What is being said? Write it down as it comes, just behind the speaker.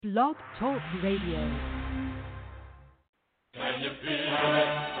Blog Talk Radio. Can you feel it?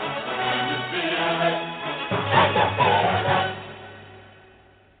 Can you feel it? Can you feel it?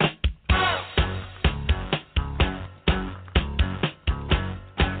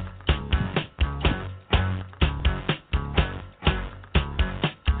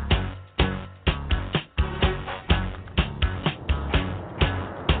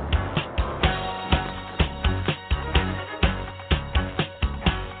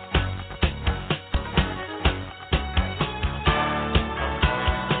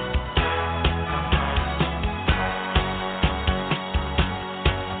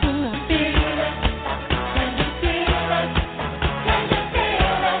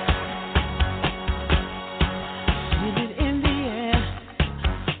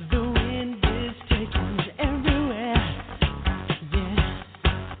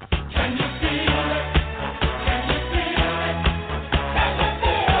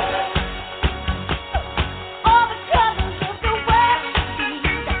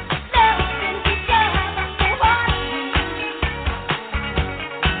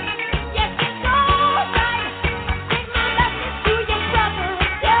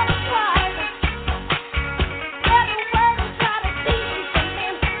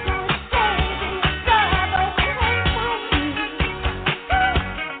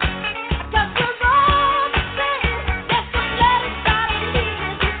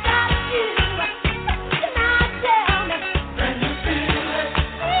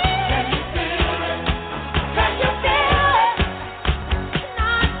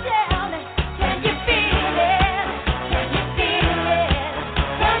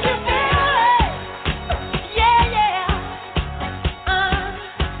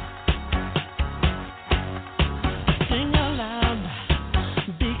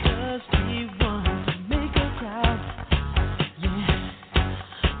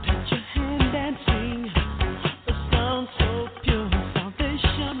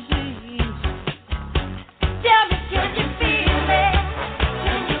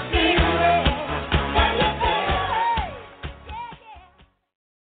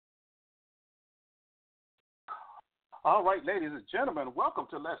 All right, ladies and gentlemen, welcome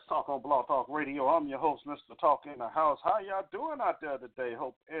to Let's Talk on Blog Talk Radio. I'm your host, Mr. Talk in the House. How y'all doing out there today?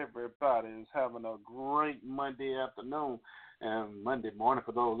 Hope everybody is having a great Monday afternoon and Monday morning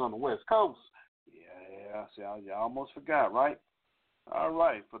for those on the West Coast. Yeah, see, you almost forgot, right? All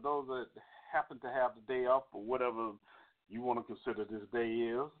right, for those that happen to have the day off or whatever you want to consider this day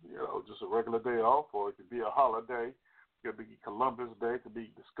is, just a regular day off, or it could be a holiday. It could be Columbus Day, it could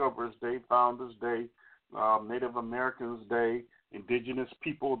be Discoverers Day, Founders Day, Native Americans Day, Indigenous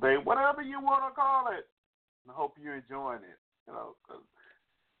People Day, whatever you want to call it. I hope you're enjoying it. 'Cause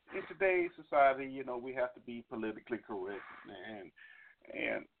in today's society, we have to be politically correct,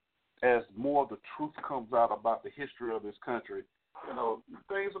 and as more of the truth comes out about the history of this country,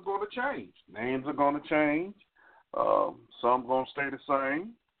 things are going to change. Names are going to change. Some going to stay the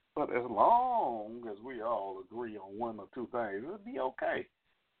same, but as long as we all agree on one or two things, it'll be okay.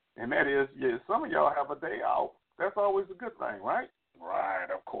 And that is, some of y'all have a day off. That's always a good thing, right? Right,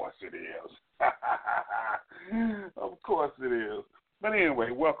 of course it is. Of course it is. But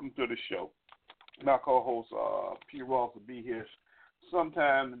anyway, welcome to the show. My co-host, P. Ross, will be here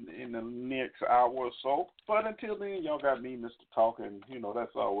sometime in the next hour or so. But until then, y'all got me, Mr. Talk, and,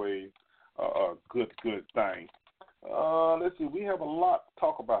 that's always a good thing. Let's see, we have a lot to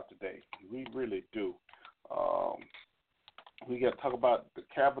talk about today. We really do. We got to talk about the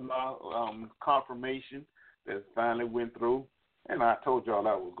Kavanaugh confirmation that finally went through, and I told y'all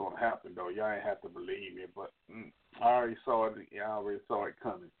that was going to happen. Though y'all ain't have to believe me, but I already saw it. I already saw it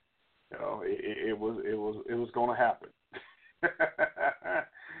coming. It was going to happen.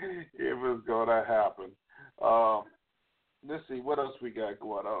 It was going to happen. Let's see what else we got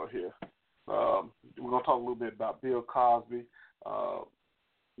going on here. We're going to talk a little bit about Bill Cosby.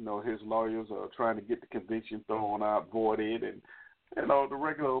 His lawyers are trying to get the conviction thrown out, voided, and, the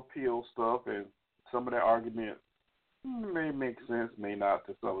regular appeal stuff, and some of the argument may make sense, may not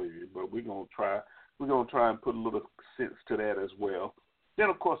to some of you, but we're going to try. We're going to try and put a little sense to that as well. Then,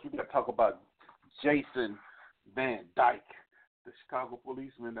 of course, we got to talk about Jason Van Dyke, the Chicago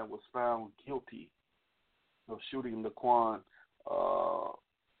policeman that was found guilty of shooting Laquan.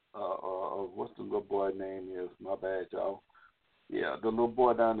 What's the little boy name is? My bad, y'all. Yeah, the little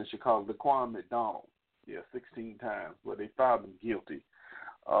boy down in Chicago, Laquan McDonald. 16 times, but they found him guilty.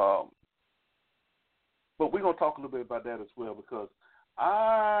 But we're going to talk a little bit about that as well, because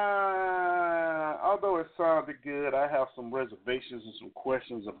although it sounded good, I have some reservations and some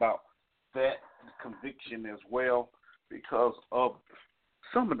questions about that conviction as well, because of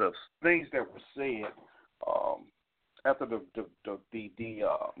some of the things that were said after the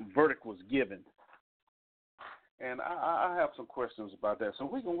verdict was given. And I have some questions about that. So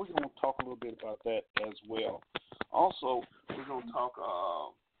we're gonna talk a little bit about that as well. Also, we're gonna talk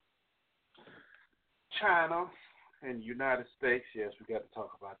China and United States. Yes, we got to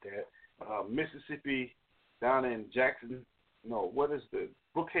talk about that. Mississippi, down in Brookhaven,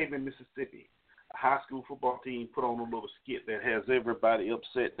 Mississippi. A high school football team put on a little skit that has everybody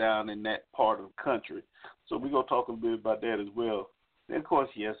upset down in that part of the country. So we're gonna talk a little bit about that as well. And of course,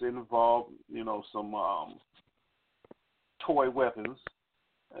 yes, it involved some toy weapons,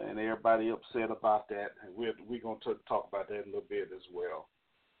 and everybody upset about that. And we're going to talk about that a little bit as well.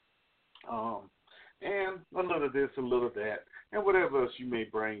 And a little of this, a little of that, and whatever else you may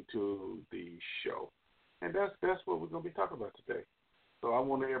bring to the show. And that's what we're going to be talking about today. So I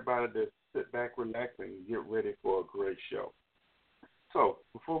want everybody to sit back, relax, and get ready for a great show. So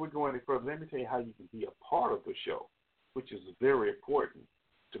before we go any further, let me tell you how you can be a part of the show, which is very important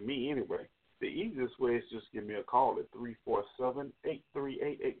to me anyway. The easiest way is just give me a call at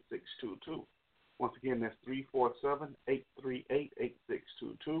 347-838-8622. Once again, that's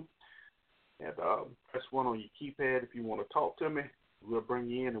 347-838-8622. And press 1 on your keypad if you want to talk to me. We'll bring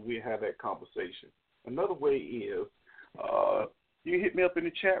you in and we'll have that conversation. Another way is you hit me up in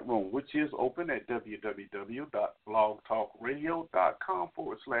the chat room, which is open at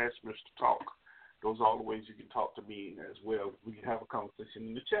www.blogtalkradio.com/Mr. Talk. Those are all the ways you can talk to me as well. We can have a conversation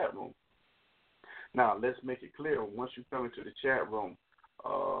in the chat room. Now, let's make it clear, once you come into the chat room,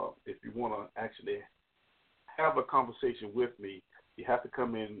 if you want to actually have a conversation with me, you have to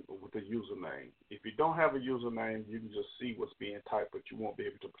come in with a username. If you don't have a username, you can just see what's being typed, but you won't be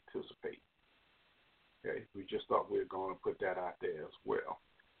able to participate. Okay, we just thought we were going to put that out there as well.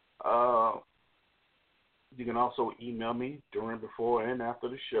 You can also email me during, before, and after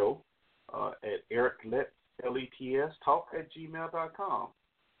the show at ericletstalk@gmail.com.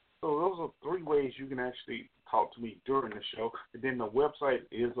 So those are 3 ways you can actually talk to me during the show. And then the website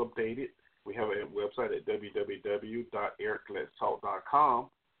is updated. We have a website at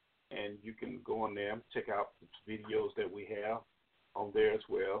www.ericletstalk.com, and you can go on there and check out the videos that we have on there as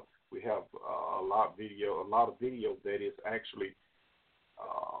well. We have a lot of video that is actually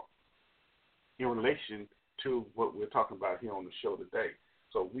in relation to what we're talking about here on the show today.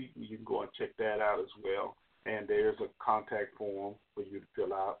 So you can go and check that out as well. And there's a contact form for you to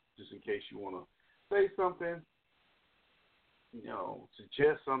fill out just in case you want to say something,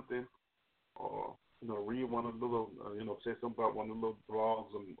 suggest something, or, read one of the little, say something about one of the little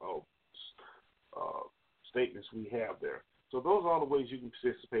blogs and statements we have there. So those are all the ways you can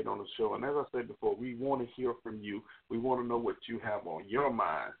participate on the show. And as I said before, we want to hear from you. We want to know what you have on your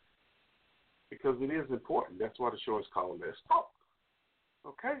mind because it is important. That's why the show is called Let's Talk.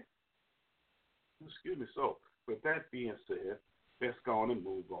 Okay? Excuse me. So with that being said, let's go on and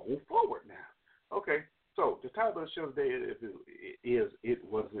move on forward now. Okay, so the title of the show today is It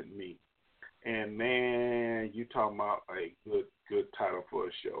Wasn't Me. And, man, you talking about a good title for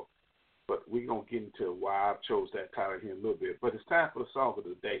a show. But we're going to get into why I chose that title here in a little bit. But it's time for the song of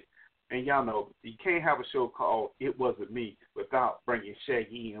the day. And y'all know you can't have a show called It Wasn't Me without bringing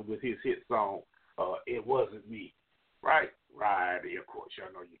Shaggy in with his hit song, It Wasn't Me. Right? Right, of course.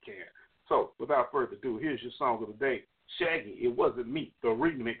 Y'all know you can't. So, without further ado, here's your song of the day, Shaggy, It Wasn't Me, the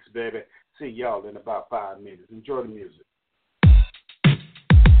remix, baby. See y'all in about 5 minutes. Enjoy the music.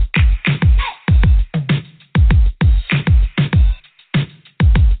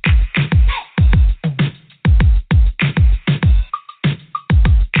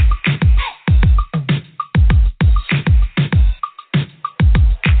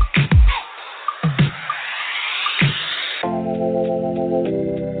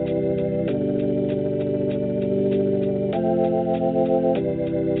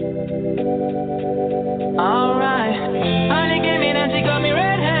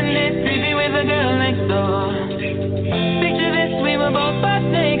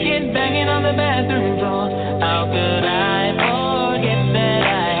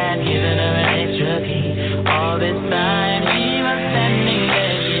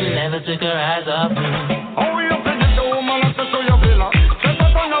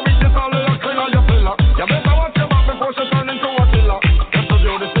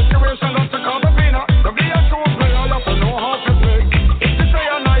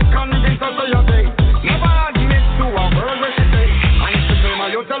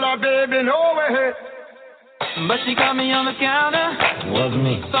 But she caught me on the counter. Wasn't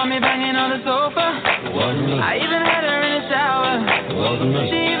me. Saw me banging on the sofa. Wasn't me. I even had her in the shower. Wasn't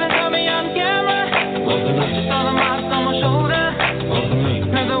me. She even saw me on camera. Wasn't me. She saw the marks on my shoulder. Wasn't me.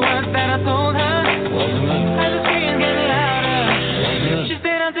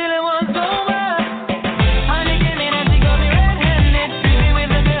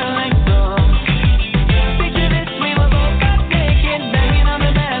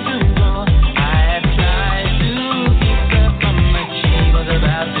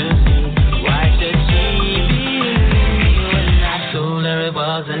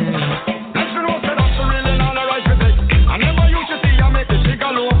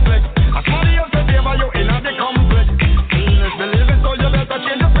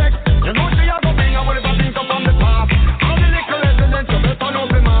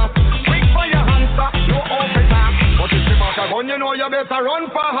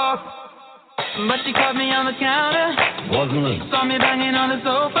 off. But she caught me on the counter. Wasn't me. Saw me banging on the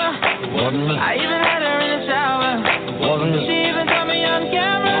sofa. Wasn't me. I even had her in the shower. Wasn't me. She even caught me on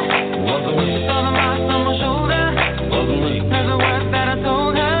camera. Wasn't me. Saw the marks on my shoulder. Wasn't me. Heard the words that I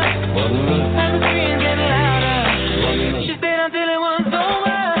told her. Wasn't me. Heard the screams getting louder. Wasn't me. She stayed until it was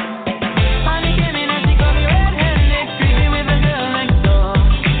over. Honey came in and she caught me red-handed, creeping with the girl next door.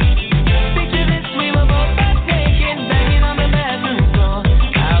 Picture this, we were both butt naked, banging on the bathroom floor.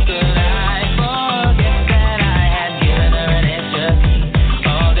 How could I forget that I had given her an extra key?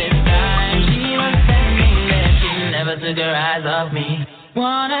 All this time she was standing there, she never took her eyes off me.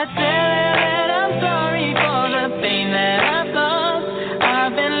 Wanna tell her that I'm sorry for the pain that I've caused.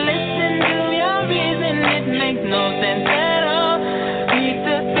 I've been listening to your reason, it makes no sense at all. Need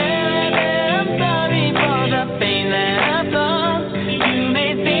to tell her that I'm sorry for the pain that I've caused. You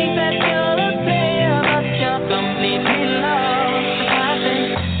may think that you're a player, but you're completely lost.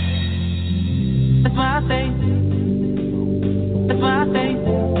 That's why I say. That's why I say.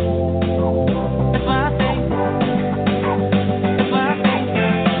 That's why I say. That's why I say. That's why I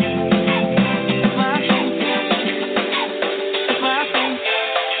say. That's why I say.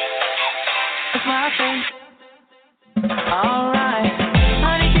 That's why I say. Alright.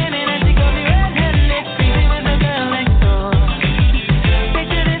 Honey came in and she got me red-handed, creeping with the girl next door. Picture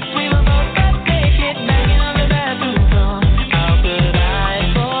this, we were both butt naked, banging on the bathroom floor. How could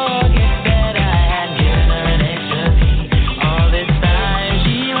I forget that I had given her an extra key? All this time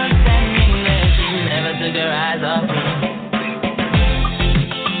she was standing there, she never took her eyes off me.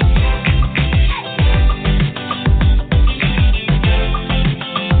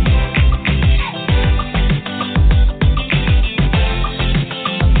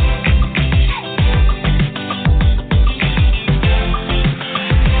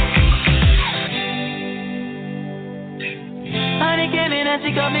 Honey came in and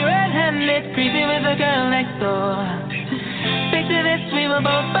she got me red-handed, creeping with the girl next door. Picture this, we were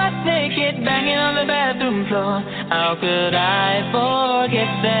both butt naked, banging on the bathroom floor. How could I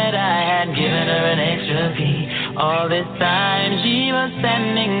forget that I had given her an extra key? All this time she was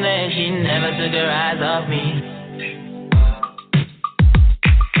standing there, she never took her eyes off me.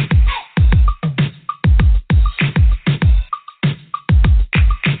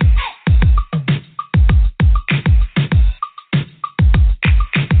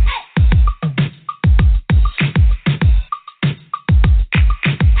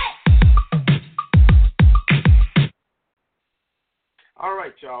 All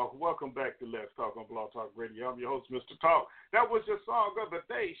right, y'all. Welcome back to Let's Talk on Blog Talk Radio. I'm your host, Mr. Talk. That was your song of the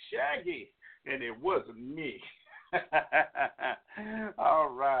day, Shaggy, and it wasn't me. All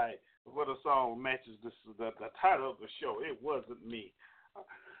right. What a song matches the title of the show. It wasn't me.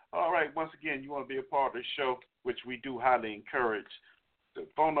 All right. Once again, you want to be a part of the show, which we do highly encourage. The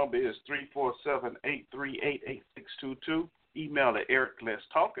phone number is 347-838-8622. Email at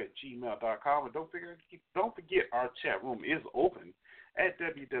ericletstalk@gmail.com. And don't forget our chat room is open at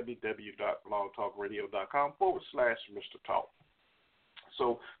www.blogtalkradio.com/Mr. Talk.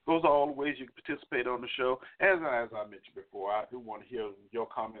 So those are all the ways you can participate on the show. As I mentioned before, I do want to hear your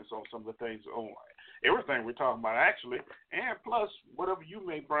comments on some of the things, on everything we're talking about actually, and plus whatever you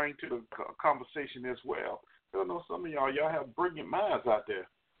may bring to the conversation as well. I know some of y'all have brilliant minds out there,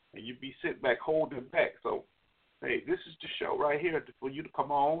 and you be sitting back holding back. So, hey, this is the show right here for you to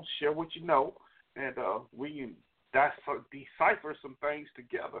come on, share what you know, and we can decipher some things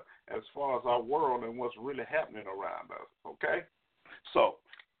together as far as our world and what's really happening around us, okay? So,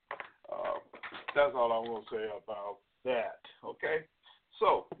 that's all I want to say about that, okay?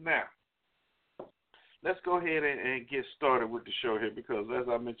 So, now, let's go ahead and get started with the show here because, as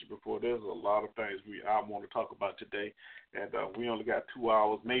I mentioned before, there's a lot of things I want to talk about today, and we only got 2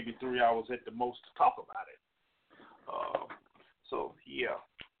 hours, maybe 3 hours at the most to talk about it. So, yeah.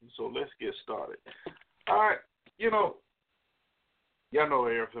 So, let's get started. All right. Y'all know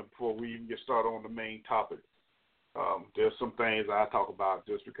everything before we even get started on the main topic. There's some things I talk about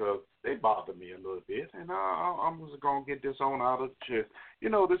just because they bother me a little bit, and I'm just going to get this on out of the chest.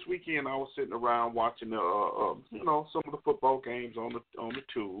 This weekend I was sitting around watching, some of the football games on the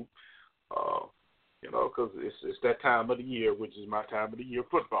tube, because it's that time of the year, which is my time of the year,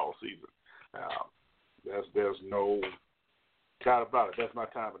 football season. There's no doubt about it. That's my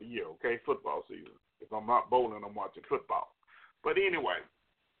time of the year, okay, football season. If I'm not bowling, I'm watching football. But anyway,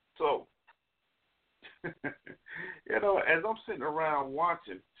 so, as I'm sitting around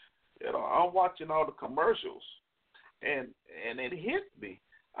watching, I'm watching all the commercials, and it hit me.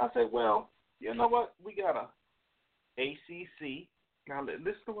 I said, well, you know what? We got a ACC. Now,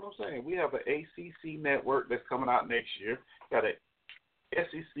 listen to what I'm saying. We have an ACC network that's coming out next year. Got a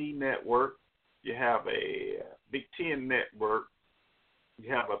SEC network, you have a Big Ten network,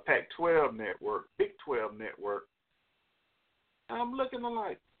 you have a Pac-12 network, Big 12 network. I'm looking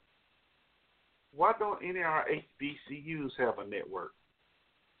like, why don't any of our HBCUs have a network?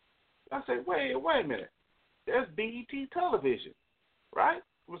 I say, wait a minute. There's BET television, right?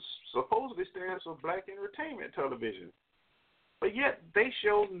 Which supposedly stands for Black Entertainment Television. But yet they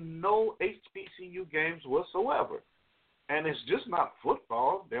show no HBCU games whatsoever. And it's just not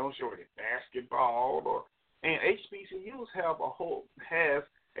football. They don't show any basketball and HBCUs has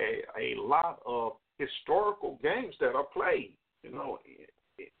a lot of historical games that are played. You know,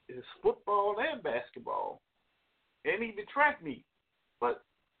 it's football and basketball, and even track meet. But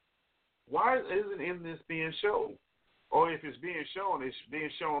why isn't this being shown? Or if it's being shown, it's being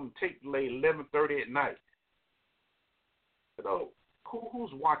shown tape late 11:30 at night. You know,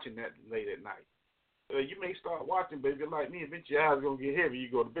 who's watching that late at night? You may start watching, but if you're like me, eventually your eyes are going to get heavy, you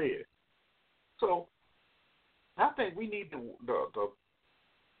go to bed. So I think we need to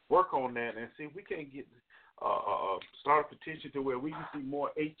work on that and see if we can't get start a petition to where we can see more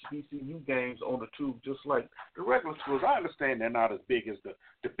HBCU games on the tube, just like the regular schools. I understand they're not as big as the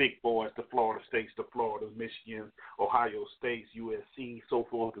big boys, the Florida States, the Florida, Michigan, Ohio States, USC, so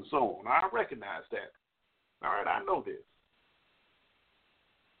forth and so on. I recognize that. All right, I know this.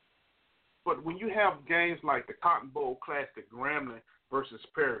 But when you have games like the Cotton Bowl Classic, Grambling versus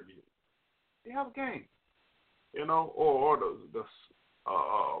Prairie View, you have a game, you know, or the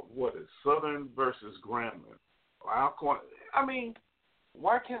what is Southern versus Grambling? Alcorn. I mean,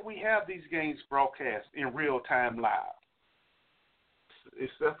 why can't we have these games broadcast in real time live?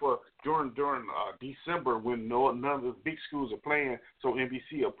 Except for during December when none of the big schools are playing, so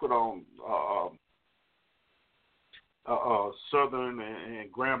NBC will put on Southern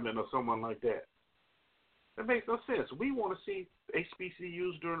and Grambling or someone like that. That makes no sense. We want to see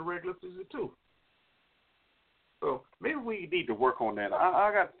HBCUs during the regular season too. So maybe we need to work on that.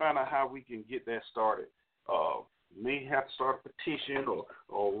 I got to find out how we can get that started. May have to start a petition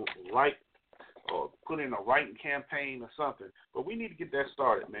or write or put in a writing campaign or something. But we need to get that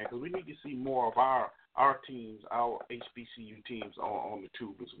started, man, because we need to see more of our teams, our HBCU teams on the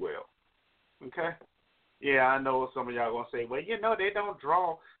tube as well. Okay? Yeah, I know some of y'all gonna say, well, you know, they do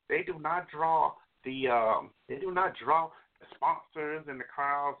not draw the sponsors and the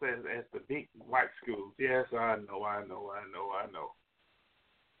crowds as the big white schools. Yes, I know.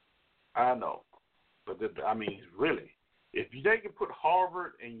 But I mean, really, if they can put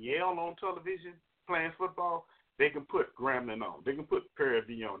Harvard and Yale on television playing football, they can put Grambling on. They can put Prairie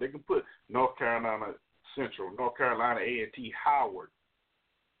View on. They can put North Carolina Central, North Carolina A&T, Howard.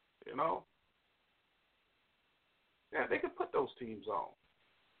 You know? Yeah, they can put those teams on.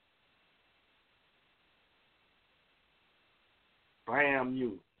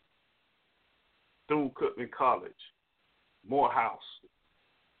 FAMU, Bethune-Cookman College, Morehouse.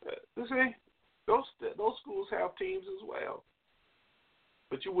 You see, those schools have teams as well.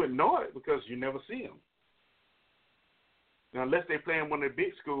 But you wouldn't know it because you never see them. Now, unless they play in one of the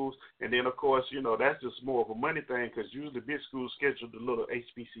big schools, and then, of course, you know, that's just more of a money thing because usually big schools schedule the little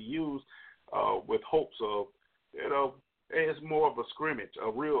HBCUs with hopes of, you know, it's more of a scrimmage, a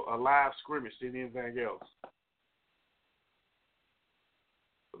live scrimmage than anything else.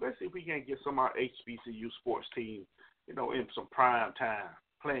 So let's see if we can get some of our HBCU sports teams, you know, in some prime time,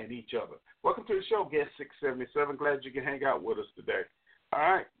 playing each other. Welcome to the show, Guest 677. Glad you can hang out with us today. All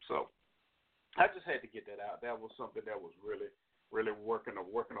right, so I just had to get that out. That was something that was really, really working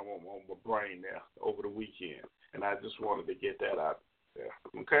on my brain there over the weekend, and I just wanted to get that out there.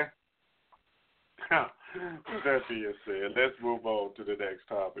 Okay. With that being said, let's move on to the next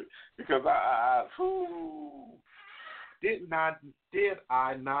topic because did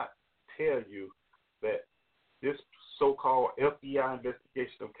I not tell you that this so-called FBI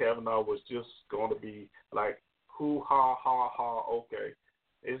investigation of Kavanaugh was just going to be like, hoo ha ha ha, okay,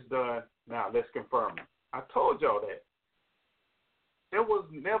 it's done. Now let's confirm it. I told y'all that. There was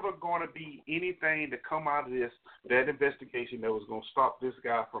never going to be anything to come out of that investigation that was going to stop this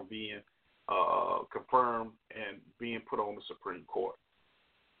guy from being confirmed and being put on the Supreme Court.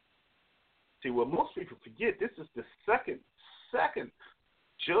 See, what most people forget, this is the second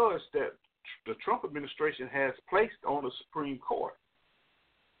judge that the Trump administration has placed on the Supreme Court.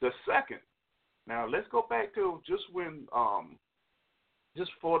 The second. Now, let's go back to just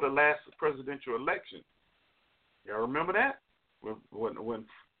for the last presidential election. Y'all remember that? When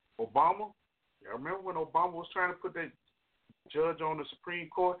Obama? Y'all remember when Obama was trying to put that judge on the Supreme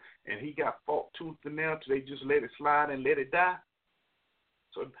Court and he got fought tooth and nail till they just let it slide and let it die?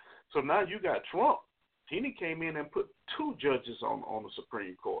 So now you got Trump. He came in and put 2 judges on the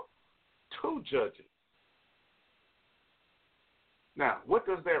Supreme Court. 2 judges. Now, what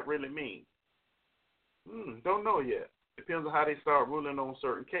does that really mean? Don't know yet. Depends on how they start ruling on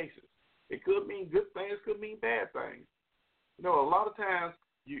certain cases. It could mean good things, could mean bad things. You know, a lot of times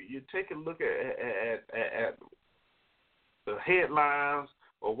you take a look at the headlines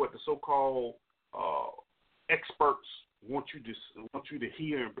or what the so-called experts want you to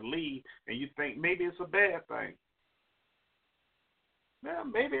hear and believe, and you think maybe it's a bad thing. Well,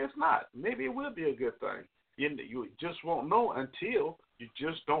 maybe it's not. Maybe it will be a good thing. You just won't know until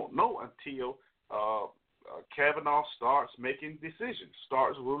Kavanaugh starts making decisions,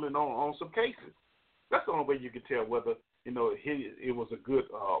 starts ruling on some cases. That's the only way you can tell whether it was a good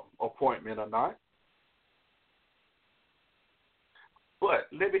appointment or not. But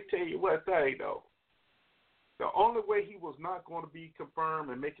let me tell you one thing, though. The only way he was not going to be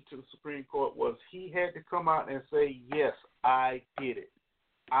confirmed and make it to the Supreme Court was he had to come out and say, yes, I did it.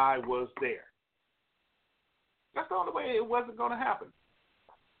 I was there. That's the only way it wasn't going to happen.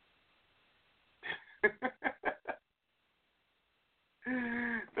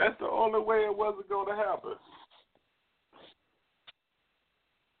 That's the only way it wasn't going to happen.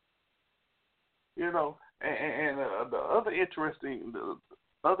 You know, and the other interesting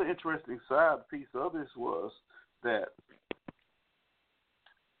side piece of this was that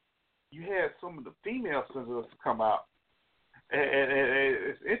you had some of the female senators come out, and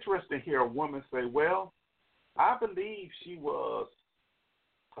it's interesting to hear a woman say, well, I believe she was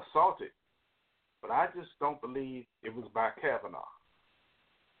assaulted, but I just don't believe it was by Kavanaugh.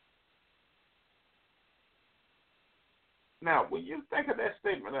 Now, when you think of that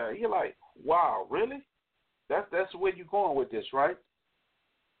statement, you're like, wow, really? That's where you're going with this, right?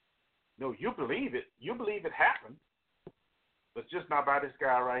 No, you believe it. You believe it happened, but just not by this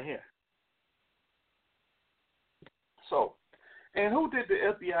guy right here. So, and who did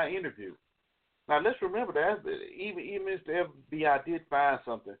the FBI interview? Now, let's remember that even if the FBI did find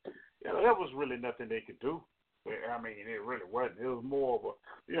something, there was really nothing they could do. I mean, it really wasn't. It was more of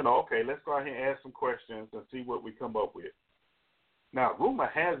a, okay, let's go ahead and ask some questions and see what we come up with. Now, rumor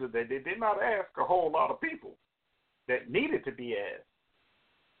has it that they did not ask a whole lot of people that needed to be asked.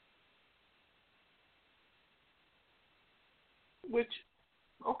 Which,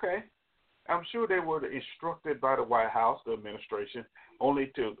 okay, I'm sure they were instructed by the White House, the administration,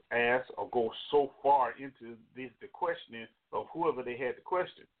 only to ask or go so far into the questioning of whoever they had to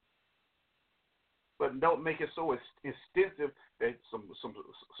question. But don't make it so extensive that some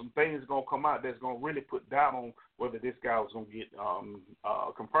things are going to come out that's going to really put doubt on whether this guy was going to get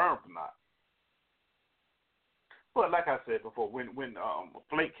confirmed or not. But like I said before, when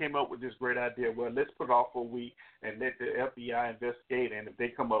Flake came up with this great idea, well, let's put it off for a week and let the FBI investigate, and if they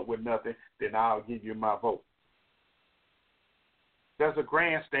come up with nothing, then I'll give you my vote. That's a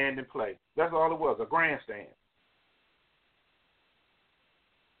grandstand in play. That's all it was, a grandstand.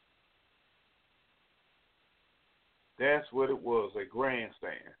 That's what it was, a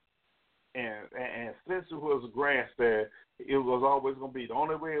grandstand. And since it was a grandstand, it was always going to be, the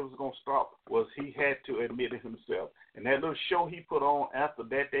only way it was going to stop was he had to admit it himself. And that little show he put on after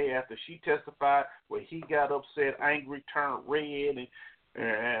that day, after she testified, where he got upset, angry, turned red,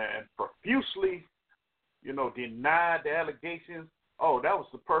 and profusely, denied the allegations. Oh, that was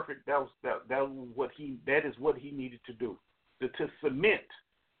the perfect. That is what he needed to do, to cement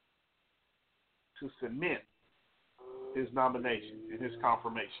his nomination and his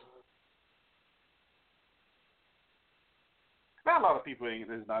confirmation. Now, a lot of people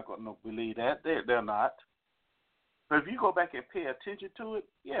is not going to believe that. They're not. But if you go back and pay attention to it,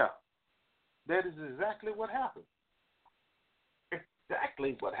 yeah, that is exactly what happened.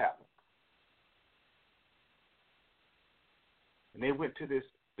 Exactly what happened. And they went to this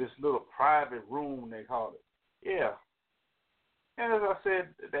little private room, they called it. Yeah. And as I said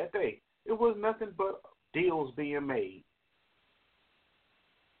that day, it was nothing but deals being made.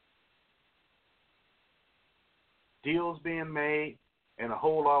 Deals being made and a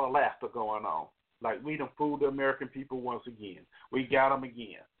whole lot of laughter going on. Like we done fooled the American people once again. We got them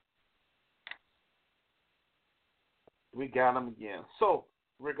again. So,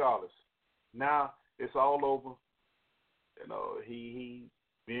 regardless, now it's all over. He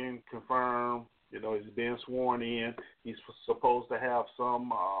been confirmed. He's been sworn in. He's supposed to have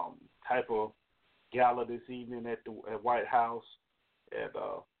some type of gala this evening at White House. And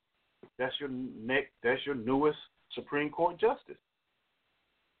that's your newest Supreme Court Justice,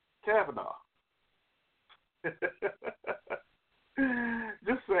 Kavanaugh.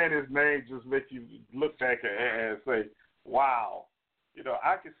 Just saying his name just makes you look back and say, wow.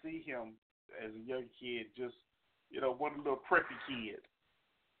 I could see him as a young kid, just, one little preppy kid.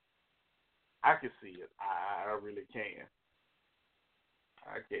 I can see it. I really can.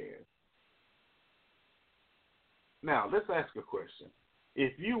 I can. Now, let's ask a question.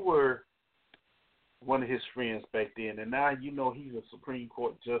 If you were one of his friends back then, and now you know he's a Supreme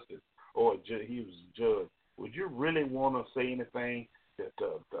Court justice or he was a judge, would you really want to say anything that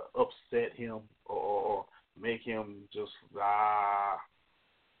to upset him or make him just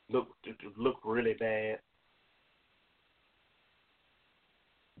look really bad?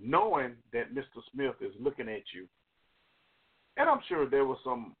 Knowing that Mr. Smith is looking at you, and I'm sure there was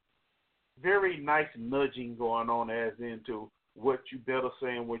some very nice nudging going on as into what you better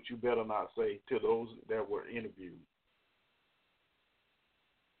say and what you better not say to those that were interviewed.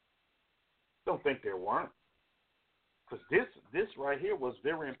 Don't think there weren't, because this right here was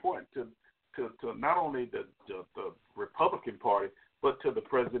very important to not only the Republican Party but to the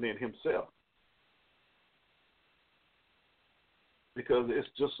president himself, because it's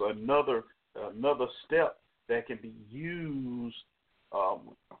just another step that can be used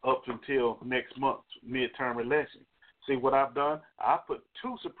up until next month's midterm election. See what I've done? I put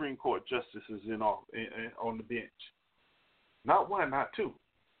 2 Supreme Court justices on the bench. Not one, not 2.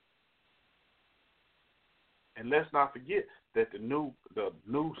 And let's not forget that the new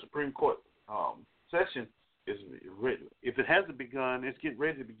Supreme Court session is ready. If it hasn't begun, it's getting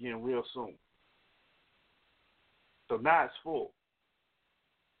ready to begin real soon. So now it's full.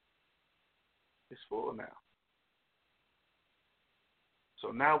 It's full now. So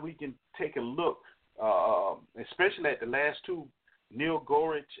now we can take a look, especially at the last 2, Neil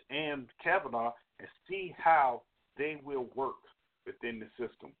Gorsuch and Kavanaugh, and see how they will work within the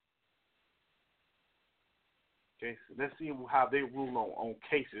system. Okay, so let's see how they rule on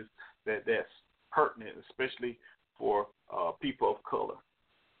cases that's pertinent, especially for people of color,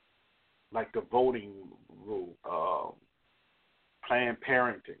 like the voting rule, Planned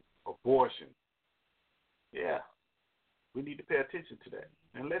Parenthood, abortion. Yeah, we need to pay attention to that.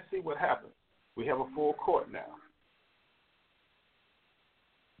 And let's see what happens. We have a full court now.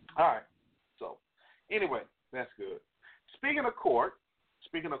 All right, so anyway, that's good. Speaking of court,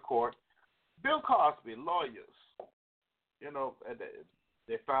 Bill Cosby, lawyers,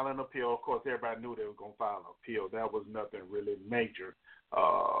 they filed an appeal. Of course, everybody knew they were going to file an appeal. That was nothing really major,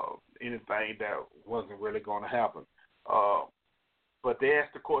 anything that wasn't really going to happen. But they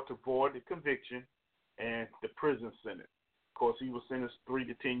asked the court to void the conviction and the prison sentence. Of course, he was sentenced 3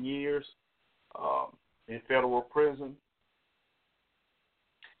 to 10 years in federal prison,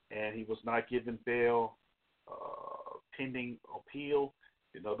 and he was not given bail pending appeal.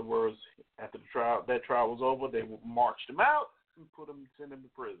 In other words, after that trial was over, they marched him out and sent him to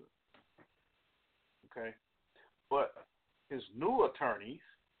prison. Okay, but his new attorneys,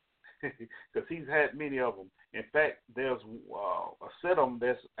 because he's had many of them. In fact, there's a set of them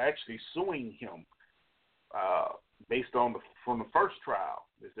that's actually suing him based on from the first trial.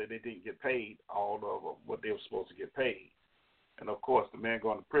 They said they didn't get paid all of what they were supposed to get paid, and of course the man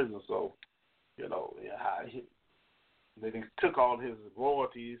going to prison. So, they took all his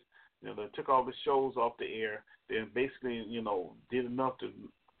royalties. They took all the shows off the air. They basically, did enough to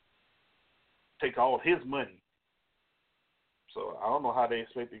take all his money. So I don't know how they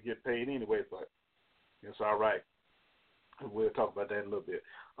expect to get paid anyway, but it's all right. We'll talk about that in a little bit.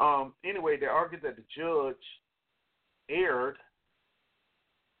 Anyway, they argued that the judge erred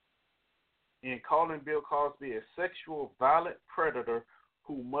in calling Bill Cosby a sexual violent predator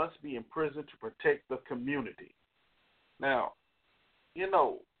who must be in prison to protect the community. Now,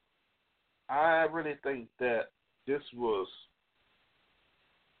 I really think that this was.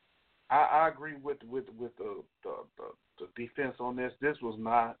 I agree with the defense on this. This was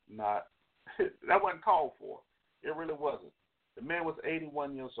not that wasn't called for. It really wasn't. The man was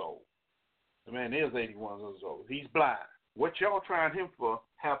 81 years old. The man is 81 years old. He's blind. What y'all trying him for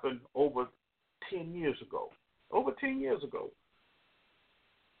happened over 10 years ago. Over 10 years ago.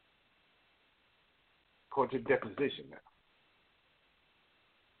 According to deposition now.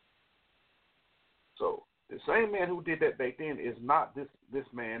 So the same man who did that back then is not this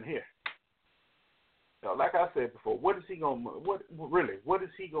man here. Now, like I said before, what is he gonna molest?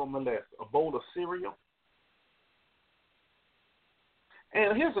 A bowl of cereal?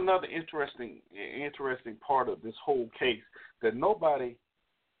 And here's another interesting part of this whole case that nobody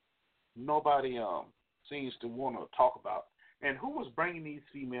seems to want to talk about. And who was bringing these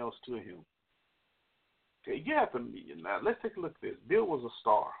females to him? Okay, you have to now. Let's take a look at this. Bill was a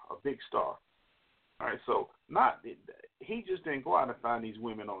star, a big star. All right, so he just didn't go out and find these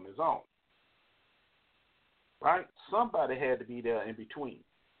women on his own. Right? Somebody had to be there in between.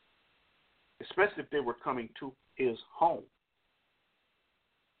 especially if they were coming to his home.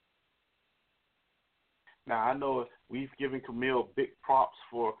 Now, I know we've given Camille big props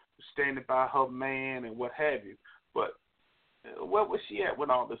for standing by her man and what have you, but where was she at when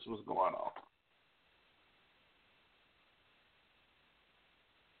all this was going on?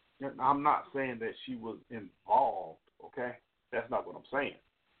 And I'm not saying that she was involved, okay? That's not what I'm saying.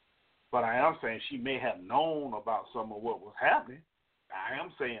 But I am saying she may have known about some of what was happening. I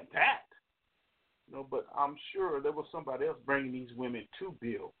am saying that. But I'm sure there was somebody else bringing these women to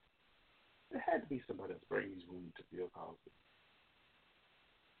Bill. There had to be somebody else bringing these women to Bill Cosby.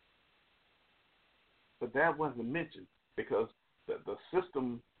 But that wasn't mentioned because the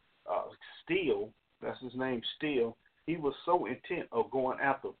system, Steele, that's his name, Steele, he was so intent of going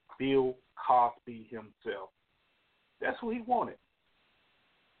after Bill Cosby himself. That's who he wanted.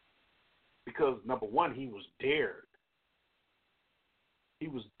 Because, number one, he was dared. He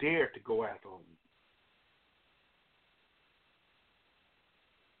was dared to go after him.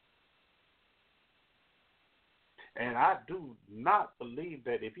 And I do not believe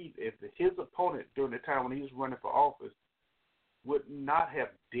that if his opponent during the time when he was running for office would not have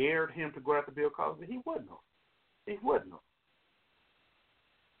dared him to go after Bill Cosby, he wouldn't have. He wouldn't have.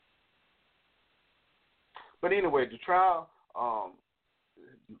 But anyway, the trial,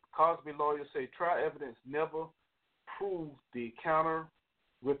 Cosby lawyers say trial evidence never proved the encounter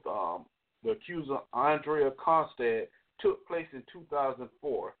with the accuser Andrea Constand took place in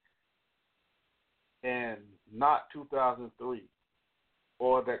 2004 and not 2003,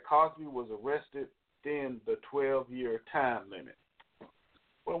 or that Cosby was arrested within the 12-year time limit.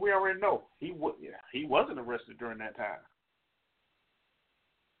 Well, we already know he wasn't arrested during that time.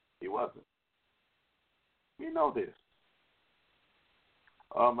 He wasn't. We know this.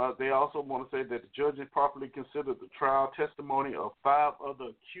 They also want to say that the judge improperly considered the trial testimony of 5 other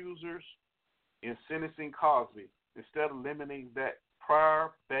accusers in sentencing Cosby instead of limiting that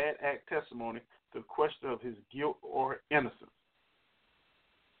prior bad act testimony to the question of his guilt or innocence.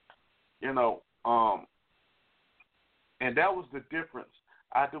 And that was the difference.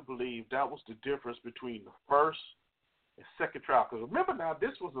 I do believe that was the difference between the first and second trial. Because remember now,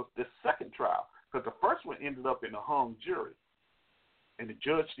 this was the second trial. Because the first one ended up in a hung jury. And the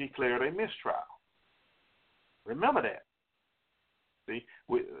judge declared a mistrial. Remember that. See,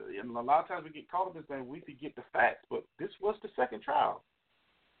 a lot of times we get caught up in this thing, we forget the facts. But this was the second trial.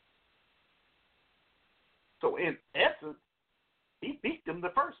 So in essence, he beat them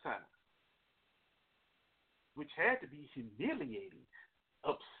the first time, which had to be humiliating,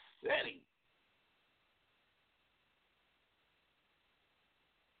 upsetting.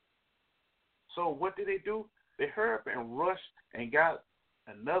 So what did they do? They hurried up and rushed and got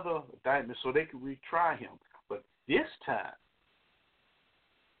another indictment so they could retry him. But this time,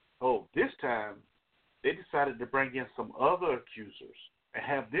 they decided to bring in some other accusers and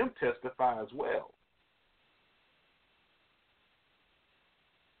have them testify as well.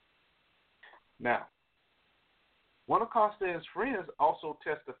 Now, one of Constand's friends also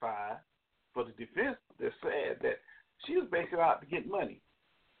testified for the defense that said that she was basically out to get money.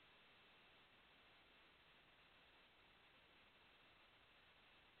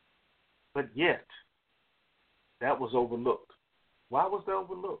 But yet, that was overlooked. Why was that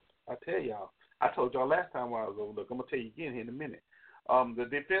overlooked? I tell y'all. I told y'all last time why it was overlooked. I'm going to tell you again here in a minute. The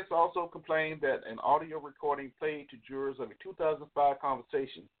defense also complained that an audio recording played to jurors of a 2005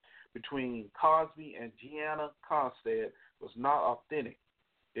 conversation between Cosby and Gianna Constand was not authentic.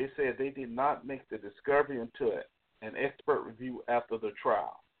 They said they did not make the discovery until an expert review after the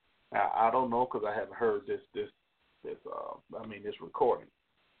trial. Now, I don't know because I haven't heard this recording.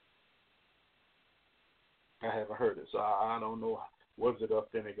 I haven't heard it, so I don't know was it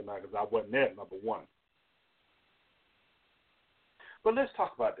authentic or not because I wasn't there, number one. But let's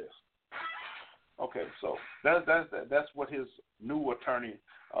talk about this. Okay, so that's what his new attorney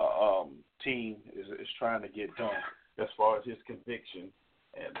team is trying to get done as far as his conviction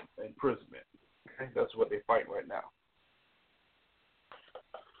and imprisonment. Okay, that's what they're fighting right now.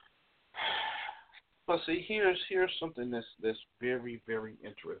 But see, here's something that's very, very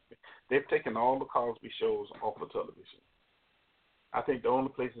interesting. They've taken all the Cosby shows off of television. I think the only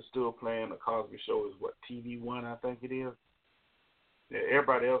place that's still playing the Cosby Show is TV One, I think it is. Yeah,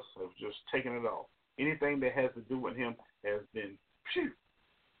 everybody else has just taken it off. Anything that has to do with him has been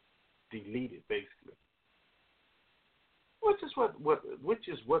deleted, basically. Which is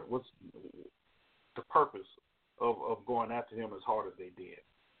what was the purpose of going after him as hard as they did.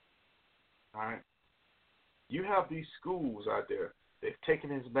 All right. You have these schools out there. They've taken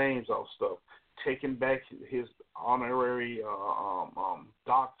his names off stuff, taken back his honorary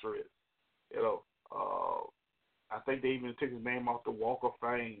doctorate, You know, I think they even took his name off the Walk of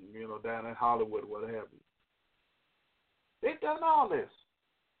Fame, down in Hollywood, what have you. They've done all this.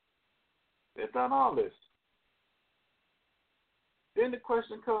 They've done all this. Then the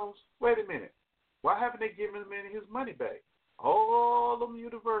question comes, wait a minute, why haven't they given him any of his money back? All them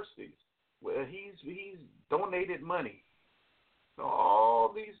universities where he's donated money. So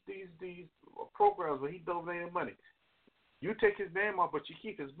all these programs where he donated money. You take his name off, but you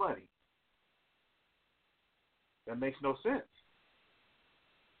keep his money. That makes no sense,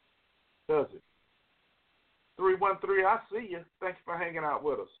 does it? 313, I see you. Thank you for hanging out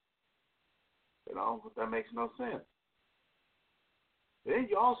with us. That makes no sense. Then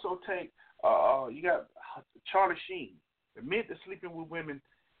you also take, you got Charlie Sheen, admit to sleeping with women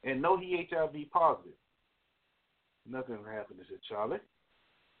and know he HIV positive. Nothing happened to Charlie.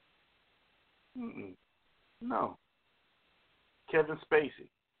 No. Kevin Spacey,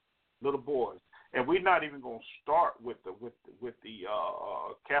 little boys. And we're not even going to start with the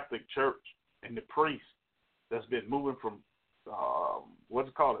Catholic Church and the priests that's been moving from what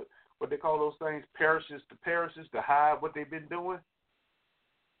they call those things, parishes to hide what they've been doing.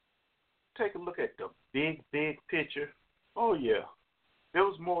 Take a look at the big picture. Oh yeah, there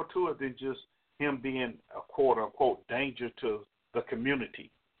was more to it than just him being a quote unquote danger to the community,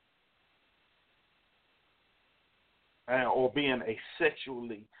 or being a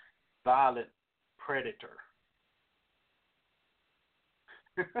sexually violent predator.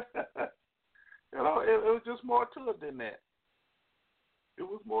 It was just more to it than that. It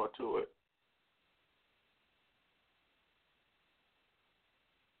was more to it.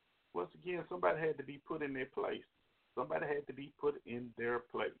 Once again, somebody had to be put in their place. Somebody had to be put in their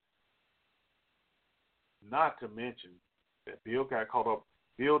place. Not to mention that Bill got caught up.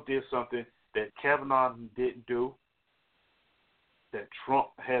 Bill did something that Kavanaugh didn't do, that Trump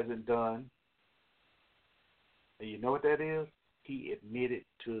hasn't done. And you know what that is? He admitted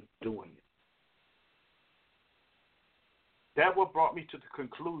to doing it. That what brought me to the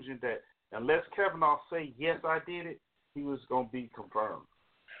conclusion that unless Kavanaugh say, yes, I did it, he was going to be confirmed.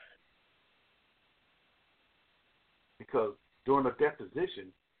 Because during a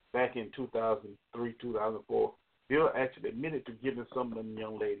deposition back in 2003, 2004, Bill actually admitted to giving some of them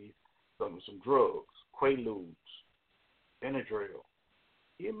young ladies some drugs, Quaaludes, Benadryl.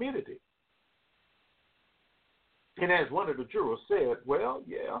 He admitted it. And as one of the jurors said, well,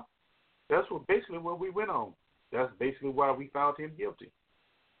 yeah, that's basically what we went on. That's basically why we found him guilty.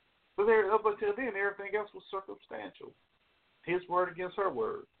 But up until then, everything else was circumstantial. His word against her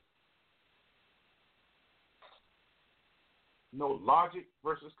word. No logic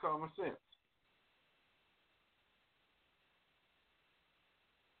versus common sense.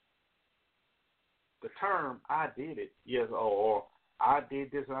 The term "I did it," yes, or "I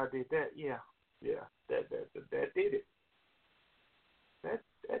did this and I did that," yeah, that did it.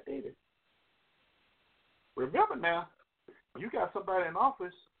 That did it. Remember now, you got somebody in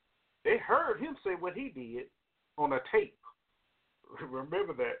office. They heard him say what he did on a tape.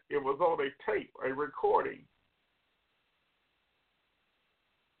 Remember that it was on a tape, a recording.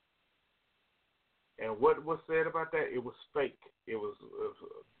 And what was said about that? It was fake. It was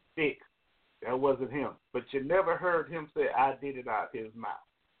thick. That wasn't him. But you never heard him say, "I did it" out his mouth.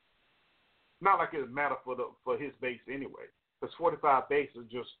 Not like it matter for his base anyway. Because 45 bases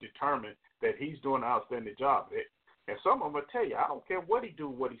just determined that he's doing an outstanding job. And some of them will tell you, I don't care what he do,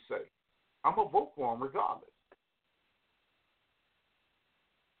 what he say. I'm going to vote for him regardless.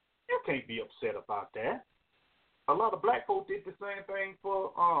 You can't be upset about that. A lot of black folks did the same thing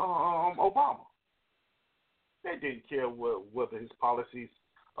for Obama. They didn't care whether his policies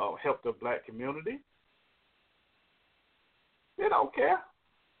helped the black community. They don't care.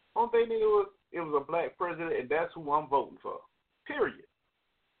 Only thing they knew it was a black president, and that's who I'm voting for. Period.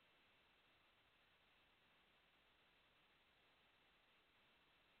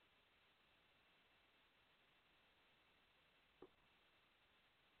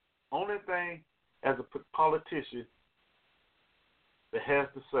 Only thing as a politician that has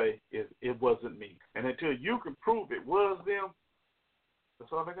to say is it wasn't me. And until you can prove it was them,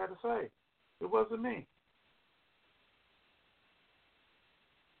 that's all I got to say. It wasn't me.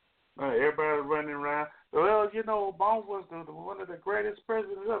 Everybody running around. Well, Obama was one of the greatest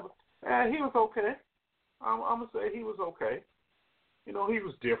presidents ever. He was okay. I'm going to say he was okay. He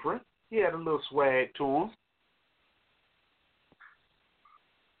was different. He had a little swag to him.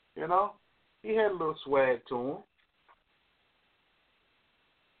 He had a little swag to him.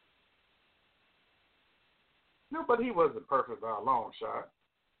 No, but he wasn't perfect by a long shot.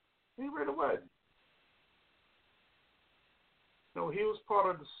 He really wasn't. You know, he was part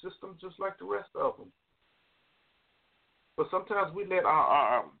of the system just like the rest of them. But sometimes we let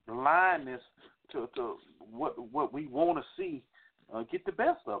our blindness to what we want to see get the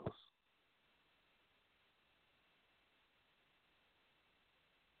best of us.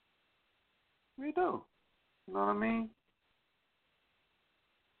 We do. You know what I mean?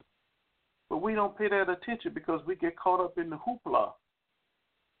 But we don't pay that attention because we get caught up in the hoopla.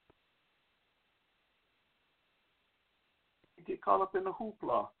 We get caught up in the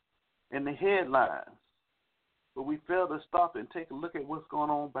hoopla and the headlines. But we fail to stop and take a look at what's going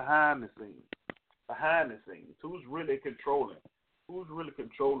on behind the scenes. Behind the scenes. Who's really controlling? Who's really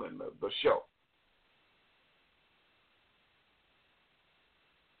controlling the show?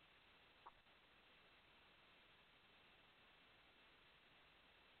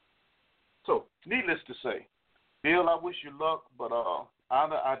 So, needless to say, Bill, I wish you luck, but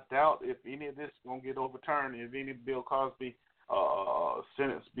I doubt if any of this is going to get overturned, if any Bill Cosby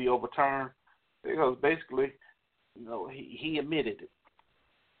sentence be overturned, because basically, you know, he admitted it.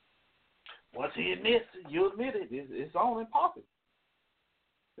 Once he admits it, you admit it. It's on and popping.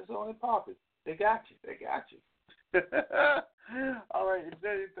 It's on and popping. They got you. They got you. All right. Is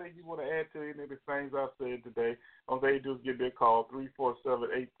there anything you want to add to any of the things I've said today? All they do is give me a call,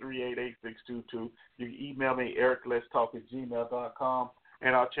 347-838-8622. You can email me, ericletstalk@gmail.com.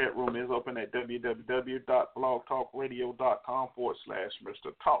 And our chat room is open at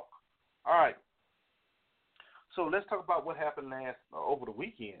www.blogtalkradio.com/Mr. Talk. All right. So let's talk about what happened over the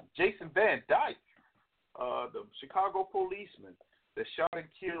weekend. Jason Van Dyke, the Chicago policeman that shot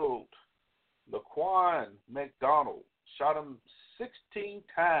and killed Laquan McDonald, shot him 16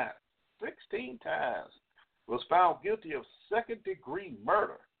 times. 16 times. Was found guilty of second-degree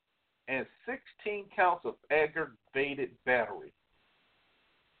murder and 16 counts of aggravated battery.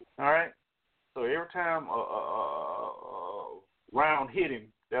 All right? So every time a round hit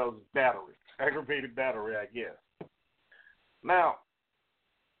him, that was battery. Aggravated battery, I guess. Now,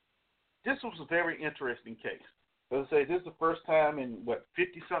 this was a very interesting case. As I say, this is the first time in,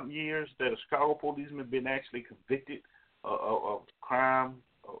 50-something years that a Chicago policeman been actually convicted of crime,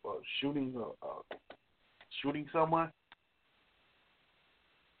 of shooting someone.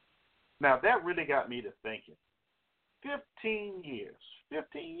 Now, that really got me to thinking. 15 years.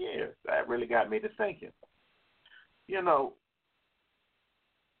 That really got me to thinking. You know,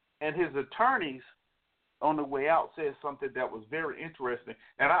 and his attorneys on the way out said something that was very interesting.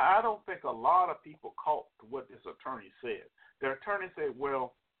 And I don't think a lot of people caught what this attorney said. The attorney said,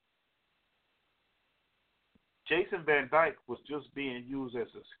 well, Jason Van Dyke was just being used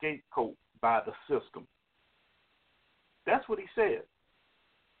as a scapegoat by the system. That's what he said.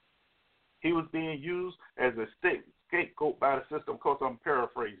 He was being used as a scapegoat by the system. Of course, I'm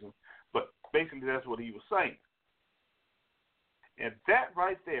paraphrasing, but basically that's what he was saying. And that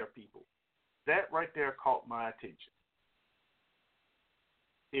right there, people, that right there caught my attention.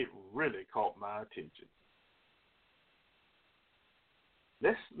 It really caught my attention.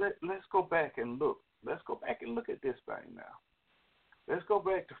 Let's go back and look. Let's go back and look at this thing now. Let's go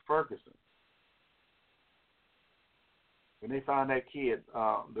back to Ferguson. When they found that kid,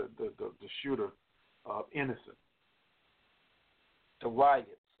 the shooter, innocent. The riots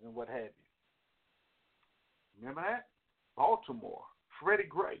and what have you. Remember that? Baltimore, Freddie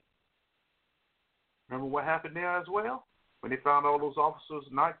Gray. Remember what happened there as well? When they found all those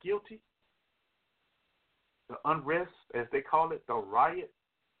officers not guilty? The unrest, as they call it, the riot,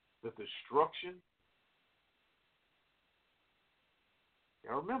 the destruction.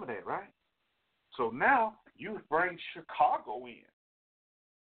 Y'all remember that, right? So now you bring Chicago in.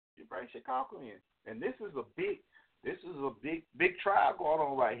 You bring Chicago in. And this is a big trial going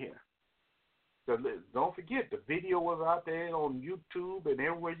on right here. So don't forget, the video was out there on YouTube and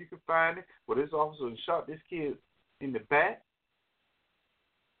everywhere you can find it, where this officer shot this kid in the back.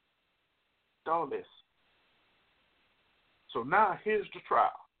 All this. So now here's the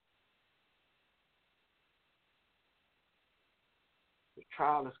trial. The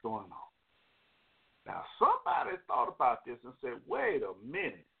trial is going on. Now somebody thought about this and said, wait a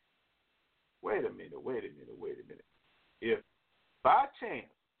minute. If by chance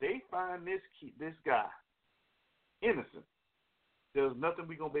they find this guy innocent, there's nothing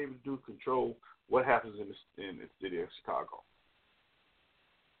we're going to be able to do to control what happens in the city of Chicago.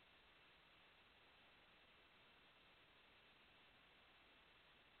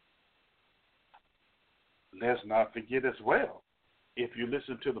 Let's not forget as well, if you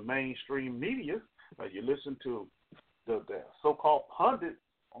listen to the mainstream media, or you listen to the so-called pundits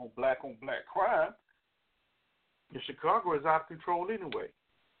on black crime, Chicago is out of control anyway.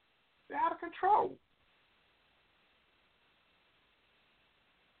 They're out of control.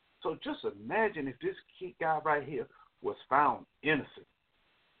 So just imagine if this guy right here was found innocent.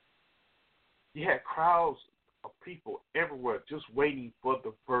 You had crowds of people everywhere just waiting for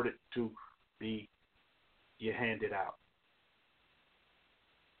the verdict to be handed out.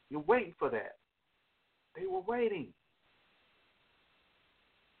 You're waiting for that. They were waiting.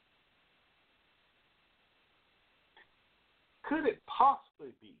 Could it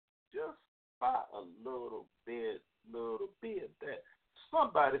possibly be just by a little bit that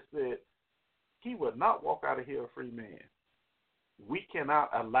somebody said he would not walk out of here a free man? We cannot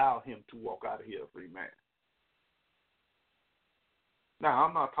allow him to walk out of here a free man. Now,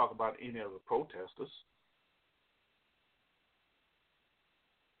 I'm not talking about any of the protesters.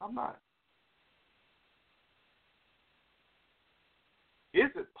 I'm not.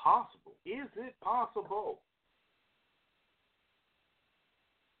 Is it possible? Is it possible?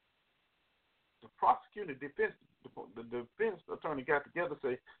 The prosecuting defense, the defense attorney got together and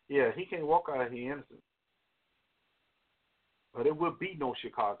say, yeah, he can't walk out of here innocent. But it will be no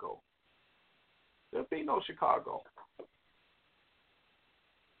Chicago. There'll be no Chicago.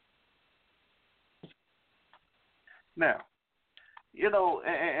 Now, you know,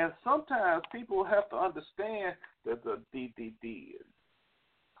 and sometimes people have to understand the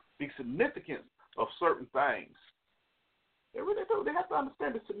significance of certain things. They really do. They have to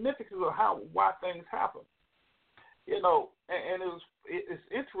understand the significance of why things happen. You know, and it's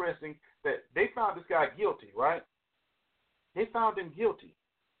interesting that they found this guy guilty, right? They found him guilty.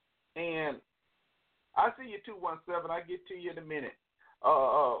 And I see you 217. I get to you in a minute.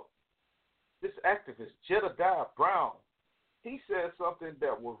 This activist, Jedediah Brown, he said something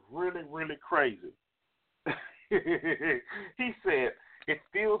that was really, really crazy. He said, it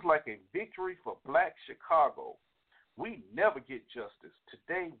feels like a victory for Black Chicago. We never get justice.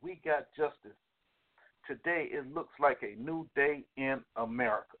 Today we got justice. Today it looks like a new day in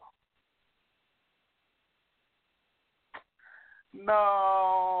America.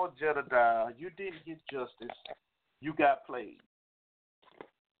 No, Jedediah, you didn't get justice. You got played.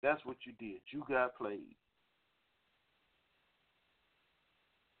 That's what you did. You got played.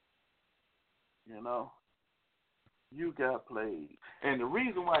 You know? You got played. And the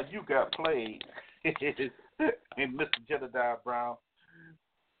reason why you got played is, and Mr. Jedediah Brown,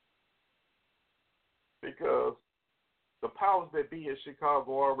 because the powers that be in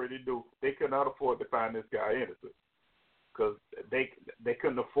Chicago already knew they could not afford to find this guy innocent. Because they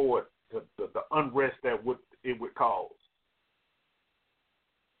couldn't afford the unrest that it would cause.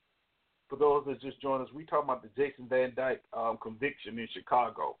 For those that just joined us, we talking about the Jason Van Dyke conviction in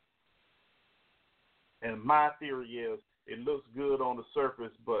Chicago. And my theory is it looks good on the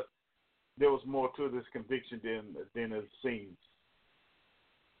surface, but there was more to this conviction than it seems.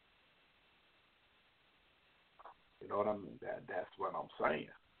 You know what I mean? That's what I'm saying.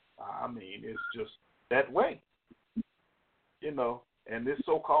 I mean, it's just that way. You know, and this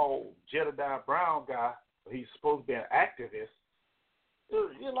so-called Jedediah Brown guy, he's supposed to be an activist.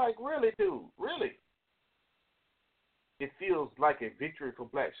 You're like, really, dude? Really? It feels like a victory for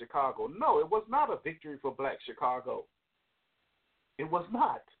Black Chicago. No, it was not a victory for Black Chicago. It was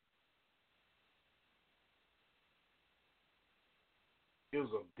not. It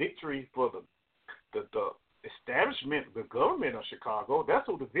was a victory for the establishment, the government of Chicago. That's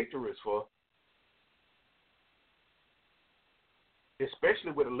what the victory is for.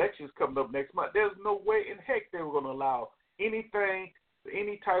 Especially with elections coming up next month. There's no way in heck they were going to allow any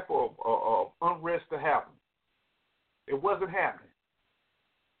type of unrest to happen. It wasn't happening.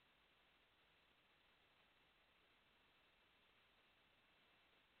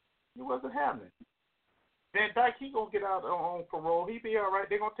 It wasn't happening. Van Dyke, he going to get out on parole. He be all right.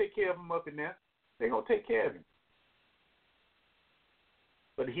 They're going to take care of him up in there. They're going to take care of him.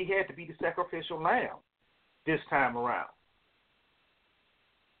 But he had to be the sacrificial lamb this time around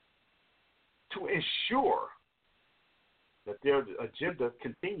to ensure that their agenda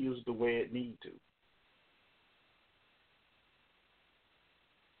continues the way it needs to.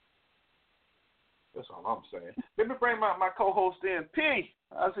 That's all I'm saying. Let me bring my co-host in. P,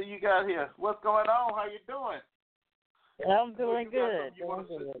 I see you got here. What's going on? How you doing? I'm doing good.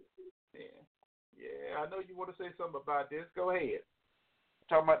 Yeah, I know you want to say something about this. Go ahead.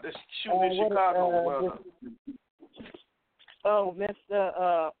 Talking about this shooting in Chicago.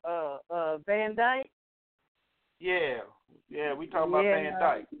 Mr. Van Dyke? Yeah, we talking about Van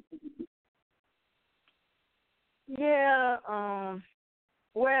Dyke. Yeah,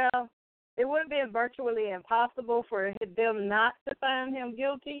 well, it would have been virtually impossible for them not to find him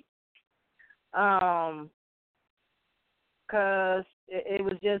guilty. Because it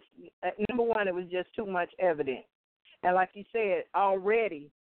was just, number one, it was just too much evidence. And like you said, already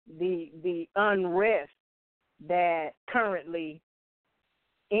the unrest that currently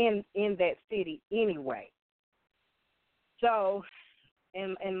in that city anyway. So,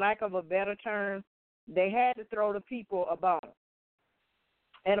 in lack of a better term, they had to throw the people a bone.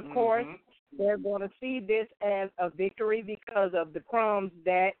 And of course, they're going to see this as a victory because of the crumbs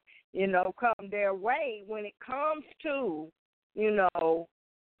that, come their way when it comes to,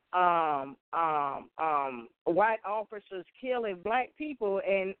 white officers killing black people,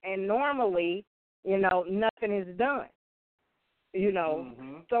 and normally, nothing is done.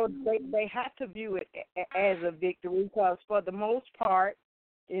 So they have to view it as a victory because for the most part,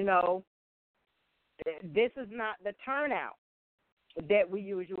 this is not the turnout that we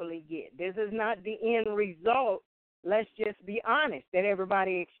usually get. This is not the end result, let's just be honest, that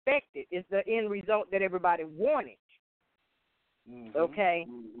everybody expected. It's the end result that everybody wanted. Okay?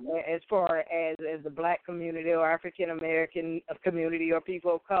 As far as the black community or African-American community or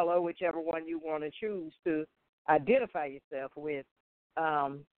people of color, whichever one you want to choose to identify yourself with,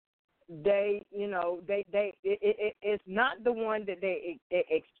 it's not the one that they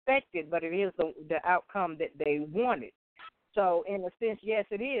expected, but it is the outcome that they wanted. So in a sense, yes,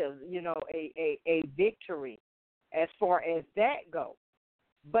 it is, a victory as far as that goes.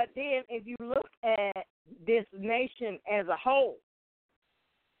 But then if you look at this nation as a whole,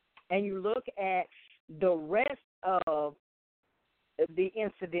 and you look at the rest of the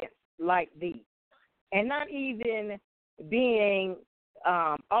incidents like these, and not even being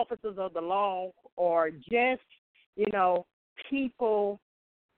officers of the law or just, people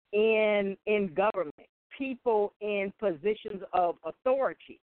in government, people in positions of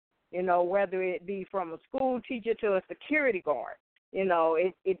authority, whether it be from a school teacher to a security guard,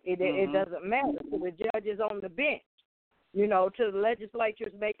 it doesn't matter, to the judges on the bench, to the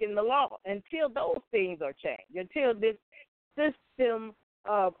legislatures making the law, until those things are changed, until this system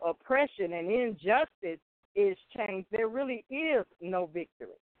of oppression and injustice is changed, there really is no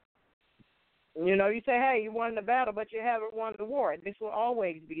victory. You say, hey, you won the battle, but you haven't won the war. This will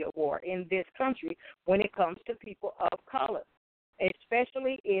always be a war in this country when it comes to people of color,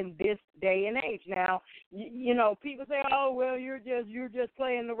 especially in this day and age. Now, people say, oh, well, you're just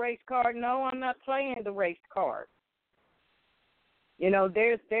playing the race card. No, I'm not playing the race card.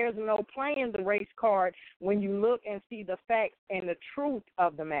 There's no playing the race card when you look and see the facts and the truth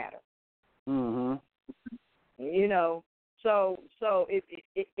of the matter. So if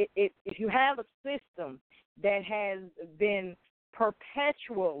you have a system that has been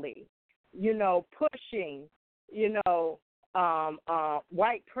perpetually, pushing,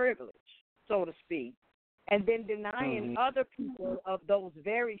 white privilege, so to speak, and then denying other people of those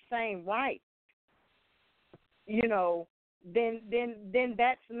very same rights, then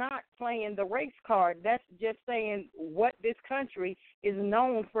that's not playing the race card. That's just saying what this country is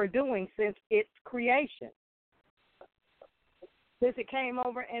known for doing since its creation. Since they came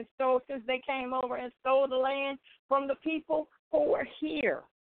over and stole the land from the people who were here,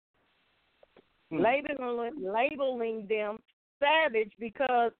 labeling them savage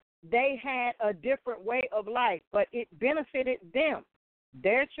because they had a different way of life, but it benefited them.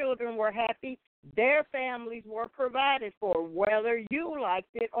 Their children were happy. Their families were provided for, whether you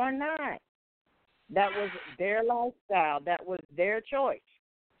liked it or not. That was their lifestyle. That was their choice.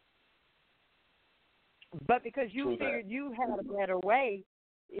 But because you figured you had a better way,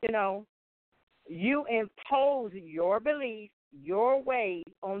 you impose your beliefs, your ways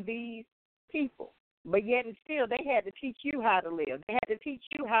on these people. But yet and still, they had to teach you how to live. They had to teach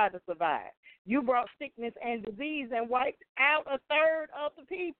you how to survive. You brought sickness and disease and wiped out a third of the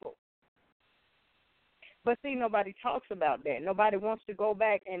people. But see, nobody talks about that. Nobody wants to go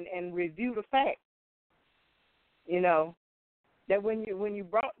back and review the facts. That when you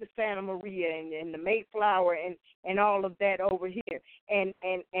brought the Santa Maria and the Mayflower and all of that over here, and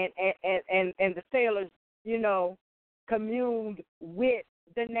the sailors, communed with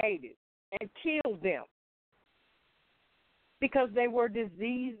the natives and killed them because they were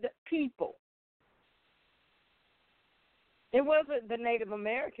diseased people. It wasn't the Native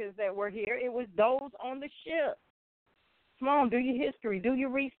Americans that were here. It was those on the ship. Come on, do your history, do your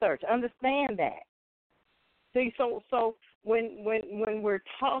research, understand that. See, so when we're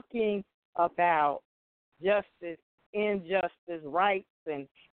talking about justice, injustice, rights, and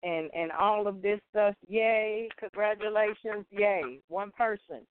all of this stuff, yay, congratulations, yay. One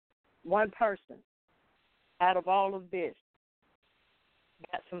person out of all of this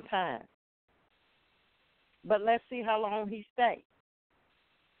got some time. But let's see how long he stays.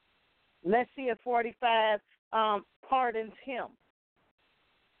 Let's see if 45 pardons him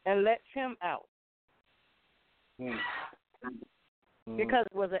and lets him out. because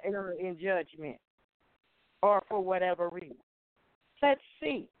it was an error in judgment or for whatever reason. Let's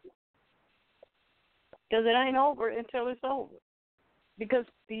see. Because it ain't over until it's over. Because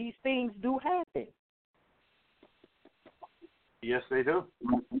these things do happen. Yes, they do.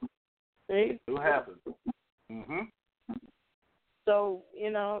 See? It do happen. Mm-hmm. So,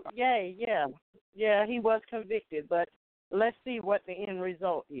 yeah, he was convicted, but let's see what the end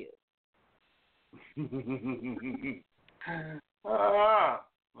result is.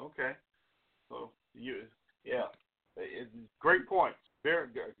 Okay. So great points. Very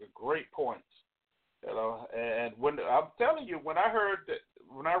good, great points. And when I'm telling you, when I read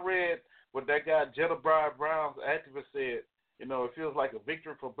what that guy Jetta Brown's activist said, it feels like a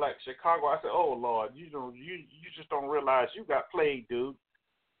victory for Black Chicago. I said, oh Lord, you just don't realize you got played, dude.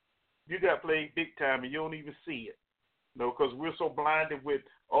 You got played big time, and you don't even see it. Because we're so blinded with,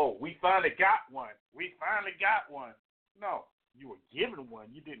 oh, we finally got one. We finally got one. No, you were given one.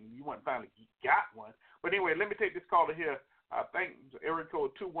 You weren't finally got one. But anyway, let me take this caller here. I think area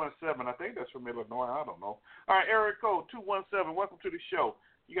code 217. I think that's from Illinois. I don't know. All right, area code 217. Welcome to the show.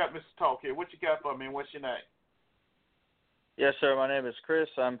 You got Mr. Talk here. What you got for me, and what's your name? Yes, sir. My name is Chris.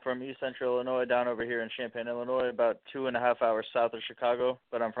 I'm from East Central Illinois, down over here in Champaign, Illinois, about 2.5 hours south of Chicago,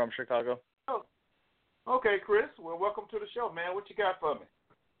 but I'm from Chicago. Oh, okay, Chris. Well, welcome to the show, man. What you got for me?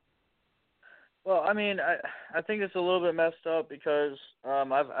 Well, I mean, I think it's a little bit messed up because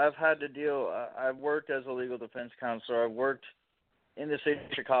I've had to deal. I've worked as a legal defense counselor. I've worked in the city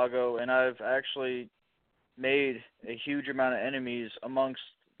of Chicago, and I've actually made a huge amount of enemies amongst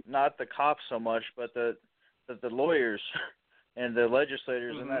not the cops so much, but the lawyers and the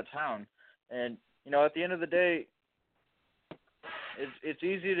legislators in that town. And at the end of the day, it's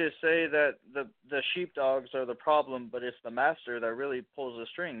easy to say that the sheepdogs are the problem, but it's the master that really pulls the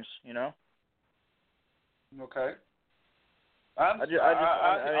strings. Okay.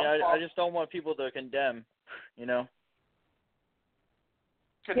 I just don't want people to condemn, Condemn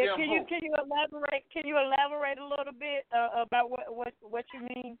Can you elaborate? Can you elaborate a little bit about what you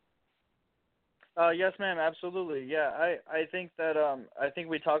mean? Yes, ma'am. Absolutely. Yeah, I think that I think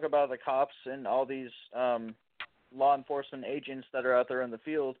we talk about the cops and all these law enforcement agents that are out there in the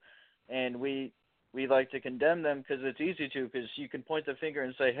field, and we like to condemn them because it's easy to, because you can point the finger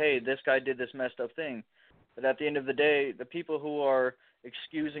and say, hey, this guy did this messed up thing. But at the end of the day, the people who are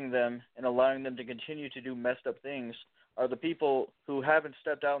excusing them and allowing them to continue to do messed up things are the people who haven't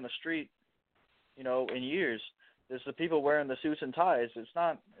stepped out in the street, in years. It's the people wearing the suits and ties. It's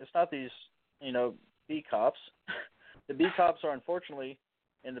not these, B cops. The B cops are unfortunately,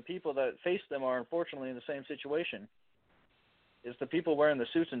 and the people that face them are unfortunately in the same situation. It's the people wearing the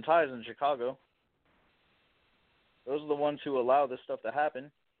suits and ties in Chicago. Those are the ones who allow this stuff to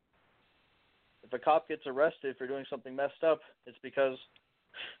happen. If a cop gets arrested for doing something messed up, it's because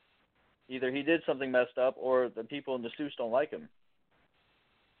either he did something messed up or the people in the suits don't like him.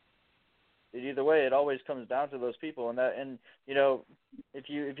 But either way, it always comes down to those people. And if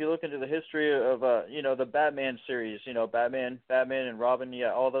you look into the history of the Batman series, Batman and Robin,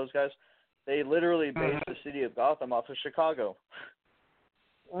 all those guys, they literally based the city of Gotham off of Chicago.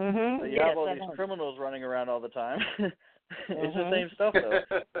 Mm-hmm. So you have all these criminals running around all the time. It's the same stuff, though.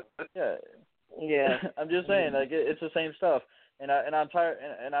 Yeah. I'm just saying, it's the same stuff. And I'm tired.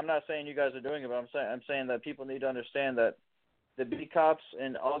 And I'm not saying you guys are doing it, but I'm saying that people need to understand that the beat cops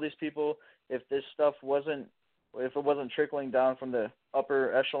and all these people, if this stuff wasn't trickling down from the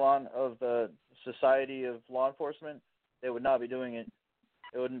upper echelon of the society of law enforcement, they would not be doing it.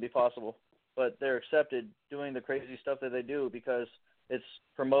 It wouldn't be possible. But they're accepted doing the crazy stuff that they do because it's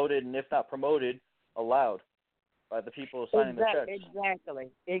promoted, and if not promoted, allowed by the people signing the checks.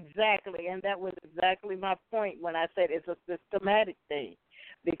 Exactly. And that was exactly my point when I said it's a systematic thing,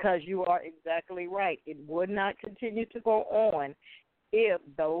 because you are exactly right. It would not continue to go on if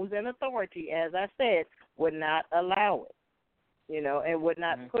those in authority, as I said, would not allow it, and would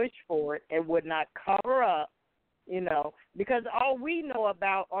not push for it and would not cover up, because all we know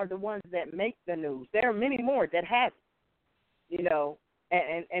about are the ones that make the news. There are many more that haven't,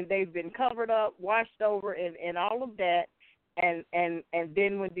 and they've been covered up, washed over, and all of that, and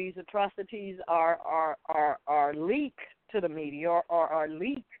then when these atrocities are leaked to the media or are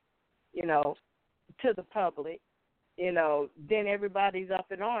leaked, to the public, then everybody's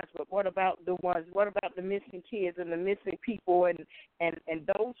up in arms. But what about the ones? What about the missing kids and the missing people and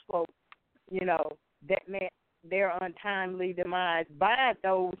those folks, that meant their untimely demise by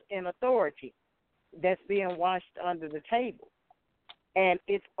those in authority that's being washed under the table. And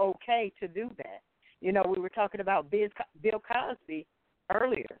it's okay to do that. We were talking about Bill Cosby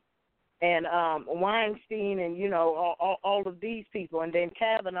earlier, and Weinstein, and all of these people, and then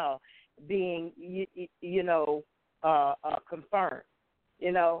Kavanaugh being confirmed.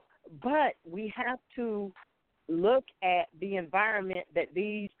 But we have to look at the environment that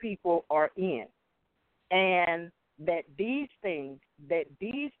these people are in, and that these things, that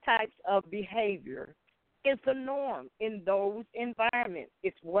these types of behavior is the norm in those environments.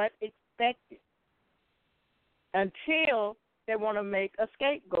 It's what expected. Until they want to make a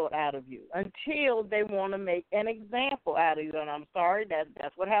scapegoat out of you, until they want to make an example out of you. And I'm sorry,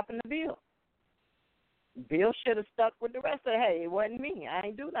 that's what happened to Bill. Bill should have stuck with the rest of it. Hey, it wasn't me. I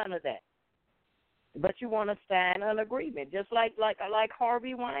ain't do none of that. But you want to sign an agreement, just like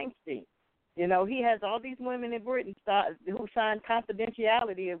Harvey Weinstein. He has all these women in Britain who signed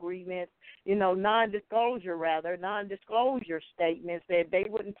confidentiality agreements, non-disclosure statements that they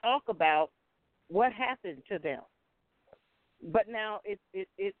wouldn't talk about what happened to them. But now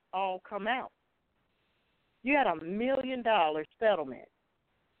it's all come out. You had $1 million settlement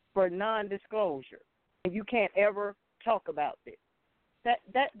for non-disclosure, and you can't ever talk about this.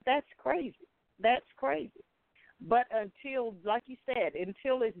 That's crazy. That's crazy. But until, like you said,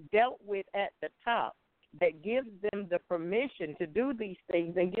 until it's dealt with at the top, that gives them the permission to do these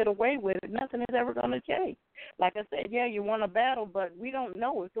things and get away with it, nothing is ever going to change. Like I said, yeah, you won a battle, but we don't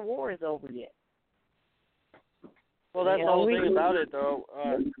know if the war is over yet. Well, that's the whole thing about it, though.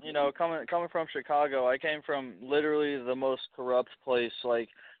 Coming from Chicago, I came from literally the most corrupt place. Like,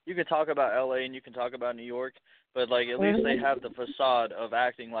 you can talk about L.A. and you can talk about New York, but, like, at least they have the facade of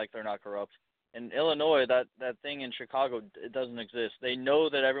acting like they're not corrupt. In Illinois, that thing in Chicago, it doesn't exist. They know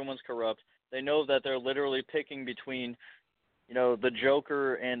that everyone's corrupt. They know that they're literally picking between, the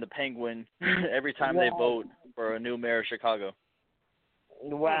Joker and the Penguin every time they vote for a new mayor of Chicago.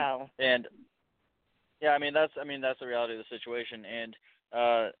 Wow. And yeah, that's the reality of the situation. And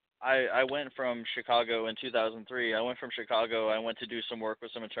I went from Chicago in 2003. I went to do some work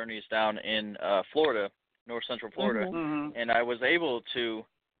with some attorneys down in Florida, North Central Florida, and I was able to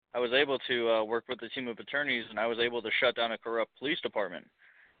work with a team of attorneys, and I was able to shut down a corrupt police department.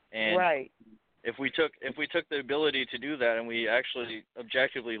 And if we took the ability to do that, and we actually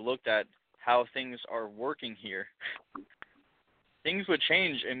objectively looked at how things are working here, things would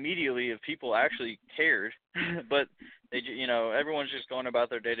change immediately if people actually cared. But everyone's just going about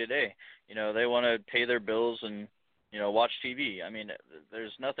their day to day. They want to pay their bills and watch TV.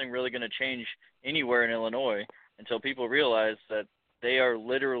 There's nothing really going to change anywhere in Illinois until people realize that they are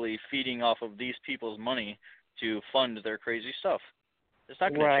literally feeding off of these people's money to fund their crazy stuff. It's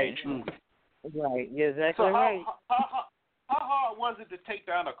not going to change. Right. You're exactly right. How hard was it to take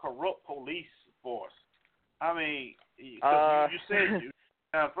down a corrupt police force? You said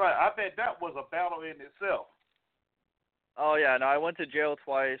that's right. I bet that was a battle in itself. Oh, yeah. No, I went to jail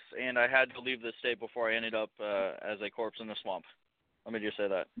twice, and I had to leave the state before I ended up as a corpse in the swamp. Let me just say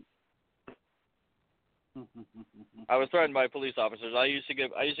that. I was threatened by police officers. I used to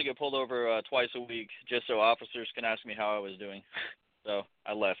get pulled over twice a week just so officers can ask me how I was doing. So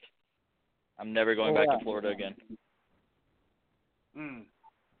I left. I'm never going back to Florida again.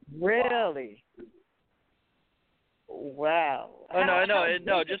 Really? Wow. Oh no.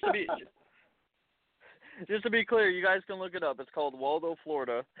 Just to be clear, you guys can look it up. It's called Waldo,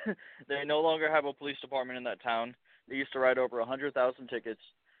 Florida. They no longer have a police department in that town. They used to write over 100,000 tickets,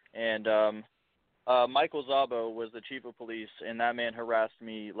 and Michael Szabo was the chief of police, and that man harassed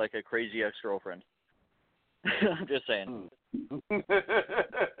me like a crazy ex-girlfriend. I'm just saying.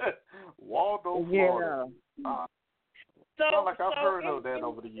 Waldo, Florida. Yeah. Sound like I've heard of that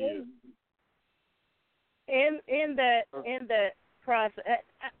over the years. In that process,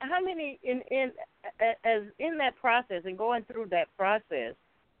 how many in that process and going through that process,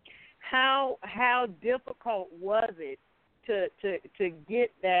 how difficult was it to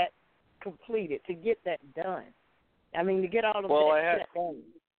get that completed, to get that done? To get all of that done.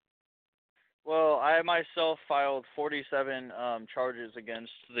 Well, I myself filed 47 charges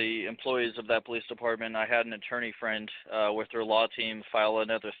against the employees of that police department. I had an attorney friend with their law team file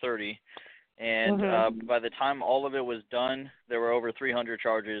another 30. And by the time all of it was done, there were over 300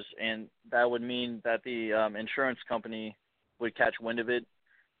 charges, and that would mean that the insurance company would catch wind of it,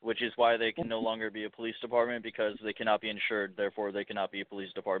 which is why they can no longer be a police department, because they cannot be insured. Therefore, they cannot be a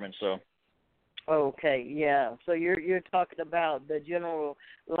police department. So. Okay, yeah. So you're talking about the general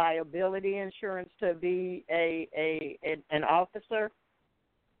liability insurance to be an officer?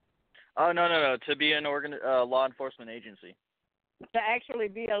 Oh no! To be an law enforcement agency. To actually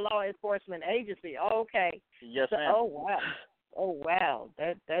be a law enforcement agency. Oh, okay. Yes, so, ma'am. Oh, wow. Oh wow,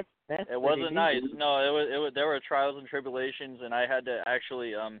 that's It wasn't pretty nice. decent. No, it was. There were trials and tribulations, and I had to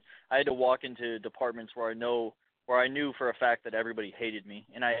actually I had to walk into departments where I knew for a fact that everybody hated me,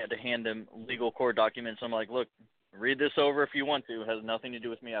 and I had to hand them legal court documents. I'm like, look, read this over if you want to. It has nothing to do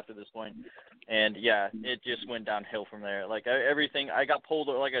with me after this point. And yeah, it just went downhill from there. Like everything, I got pulled.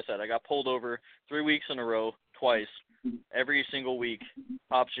 Like I said, I got pulled over 3 weeks in a row, twice, every single week.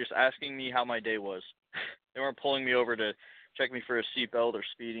 Cops just asking me how my day was. They weren't pulling me over to check me for a seatbelt or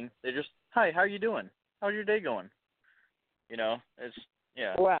speeding. They just, hi, how you doing? How's your day going? You know, it's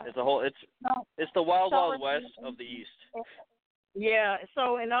Wow. it's a whole it's the wild west of the East. Yeah.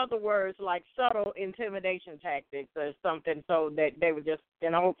 So in other words, like subtle intimidation tactics or something, so that they would just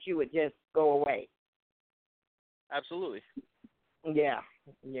in hopes you would just go away. Absolutely. Yeah.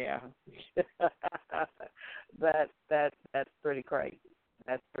 Yeah. That's pretty crazy.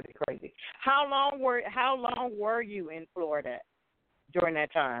 That's pretty crazy. How long were you in Florida during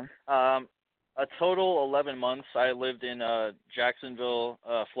that time? A total 11 months. I lived in Jacksonville,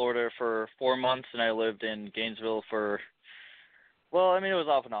 Florida for 4 months, and I lived in Gainesville for, well, I mean, it was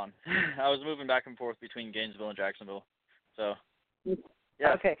off and on. I was moving back and forth between Gainesville and Jacksonville. So,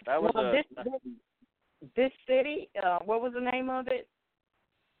 yeah, okay. that was this city, what was the name of it?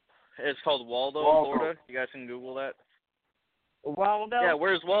 It's called Waldo, Florida. You guys can Google that. Waldo? Yeah,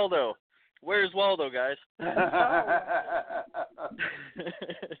 where's Waldo? Where's Waldo, guys?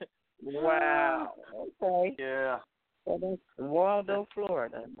 Wow. Okay. Yeah. So that's Waldo,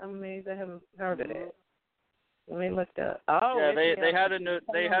 Florida. I mean, I haven't heard of that. Let me look that. Oh. Yeah, they had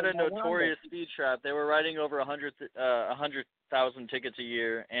a notorious speed trap. They were writing over 100,000 tickets a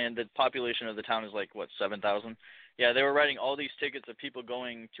year, and the population of the town is like what 7,000. Yeah, they were writing all these tickets of people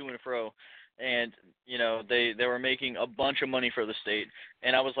going to and fro, and you know they were making a bunch of money for the state.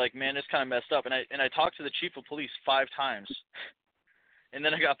 And I was like, man, it's kind of messed up. And I talked to the chief of police 5 times, and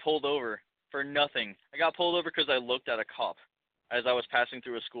then I got pulled over for nothing. I got pulled over because I looked at a cop as I was passing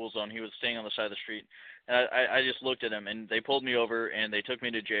through a school zone. He was staying on the side of the street, and I just looked at him, and they pulled me over and they took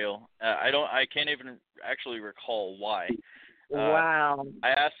me to jail. I can't even actually recall why. Wow.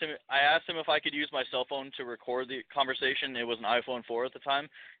 I asked him if I could use my cell phone to record the conversation. It was an iPhone 4 at the time,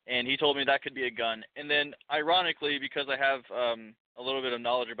 and he told me that could be a gun. And then, ironically, because I have a little bit of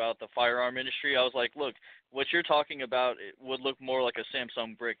knowledge about the firearm industry, I was like, look, what you're talking about it would look more like a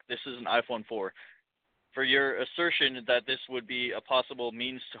Samsung brick. This is an iPhone 4. For your assertion that this would be a possible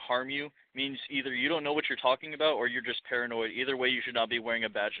means to harm you means either you don't know what you're talking about or you're just paranoid. Either way, you should not be wearing a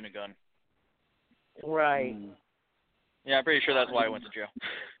badge and a gun. Right. Yeah, I'm pretty sure that's why I went to jail.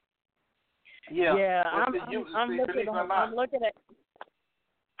 Yeah. Yeah, Well, I'm looking at.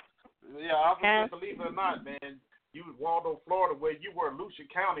 Yeah, I was going to believe it or not, man. You was Waldo, Florida, where you were, Lucia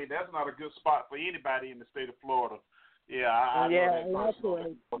County. That's not a good spot for anybody in the state of Florida. Yeah, I know that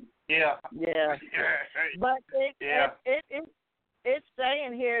personally. Yeah. Yeah. But it's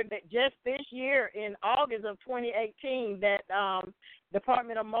saying here that just this year in August of 2018 that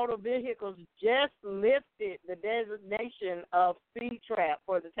Department of Motor Vehicles just lifted the designation of speed trap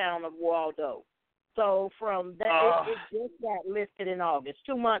for the town of Waldo. So from that, it just got lifted in August,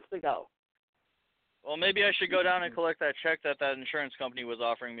 2 months ago. Well, maybe I should go down and collect that check that insurance company was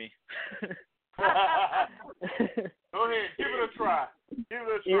offering me. Go ahead, give it a try.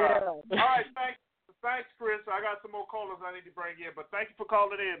 Yeah. All right, thanks, Chris. I got some more callers I need to bring in, but thank you for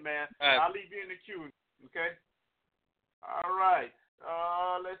calling in, man. All right. I'll leave you in the queue, okay? All right.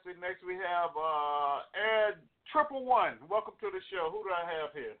 Let's see. Next we have Ed 111. Welcome to the show. Who do I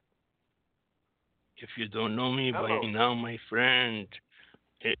have here? If you don't know me Hello. by now, my friend,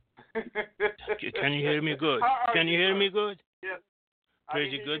 can you hear me good? Can you hear me good? Yes.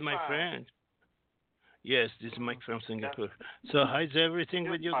 Pretty good, my friend. Yes, this is Mike from Singapore. So how's everything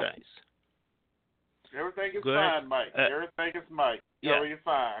with you guys? Everything is Good. fine, Mike. Everything is Mike. Yeah. You're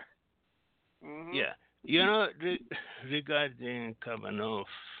fine. Mm-hmm. Yeah. You know, regarding Kavanaugh,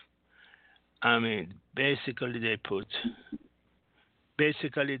 I mean, basically they put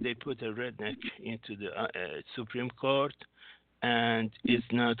a redneck into the Supreme Court, and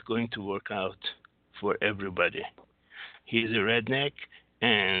it's not going to work out for everybody. He's a redneck,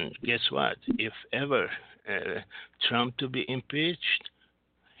 and guess what? If ever Trump to be impeached,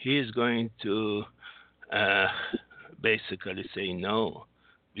 he is going to basically say no.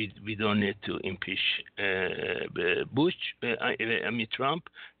 We don't need to impeach Trump.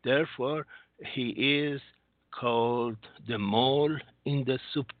 Therefore, he is called the mole in the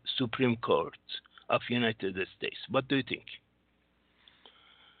Supreme Court of United States. What do you think?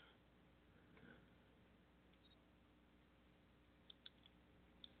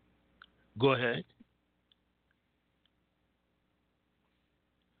 Go ahead.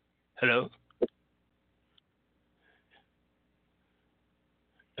 Hello?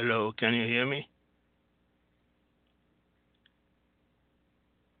 Hello, can you hear me?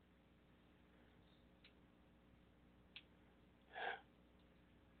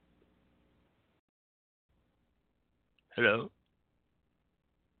 Hello?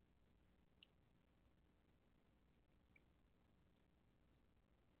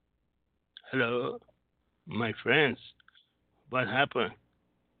 Hello? My friends, what happened?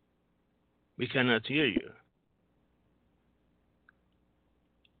 We cannot hear you.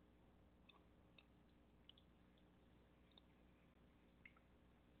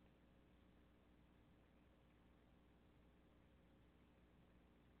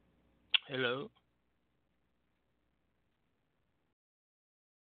 Hello?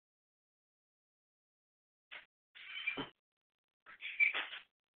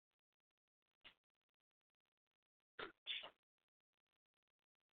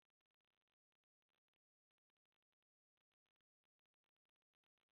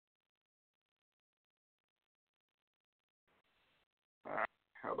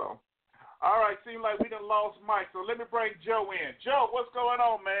 Hello. All right, seems like we done lost Mike, so let me bring Joe in. Joe, what's going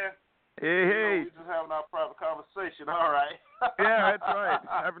on, man? Hey. We just having our private conversation. All right. Yeah, that's right.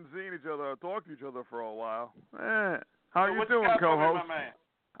 Haven't seen each other or talked to each other for a while. How So you what doing, got for me, co-host? my man?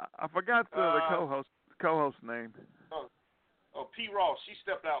 I forgot the co-host name. Oh, P. Ross. She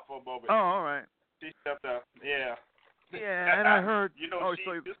stepped out for a moment. Oh, all right. She stepped out. Yeah. Yeah, and I heard. You know,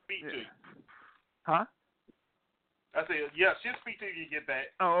 she'll speak to you. Huh? I said, yeah, she'll speak to you when you get back.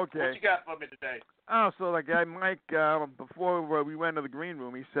 Oh, okay. What you got for me today? Oh, so the guy Mike, before we went to the green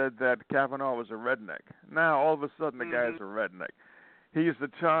room, he said that Kavanaugh was a redneck. Now all of a sudden the guy's a redneck. He's the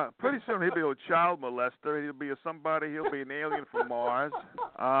child. Pretty soon he'll be a child molester. He'll be somebody. He'll be an alien from Mars.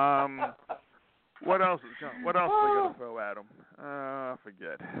 What else? What else are they gonna throw at him? I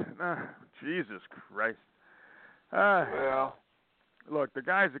forget. Jesus Christ. Well, look, the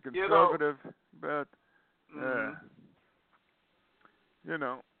guy's a conservative, but you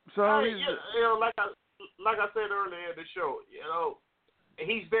know. So hey, like I said earlier in the show,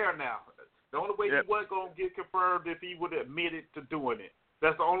 he's there now. The only way he wasn't going to get confirmed if he would have admitted to doing it.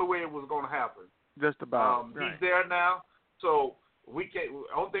 That's the only way it was going to happen. Just about. He's there now, so we can.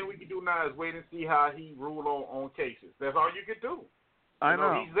 Only thing we can do now is wait and see how he rule on cases. That's all you can do. I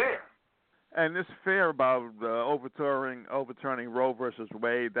know. He's there. And this fear about overturning Roe versus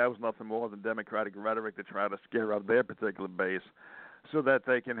Wade, that was nothing more than Democratic rhetoric to try to scare out their particular base, so that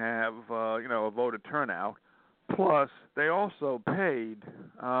they can have a voter turnout. Plus, they also paid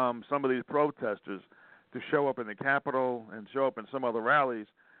some of these protesters to show up in the Capitol and show up in some other rallies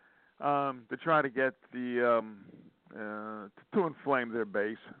to try to get to inflame their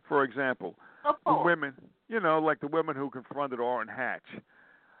base. For example, the women, like the women who confronted Orrin Hatch.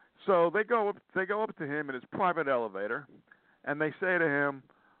 So they go up to him in his private elevator, and they say to him,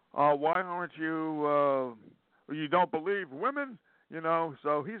 "Why aren't you? You don't believe women?"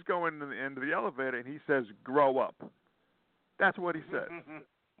 So he's going into the elevator, and he says, "Grow up." That's what he says.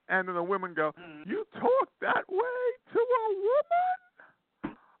 And then the women go, "You talk that way to a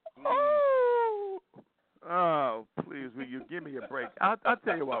woman? Oh, please, will you give me a break? I'll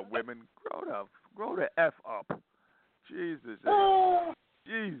tell you what, women, grow the F up. Jesus.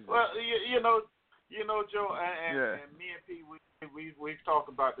 Jesus. Well, Joe, and me and Pete, we've talked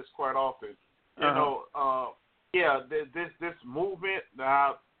about this quite often. This movement.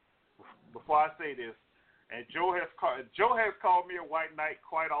 Now, before I say this, and Joe has called me a white knight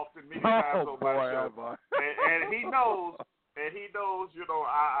quite often, many times on my show, and he knows,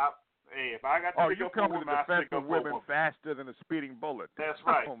 if I got to pick you up come a to woman, the defense I of women faster than a speeding bullet. That's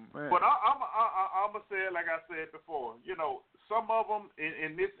right. Oh, man. But I'm gonna say it like I said before. Some of them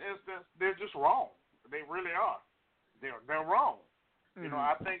in this instance, they're just wrong. They really are. They're wrong.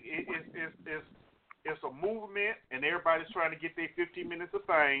 I think it's a movement, and everybody's trying to get their 15 minutes of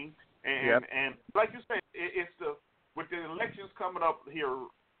fame. And like you said, it's with the elections coming up here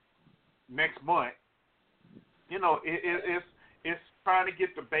next month. It's trying to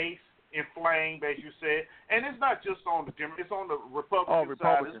get the base inflamed, as you said, and it's not just on the Democrat, it's on the Republican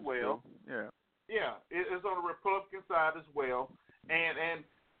side as well. Too. Yeah, it's on the Republican side as well, and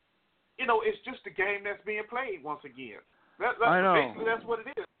it's just a game that's being played once again. I know. Basically, that's what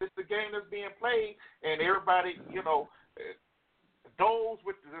it is. It's the game that's being played, and everybody, those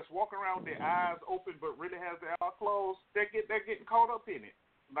that's walking around with their eyes open but really has their eyes closed, they're getting caught up in it.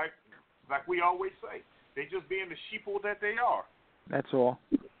 Like we always say, they're just being the sheeple that they are. That's all.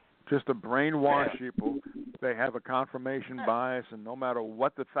 Just a brainwashed people. They have a confirmation bias, and no matter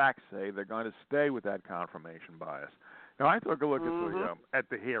what the facts say, they're going to stay with that confirmation bias. Now, I took a look at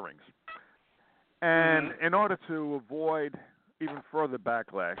the hearings, and in order to avoid even further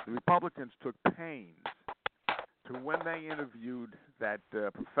backlash, the Republicans took pains to, when they interviewed that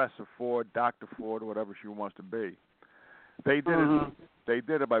Professor Ford, Dr. Ford, or whatever she wants to be, they did it. They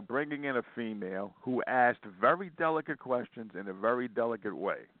did it by bringing in a female who asked very delicate questions in a very delicate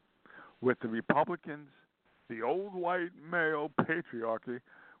way. With the Republicans, the old white male patriarchy,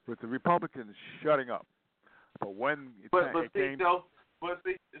 with the Republicans shutting up. But when it came, Joe,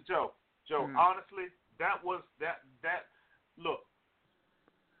 honestly, that look,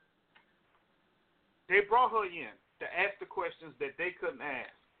 they brought her in to ask the questions that they couldn't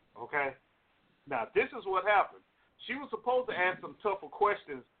ask. Okay, now this is what happened. She was supposed to ask some tougher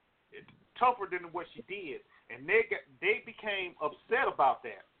questions, tougher than what she did, and they became upset about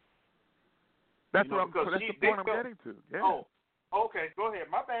that. That's the point I'm getting to. Yeah. Oh, okay, go ahead.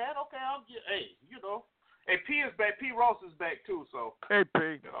 My bad. Okay, Hey, P is back. P. Ross is back too. So. Hey,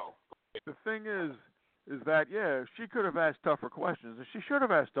 P. The thing is that she could have asked tougher questions, and she should have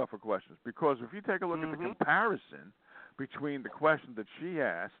asked tougher questions, because if you take a look at the comparison between the question that she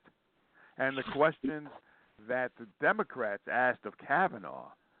asked and the questions that the Democrats asked of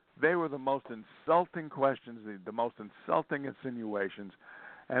Kavanaugh, they were the most insulting questions, the most insulting insinuations,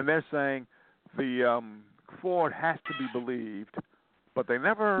 and they're saying the Ford has to be believed, but they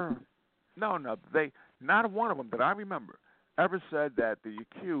never, not one of them that I remember ever said that the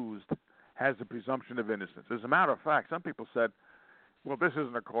accused has a presumption of innocence. As a matter of fact, some people said, well, this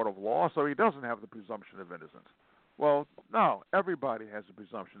isn't a court of law, so he doesn't have the presumption of innocence. Well, no, everybody has a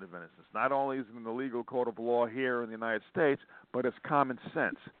presumption of innocence. Not only is it in the legal court of law here in the United States, but it's common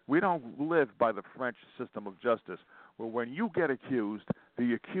sense. We don't live by the French system of justice, where when you get accused,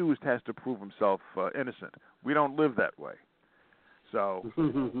 the accused has to prove himself innocent. We don't live that way. So,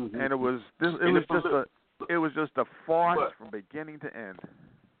 and it was just a farce from beginning to end.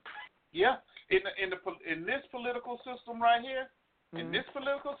 Yeah, in this political system right here, in this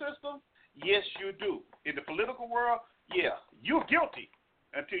political system, yes, you do. In the political world, you're guilty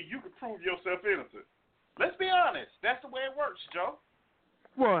until you can prove yourself innocent. Let's be honest. That's the way it works, Joe.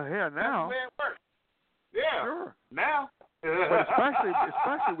 Well, yeah, now. That's the way it works. Yeah. Sure. Now. But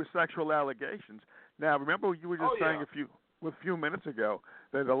especially with sexual allegations. Now, remember you were just saying a few minutes ago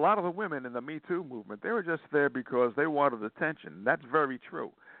that a lot of the women in the Me Too movement, they were just there because they wanted attention. That's very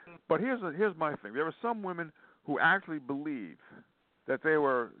true. But here's my thing. There are some women who actually believe that they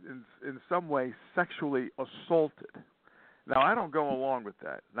were in some way sexually assaulted. Now, I don't go along with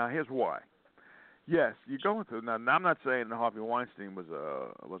that. Now, here's why. Yes, you go into now. I'm not saying that Harvey Weinstein was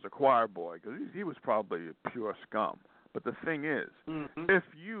a choir boy, because he was probably pure scum. But the thing is, if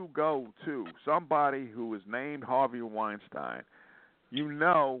you go to somebody who is named Harvey Weinstein, you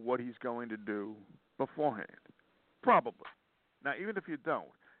know what he's going to do beforehand. Probably. Now, even if you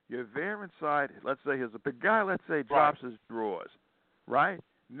don't, you're there inside. Let's say here's a big guy. Let's say drops his drawers. Right?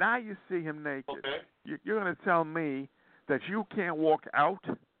 Now you see him naked. Okay. You're going to tell me that you can't walk out?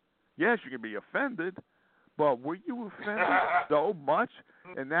 Yes, you can be offended, but were you offended so much?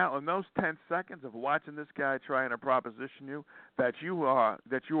 And now in those 10 seconds of watching this guy trying to proposition you that you are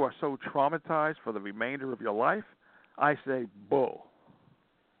so traumatized for the remainder of your life? I say bull.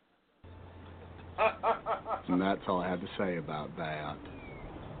 And that's all I have to say about that.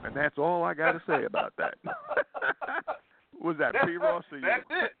 And that's all I got to say about that. Was that P. Ross or you? That's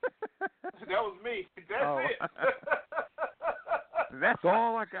it. That was me. That's it. That's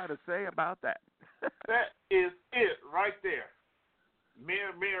all I got to say about that. That is it right there. Me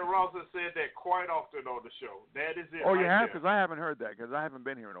and Ross have said that quite often on the show. That is it. Oh, you have? Because I haven't heard that, because I haven't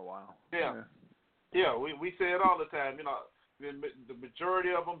been here in a while. Yeah. We say it all the time. You know, the majority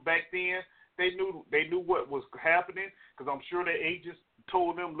of them back then, they knew what was happening, because I'm sure their agents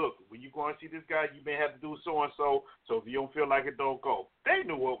told them, look, when you go and see this guy, you may have to do so and so. So if you don't feel like it, don't go. They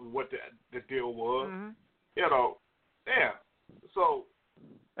knew what the deal was. You know, yeah. So,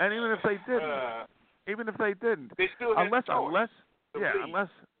 and even if they didn't, they still unless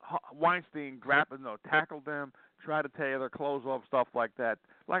Weinstein tackled them, tried to tear their clothes off, stuff like that.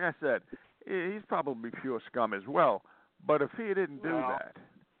 Like I said, he's probably pure scum as well. But if he didn't do that,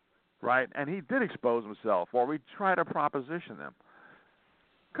 right, and he did expose himself, or we try to proposition them,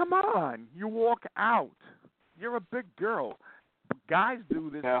 come on, you walk out. You're a big girl. Guys do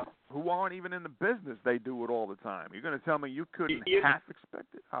this who aren't even in the business. They do it all the time. You're going to tell me you couldn't half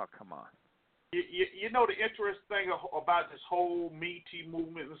expect it? Oh, come on. You know the interesting thing about this whole Me Too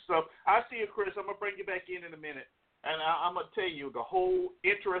movement and stuff? I see it, Chris. I'm going to bring you back in a minute. And I'm going to tell you the whole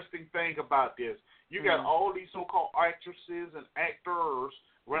interesting thing about this. You got all these so-called actresses and actors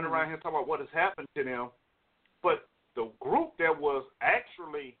running around here talking about what has happened to them. But the group that was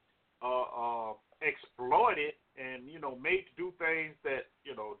actually exploited and made to do things that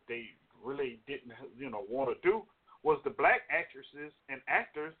they really didn't want to do was the black actresses and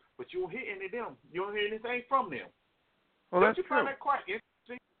actors, but you don't hear any of them. You don't hear anything from them. Well, Don't that's you true. find that quite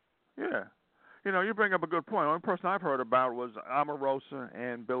interesting? Yeah. You bring up a good point. The only person I've heard about was Omarosa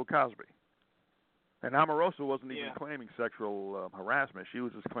and Bill Cosby. And Omarosa wasn't even claiming sexual harassment. She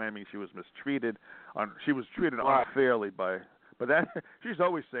was just claiming she was mistreated. She was treated unfairly by. But that she's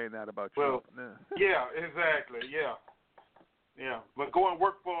always saying that about well, children. Yeah, exactly. Yeah. But go and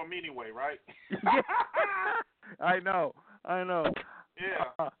work for them anyway, right? I know.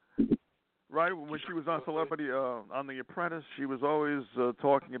 Yeah. Right when she was on Celebrity on The Apprentice, she was always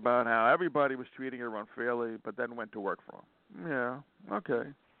talking about how everybody was treating her unfairly, but then went to work for them. Yeah. Okay.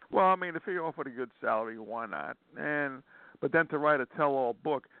 Well, I mean, if he offered a good salary, why not? But then to write a tell-all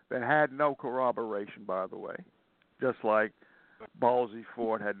book that had no corroboration, by the way, just like Ballsy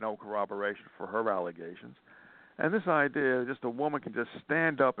Ford had no corroboration for her allegations. And this idea, just a woman can just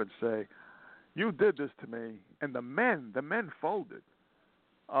stand up and say, "You did this to me," and the men folded.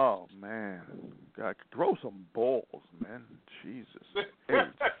 Oh man, God, throw some balls, man. Jesus.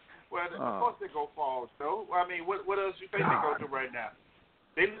 Well, of course they go fall, though. I mean, what else you think they go do right now?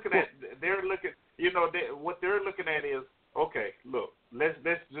 They're looking. What they're looking at is, okay, look, let's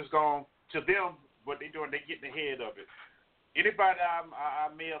just go on to them. What they're doing, they getting ahead of it. Anybody I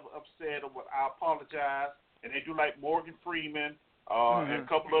may have upset, or I apologize. And they do like Morgan Freeman and a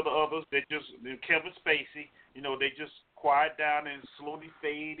couple of the others. Kevin Spacey. They just quiet down and slowly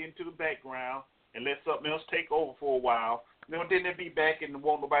fade into the background and let something else take over for a while. Then they'll be back and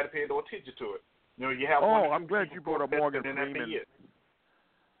won't nobody pay no attention to it. You have. I'm glad you brought up Morgan Freeman.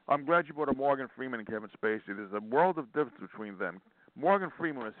 I'm glad you brought up Morgan Freeman and Kevin Spacey. There's a world of difference between them. Morgan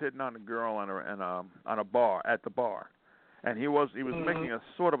Freeman was hitting on a girl on a bar at the bar. And he was making a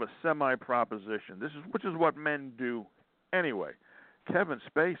sort of a semi-proposition. Which is what men do anyway. Kevin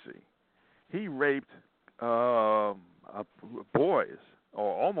Spacey, he raped boys,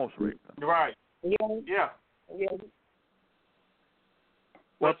 or almost raped them. Right. Yeah.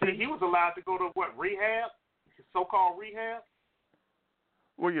 Well, see, he was allowed to go to rehab, so-called rehab.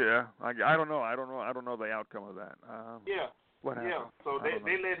 Well, yeah. I don't know. I don't know the outcome of that. What happened? Yeah. So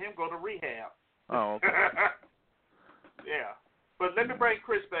they let him go to rehab. Oh, okay. Yeah. But let me bring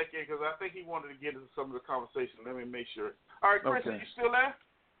Chris back in because I think he wanted to get into some of the conversation. Let me make sure. All right, Chris, Are you still there?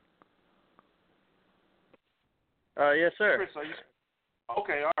 Yes, sir. Chris, are you?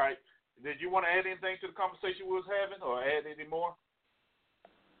 Okay, all right. Did you want to add anything to the conversation we was having, or add any more?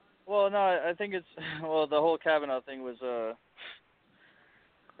 Well, no, I think the whole Kavanaugh thing was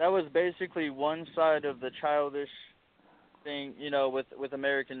that was basically one side of the childish thing. With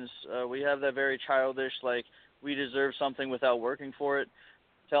Americans, we have that very childish, like, we deserve something without working for it,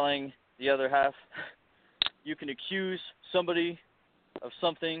 telling the other half, you can accuse somebody of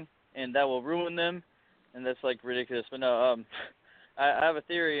something and that will ruin them, and that's like ridiculous. But no, I have a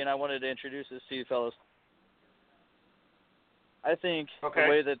theory and I wanted to introduce this to you fellas. I think the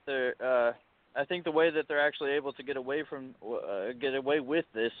way that they're actually able to get away with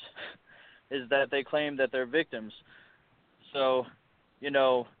this is that they claim that they're victims. So,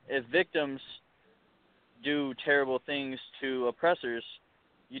 if victims do terrible things to oppressors,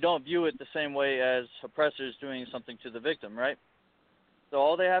 you don't view it the same way as oppressors doing something to the victim, right? So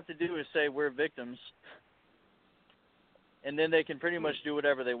all they have to do is say we're victims, and then they can pretty much do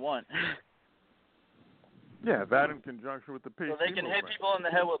whatever they want. Yeah, that in conjunction with the PC. So they can hit people in the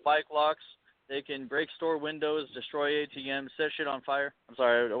head with bike locks. They can break store windows, destroy ATMs, set shit on fire. I'm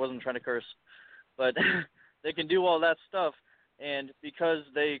sorry, I wasn't trying to curse. But they can do all that stuff. And because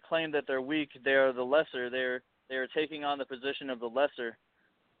they claim that they're weak, they are the lesser. They're taking on the position of the lesser.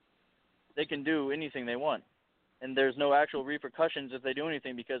 They can do anything they want, and there's no actual repercussions if they do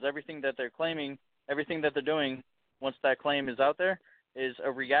anything, because everything that they're claiming, everything that they're doing, once that claim is out there, is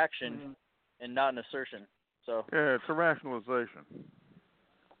a reaction and not an assertion. So yeah, it's a rationalization.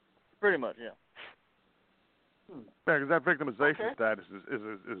 Pretty much, yeah. Yeah, because that victimization status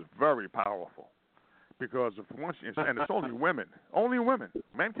is very powerful. Because and it's only women. Only women.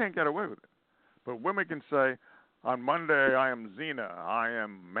 Men can't get away with it. But women can say, on Monday I am Xena, I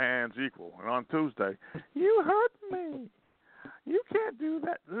am man's equal. And on Tuesday, you hurt me. You can't do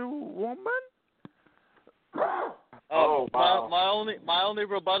that to a woman. Wow. My only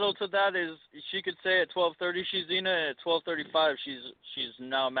rebuttal to that is she could say at 12:30 she's Xena, and at 12:35 she's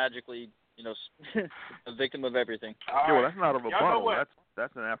now magically, a victim of everything. Yeah, well, that's not a rebuttal.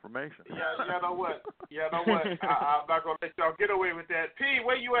 That's an affirmation. Yeah, you know what? I'm not gonna let y'all get away with that. P,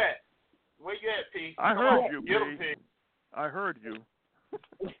 where you at? Where you at, P? I heard you, Get him, P. I heard you.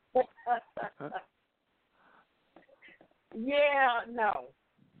 Yeah, no,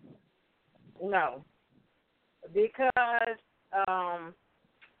 because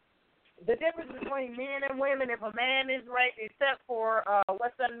the difference between men and women, if a man is raped, except for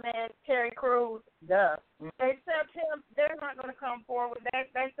what's that man, Terry Crews, except him, they're not going to come forward.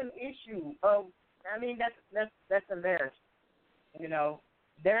 That's an issue of. I mean, that's embarrassing. You know,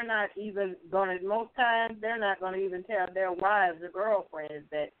 they're not even going to. Most times, they're not going to even tell their wives or girlfriends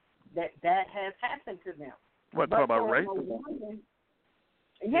that has happened to them. What, talk about rape?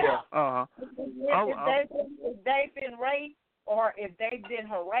 Yeah. Uh-huh. If they've been raped or if they've been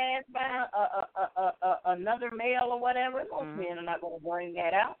harassed by another male or whatever, most men are not going to bring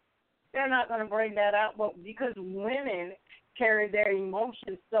that out. They're not going to bring that out, but because women carry their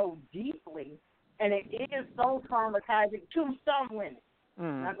emotions so deeply, and it is so traumatizing to some women.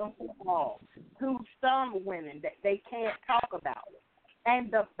 I'm not going to say all. To some women that they can't talk about it. And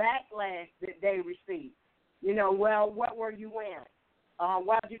the backlash that they receive. You know, well, what were you wearing?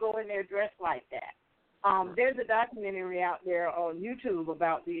 Why'd you go in there dressed like that? There's a documentary out there on YouTube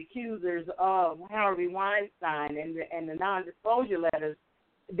about the accusers of Harvey Weinstein and the non-disclosure letters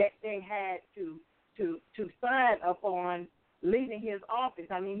that they had to sign upon leaving his office.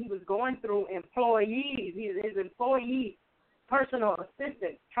 I mean, he was going through employees. His employee personal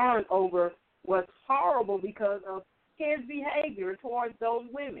assistant turnover was horrible because of his behavior towards those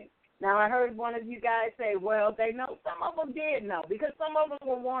women. Now, I heard one of you guys say, well, they know. Some of them did know because some of them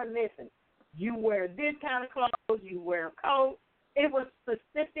were warned, listen, you wear this kind of clothes, you wear a coat. It was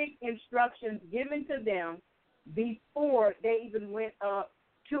specific instructions given to them before they even went up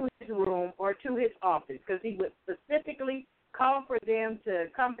to his room or to his office because he would specifically call for them to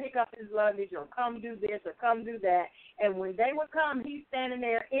come pick up his luggage or come do this or come do that. And when they would come, he's standing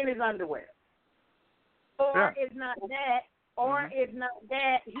there in his underwear. Or if not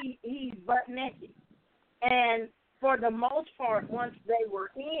that, he's butt naked. And for the most part, once they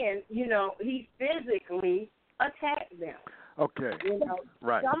were in, you know, he physically attacked them. Okay. You know,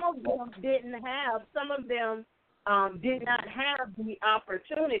 right. Some of them did not have the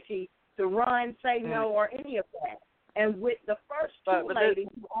opportunity to run, say no, or any of that. And with the first two ladies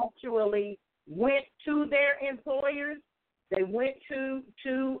who actually went to their employers, they went to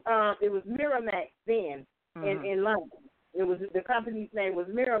it was Miramax then in London. It was the company's name was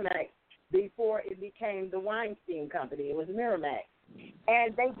Miramax before it became the Weinstein Company. It was Miramax,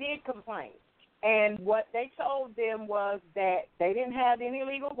 and they did complain. And what they told them was that they didn't have any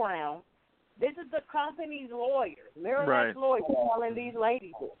legal ground. This is the company's lawyers, Miramax lawyers, telling these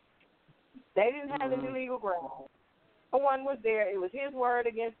ladies this. They didn't have any legal ground. No one was there. It was his word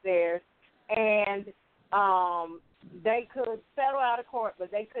against theirs, and they could settle out of court,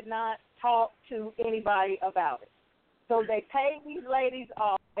 but they could not talk to anybody about it. So they paid these ladies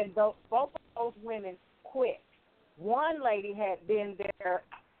off, and both of those women quit. One lady had been there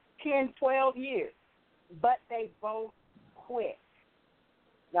 10, 12 years, but they both quit.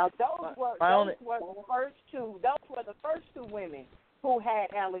 Now, those were the first two. Those were the first two women who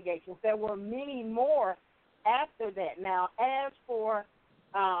had allegations. There were many more after that. Now, as for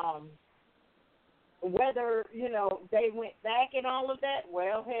whether, you know, they went back and all of that,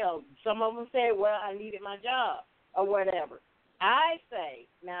 well, hell, some of them said, well, I needed my job or whatever. I say,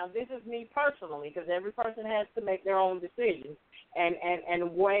 now this is me personally, because every person has to make their own decisions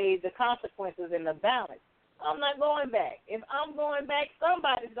and weigh the consequences in the balance. I'm not going back. If I'm going back,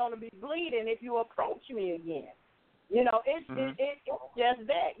 somebody's going to be bleeding if you approach me again. You know, it's just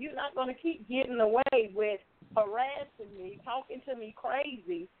that. You're not going to keep getting away with harassing me, talking to me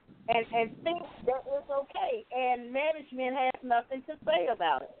crazy, and think that it's okay. And management has nothing to say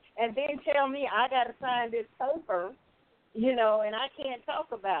about it. And then tell me I got to sign this paper, you know, and I can't talk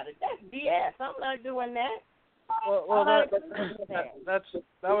about it. That's BS. I'm not doing that. Well, that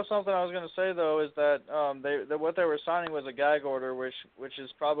was something I was going to say though, is that what they were signing was a gag order, which is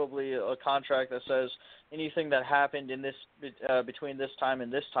probably a contract that says anything that happened in this between this time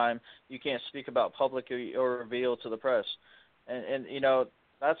and this time you can't speak about publicly or reveal to the press, and you know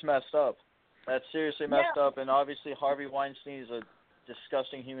that's messed up. That's seriously messed up, and obviously Harvey Weinstein is a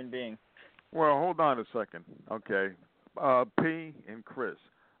disgusting human being. Well, hold on a second, okay, P and Chris.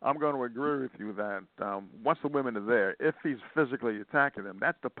 I'm going to agree with you that once the women are there, if he's physically attacking them,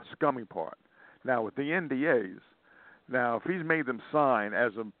 that's the scummy part. Now, with the NDAs, now if he's made them sign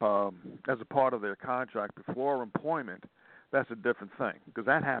as a part of their contract before employment, that's a different thing because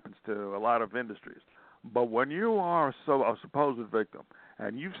that happens to a lot of industries. But when you are a supposed victim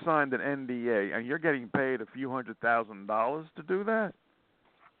and you've signed an NDA and you're getting paid a few $100,000 to do that,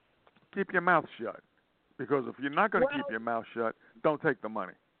 keep your mouth shut. Because if you're not going to keep your mouth shut, don't take the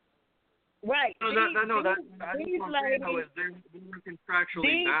money. Right. That's what I'm saying, though, is they're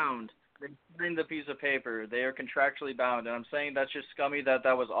contractually bound. They signed the piece of paper. They are contractually bound, and I'm saying that's just scummy that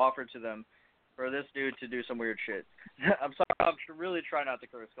was offered to them for this dude to do some weird shit. I'm sorry. I'm really trying not to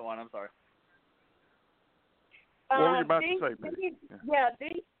curse. Go on. I'm sorry. What were you about to say,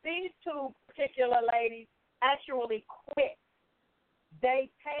 these two particular ladies actually quit. They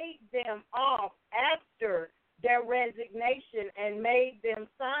paid them off after their resignation and made them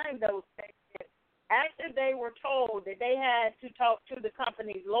sign those papers after they were told that they had to talk to the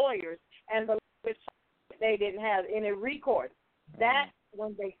company's lawyers, and the lawyers told them they didn't have any recourse. That's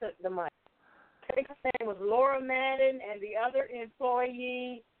when they took the money. I think her name was Laura Madden, and the other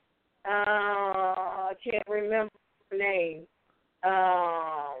employee, I can't remember her name.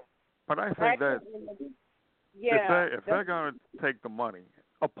 But I think that if they're going to take the money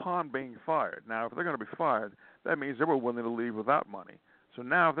upon being fired, now if they're going to be fired, that means they were willing to leave without money. So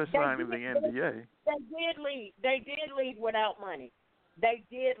now if they're signing the NDA, they did leave without money. They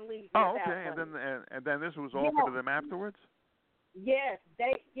did leave without money. And then this was offered to them afterwards. Yes,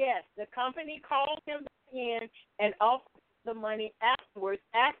 the company called them in and offered the money afterwards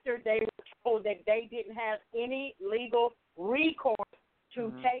after they were told that they didn't have any legal recourse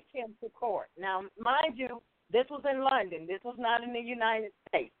to take him to court. Now, mind you, this was in London. This was not in the United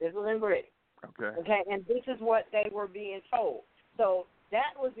States. This was in Britain. Okay, and this is what they were being told. So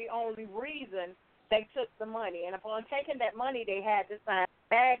that was the only reason they took the money. And upon taking that money, they had to sign a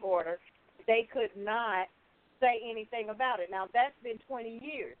bag order. They could not say anything about it. Now, that's been 20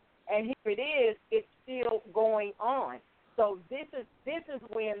 years, and here it is. It's still going on. So this is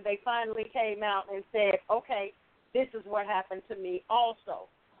when they finally came out and said, okay, this is what happened to me also.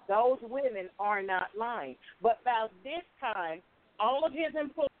 Those women are not lying. But about this time, all of his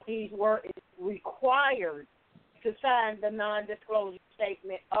employees were required to sign the non-disclosure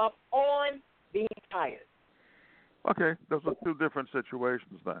statement up on being fired. Okay, those are two different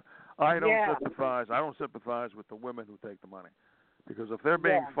situations then. I don't sympathize with the women who take the money, because if they're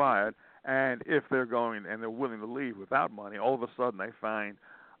being fired and if they're going and they're willing to leave without money, all of a sudden they find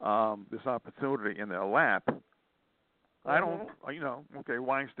this opportunity in their lap. I don't, okay,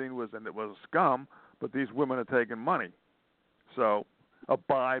 Weinstein was a scum, but these women are taking money, so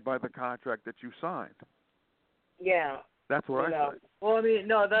abide by the contract that you signed. Yeah. That's what I say. Well, I mean,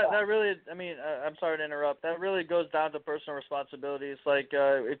 no, that really, I mean, I'm sorry to interrupt. That really goes down to personal responsibilities. Like,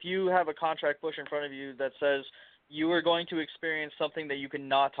 if you have a contract pushed in front of you that says you are going to experience something that you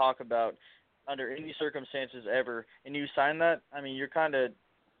cannot talk about under any circumstances ever, and you sign that, I mean, you're kind of,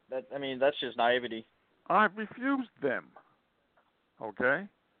 that's just naivety. I've refused them. Okay?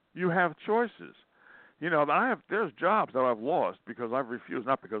 You have choices. There's jobs that I've lost because I've refused,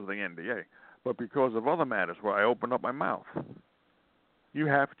 not because of the NDA, but because of other matters where I opened up my mouth. You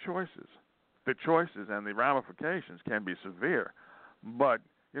have choices. The choices and the ramifications can be severe. But,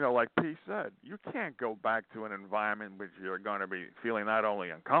 like P said, you can't go back to an environment which you're going to be feeling not only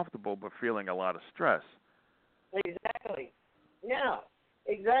uncomfortable, but feeling a lot of stress. Exactly. Yeah,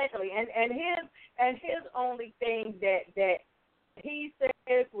 exactly. And his only thing that he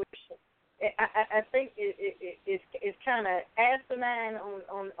says, which I think is kind of asinine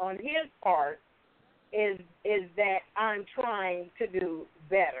on his part, is that I'm trying to do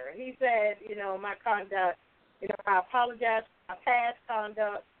better. He said, my conduct, I apologize for my past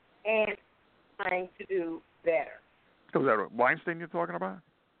conduct and I'm trying to do better. So is that a Weinstein you're talking about?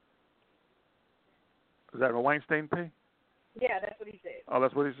 Is that a Weinstein, P? Yeah, that's what he said. Oh,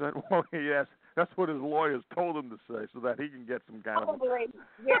 that's what he said? Well, yes. That's what his lawyers told him to say so that he can get some kind probably.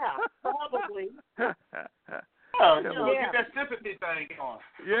 Get that sympathy thing on.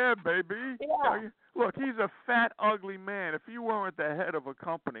 Yeah, baby. Yeah. Look, he's a fat, ugly man. If he weren't the head of a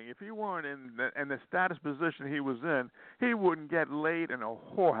company, if he weren't in the status position he was in, he wouldn't get laid in a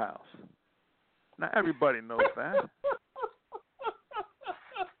whorehouse. Now, everybody knows that.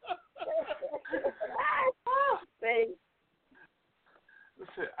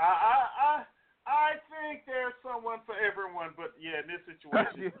 Listen, I think there's someone for everyone, but in this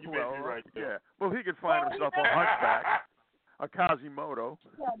situation, you may be right there. Yeah. Well, he could find himself a hunchback, a Quasimodo.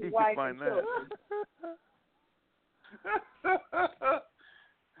 He could find that.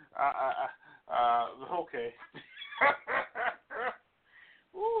 Okay.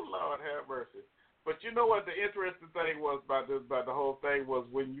 Ooh, Lord have mercy. But you know what the interesting thing was about the whole thing was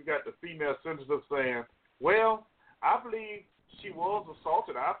when you got the female senator saying, well, I believe she was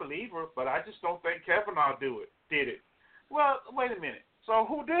assaulted. I believe her, but I just don't think Kavanaugh did it. Well, wait a minute. So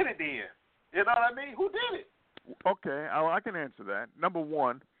who did it then? You know what I mean? Who did it? Okay, I can answer that. Number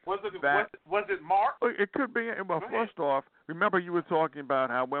one, Was it Mark? It could be. Well, first off, remember you were talking about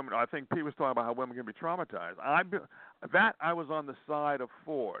how women. I think Pete was talking about how women can be traumatized. I was on the side of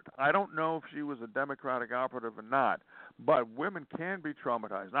Ford. I don't know if she was a Democratic operative or not, but women can be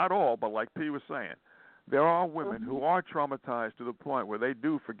traumatized. Not all, but like Pete was saying, there are women who are traumatized to the point where they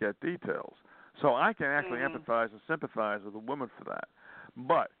do forget details. So I can actually empathize and sympathize with a woman for that.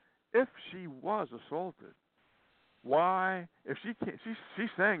 But if she was assaulted, why? If she can't, she's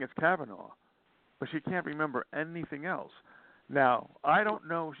saying it's Kavanaugh, but she can't remember anything else. Now, I don't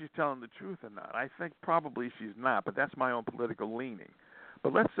know if she's telling the truth or not. I think probably she's not, but that's my own political leaning.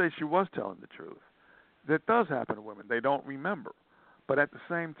 But let's say she was telling the truth. That does happen to women. They don't remember. But at the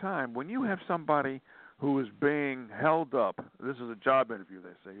same time, when you have somebody who is being held up, this is a job interview,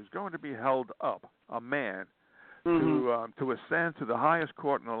 they say, who's going to be held up, a man, to ascend to the highest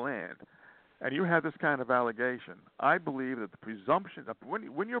court in the land, and you have this kind of allegation, I believe that the presumption of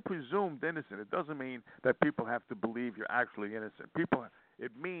when you're presumed innocent, it doesn't mean that people have to believe you're actually innocent.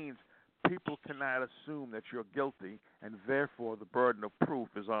 It means people cannot assume that you're guilty, and therefore the burden of proof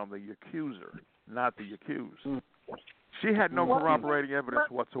is on the accuser, not the accused. She had no corroborating evidence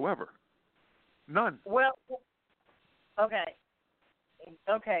whatsoever. None. Well, okay.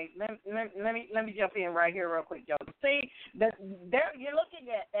 Okay, let me jump in right here real quick, Joe. See, you're looking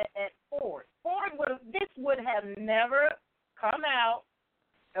at Ford. This would have never come out,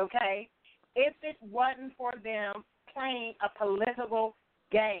 okay, if it wasn't for them playing a political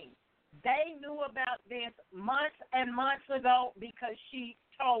game. They knew about this months and months ago because she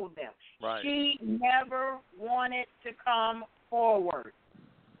told them. Right. She never wanted to come forward.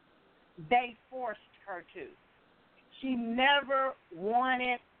 They forced her to. She never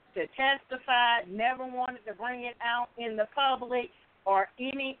wanted to testify, never wanted to bring it out in the public or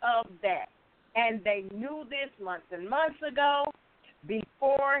any of that. And they knew this months and months ago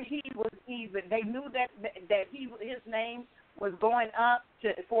before he was even, they knew that his name was going up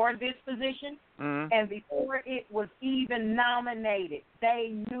for this position. And before it was even nominated, they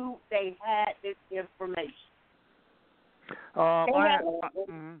knew they had this information.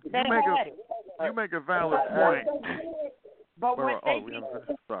 You make a valid point. But what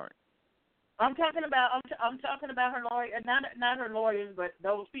sorry. I'm talking about her lawyer, not her lawyers, but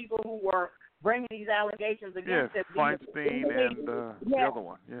those people who were bringing these allegations against them. Feinstein and the other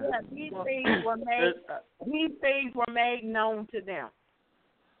one. These things were made known to them.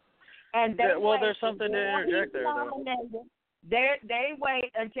 And there's something to interject there, though. They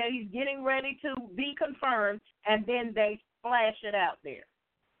wait until he's getting ready to be confirmed, and then they flash it out there.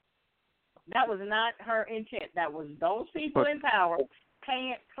 That was not her intent. That was those people in power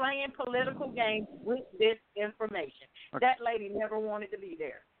playing political games with this information. Okay. That lady never wanted to be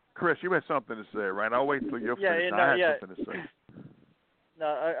there. Chris, you had something to say, right? I'll wait till you're finished. I had something to say.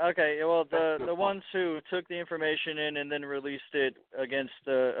 No, okay. Well, the ones who took the information in and then released it against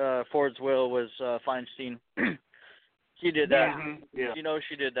Ford's will was Feinstein. She did that. Yeah. You know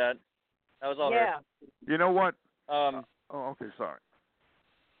she did that. That was all her. You know what? Okay, sorry.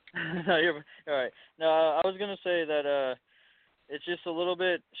 No, you're all right. No, I was gonna say that it's just a little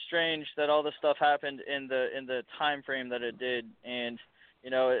bit strange that all this stuff happened in the time frame that it did, and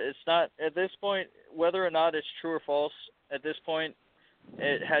it's not at this point whether or not it's true or false. At this point,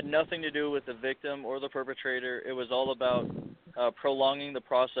 it had nothing to do with the victim or the perpetrator. It was all about prolonging the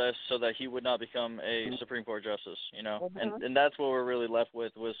process so that he would not become a Supreme Court justice. And that's what we're really left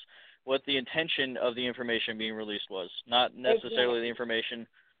with was what the intention of the information being released was, not necessarily the information.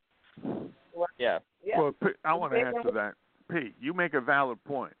 Yeah. Well, I want to answer that. Pete, you make a valid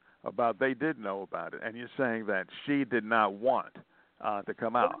point about they did know about it, and you're saying that she did not want to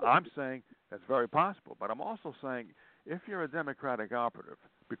come out. I'm saying that's very possible, but I'm also saying if you're a Democratic operative,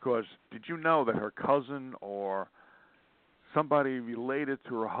 because did you know that her cousin or somebody related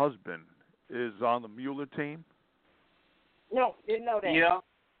to her husband is on the Mueller team? No, didn't know that.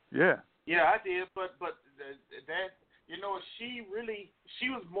 Yeah, I did, but that she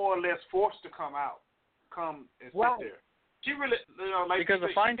was more or less forced to come and sit there. She really, because of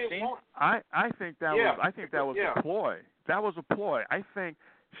Feinstein. I think that was a ploy. That was a ploy. I think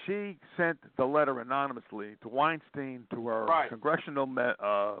she sent the letter anonymously to Weinstein, to her congressional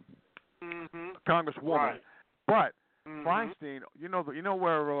congresswoman. Right. But Feinstein, you know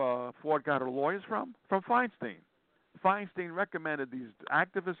where Ford got her lawyers from? From Feinstein. Feinstein recommended these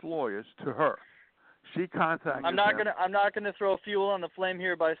activist lawyers to her. She contacted I'm not him. gonna throw fuel on the flame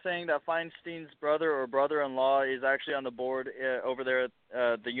here by saying that Feinstein's brother or brother-in-law is actually on the board over there at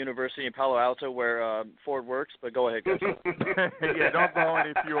the University in Palo Alto where Ford works. But go ahead, guys. Yeah, don't throw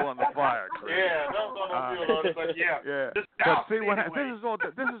any fuel on the fire, Chris. Yeah, don't throw no fuel on it, but yeah. Yeah. Just But see, anyway.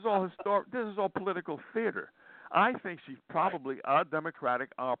 this is all historic. This is all political theater. I think she's probably a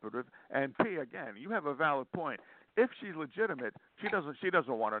Democratic operative. And P, again, you have a valid point. If she's legitimate, she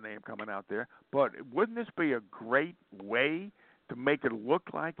doesn't want her name coming out there. But wouldn't this be a great way to make it look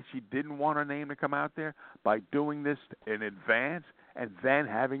like she didn't want her name to come out there by doing this in advance and then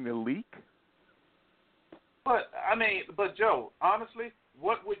having the leak? But I mean, Joe, honestly,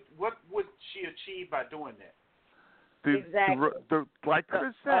 what would she achieve by doing that? Exactly. Like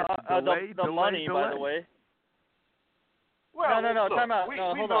Chris said, delay. The money, by the way. Well, no, look, time out. we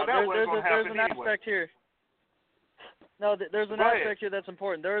hold know on. that wasn't gonna There's happen an anyway. aspect here. No, there's an Go ahead. aspect here that's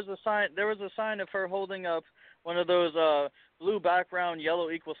important. There was a sign of her holding up one of those blue background, yellow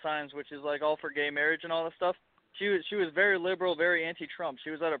equal signs, which is like all for gay marriage and all that stuff. She was very liberal, very anti-Trump.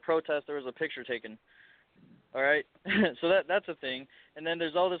 She was at a protest. There was a picture taken. All right, so that's a thing. And then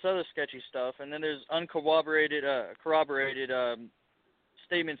there's all this other sketchy stuff. And then there's corroborated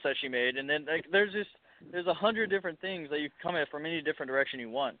statements that she made. And then there's 100 different things that you can come at from any different direction you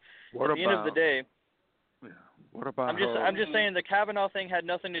want. At the end of the day. Yeah. What about? I'm just saying the Kavanaugh thing had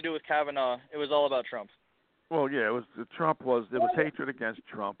nothing to do with Kavanaugh. It was all about Trump. Well, yeah, it was hatred against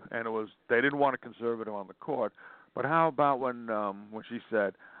Trump, and they didn't want a conservative on the court. But how about when she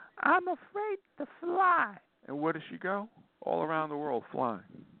said, "I'm afraid to fly," and where does she go? All around the world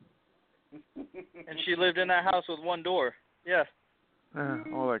flying. And she lived in that house with one door. Yeah.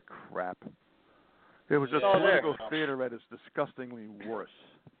 All that crap. It was just all political there. theater at its disgustingly worst.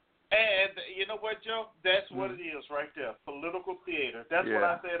 And you know what, Joe? That's what it is right there. Political theater. That's what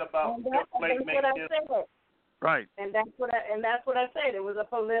I said about And that's what I said. Right. And that's what I said. It was a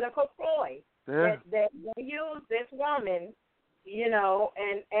political ploy. Yeah. That they used this woman, you know,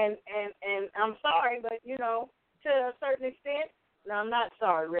 and I'm sorry, but you know, to a certain extent. No, I'm not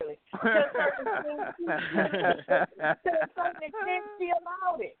sorry, really. To a certain extent, she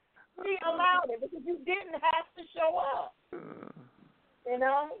allowed it. She allowed it because you didn't have to show up. You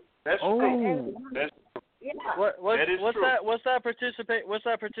know. That's true. That's true. Yeah. What's that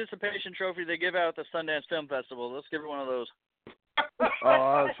participation trophy they give out at the Sundance Film Festival? Let's give her one of those.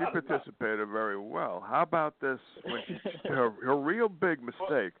 She participated very well. How about this? When her real big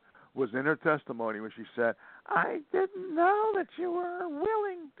mistake was in her testimony when she said, "I didn't know that you were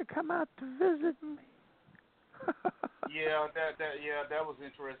willing to come out to visit me." that was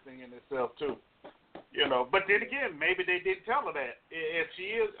interesting in itself too. You know, but then again, maybe they didn't tell her that. If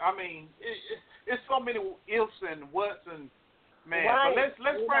she is, I mean, it's so many ifs and whats and man. Right. But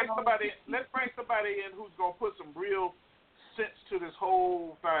let's bring somebody. Let's bring somebody in who's gonna put some real sense to this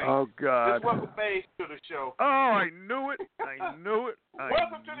whole thing. Oh God! Let's welcome Maze to the show. Oh, I knew it! I knew it!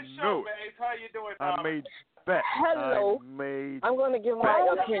 Welcome to the show, Maze. How you doing? I made bet. Hello. I'm going to give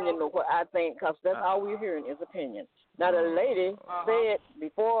my opinion of what I think, because that's all we're hearing is opinion. Now, the lady said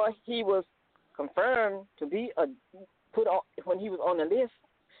before he was confirmed to be put on when he was on the list,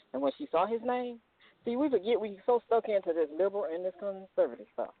 and when she saw his name, see, we forget we so stuck into this liberal and this conservative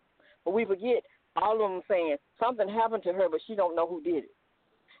stuff, but we forget all of them saying something happened to her, but she don't know who did it,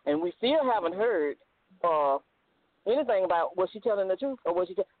 and we still haven't heard anything about was she telling the truth or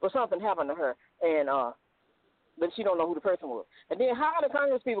but something happened to her, and but she don't know who the person was. And then how are the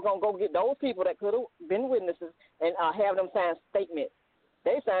Congress people gonna go get those people that could have been witnesses and have them sign statements?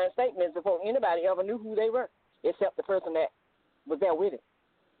 They signed statements before anybody ever knew who they were, except the person that was there with it.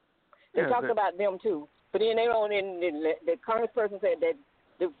 They talked about them too, but then they don't. The Congressperson said that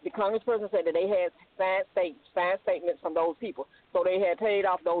the Congressperson said that they had signed statements from those people, so they had paid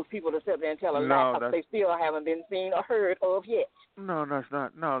off those people to sit there and tell a lie. They still haven't been seen or heard of yet. No, that's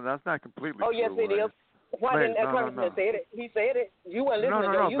not. No, that's not completely true. Oh, yes, it is. Why didn't that Congressman say it? He said it. You weren't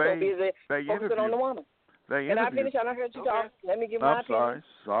listening. You were busy focusing on the woman. Can I finish? I don't heard you talk. Let me give my opinion.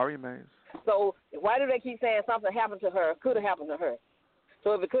 Sorry, Maze. So why do they keep saying something happened to her? Could have happened to her.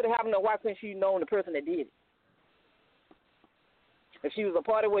 So if it could have happened to her, why couldn't she know the person that did it? If she was a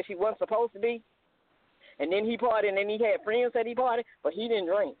party where she wasn't supposed to be, and then he partied, and then he had friends that he partied, but he didn't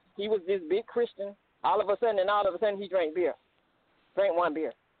drink. He was this big Christian. All of a sudden he drank one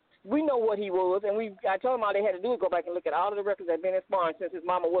beer. We know what he was, and I told him all they had to do is go back and look at all of the records that had been expunged since his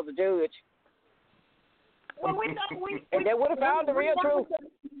mama was a judge. Well, we know, and they would have found the real truth.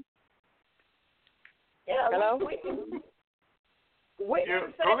 Yeah. Hello?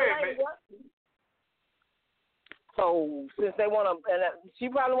 So since they want to, and she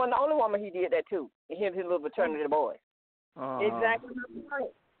probably wasn't the only woman he did that to. His little fraternity boys. Exactly right.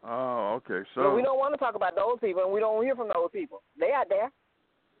 Oh, okay. So but we don't want to talk about those people, and we don't hear from those people. They out there.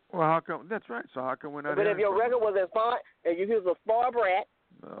 Well, how come? That's right. So how come we're not? But if your record was as far, if he was a spoiled brat,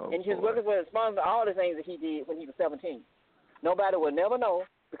 and his records were responsible for all the things that he did when he was 17, nobody would never know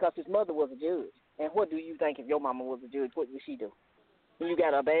because his mother was a judge. And what do you think if your mama was a judge? What would she do? When you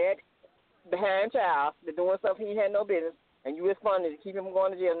got a bad behind child that's doing stuff he had no business, and you responded to keep him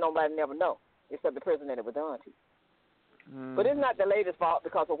going to jail, nobody never know except the person that it was done to. But it's not the lady's fault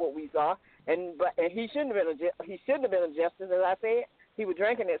because of what we saw, and he shouldn't have been a justice, as I said. He was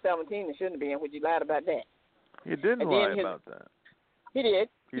drinking at 17 and shouldn't have been. Would you lied about that? He didn't lie about that. He did.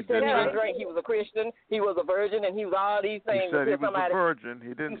 He said he didn't drink. He was a Christian. He was a virgin, and he was all these things. He said he was a virgin.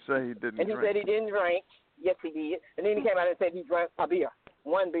 He didn't say he didn't drink. And he said he didn't drink. Yes, he did. And then he came out and said he drank a beer,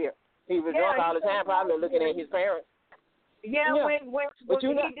 one beer. He was drunk all the time, probably looking at his parents. Yeah. When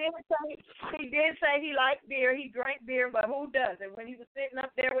he did say he liked beer, he drank beer, but who doesn't? When he was sitting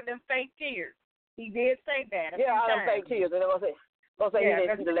up there with them fake tears, he did say that. All them fake tears, and they're gonna say he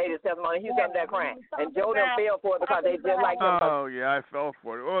didn't see the latest testimony. He's up there crying, and Joe done fell for it because they just like him. Oh yeah, I fell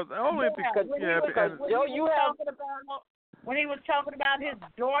for it. Well, only because Joe, you have. When he was talking about his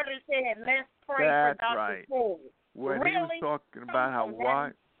daughter said, "Let's pray for Dr. Right. Ford." When he was talking about how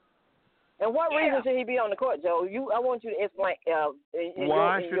why. And what reason should he be on the court, Joe? I want you to explain.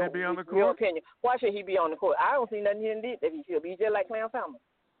 Why should he be on the court? Your opinion. Why should he be on the court? I don't see nothing he did that he should be. Just like Clarence Thomas.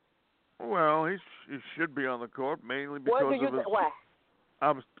 Well, he should be on the court mainly because of his. Why?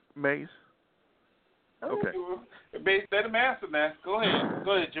 Mace. Okay. Let him answer that. Go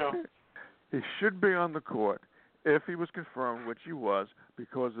ahead, Joe. He should be on the court if he was confirmed, which he was,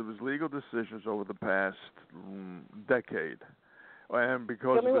 because of his legal decisions over the past decade, and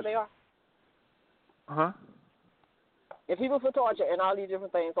because Tell me what they are. Huh? If he was for torture and all these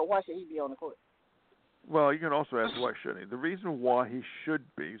different things, so why should he be on the court? Well, you can also ask why shouldn't he. The reason why he should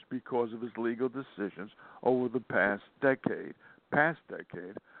be is because of his legal decisions over the past decade,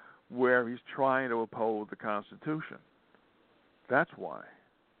 where he's trying to uphold the Constitution. That's why.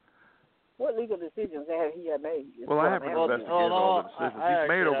 What legal decisions have he made? Well, I haven't investigated all the decisions. He's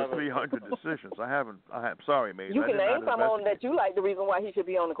made over 300 decisions. I'm sorry, Maze. You can name some of them that you like the reason why he should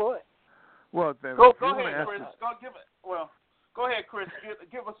be on the court. Well, then go ahead, Chris. Go ahead, Chris.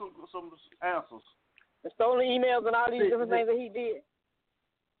 Give us some answers. The stolen emails and all these different things that he did.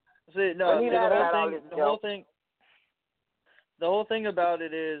 The whole thing about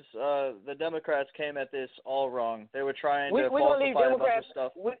it is the Democrats came at this all wrong. They were trying to falsify a bunch of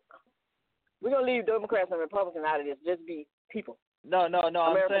stuff. We're going to leave Democrats and Republicans out of this. Just be people. No. American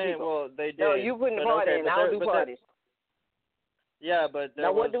I'm saying, people. well, they did. No, you putting the party in. I don't do parties. Yeah, but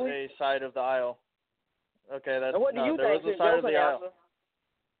there was a side of the aisle. Okay, that's what do you think? Was a side of the aisle.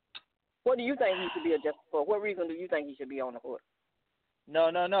 What do you think he should be a justice for? What reason do you think he should be on the court? No.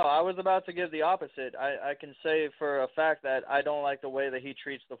 I was about to give the opposite. I can say for a fact that I don't like the way that he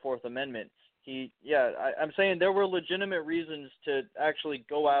treats the Fourth Amendment. I'm saying there were legitimate reasons to actually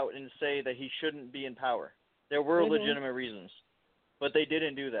go out and say that he shouldn't be in power. There were legitimate reasons, but they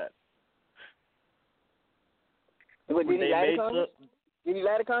didn't do that. But did he lie to Congress? Did he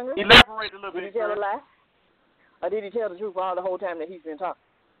lie to Congress? Elaborate a little bit. Did he tell a lie? Or did he tell the truth all the whole time that he's been talking?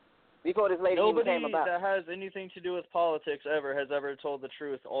 Before this lady even came about. Nobody that has anything to do with politics has ever told the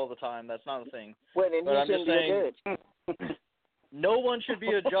truth all the time. That's not a thing. Well, then he shouldn't be a judge. No one should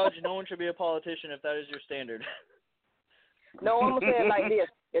be a judge. No one should be a politician if that is your standard. No, I'm going to say it like this.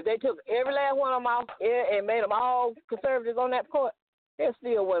 If they took every last one of them off and made them all conservatives on that court, there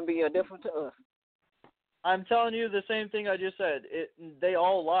still wouldn't be a difference to us. I'm telling you the same thing I just said. They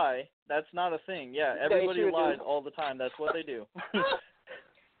all lie. That's not a thing. Yeah, everybody lies all the time. That's what they do.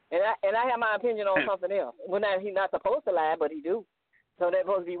 And I have my opinion on something else. Well, now he's not supposed to lie, but he do. So that's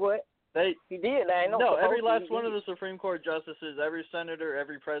supposed to be what? He did lie. No, every last one of the Supreme Court justices, every senator,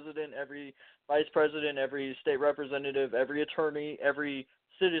 every president, every vice president, every state representative, every attorney, every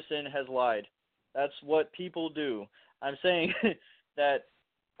citizen has lied. That's what people do. I'm saying that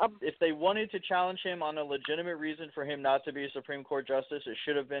if they wanted to challenge him on a legitimate reason for him not to be a Supreme Court justice, it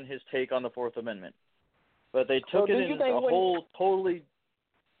should have been his take on the Fourth Amendment. But they took it in a whole totally...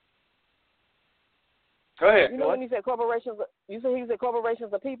 Go ahead. You know when he said corporations, he said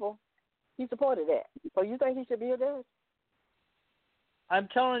corporations are people. He supported that. So you think he should be a judge? I'm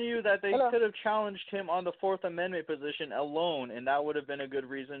telling you that they could have challenged him on the Fourth Amendment position alone, and that would have been a good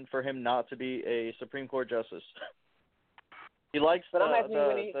reason for him not to be a Supreme Court justice. He likes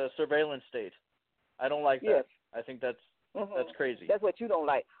the surveillance state. I don't like that. I think that's Mm-hmm. That's crazy. That's what you don't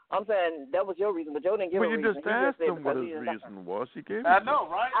like. I'm saying that was your reason, but Joe didn't give a reason. Well, you just asked said him what his reason was. He gave. I know,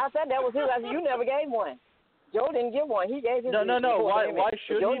 right? I said that was his. I said you never gave one. Joe didn't give one. He gave his. No. Why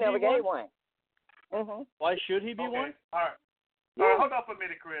should Joe he never be gave one? Mm-hmm. Why should he be one? All right. All right. Hold on for a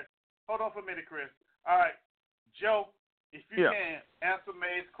minute, Chris. All right, Joe. If you can answer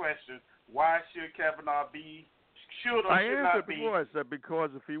May's question, why should Kavanaugh be? Should or should not be? I said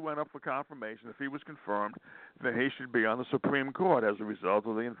because if he went up for confirmation, if he was confirmed, then he should be on the Supreme Court as a result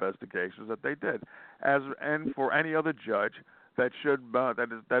of the investigations that they did. And for any other judge that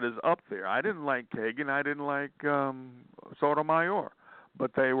is up there. I didn't like Kagan. I didn't like Sotomayor,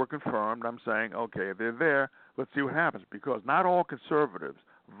 but they were confirmed. I'm saying, okay, if they're there, let's see what happens, because not all conservatives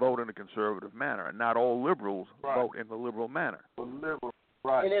vote in a conservative manner, and not all liberals vote in the liberal manner.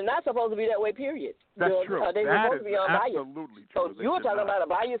 Right. And it's not supposed to be that way, period. That's true. They're supposed to be unbiased. Absolutely true. So you were talking about a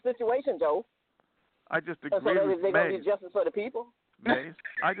biased situation, Joe. I just So agreed with they're going to do justice for the people? Mays,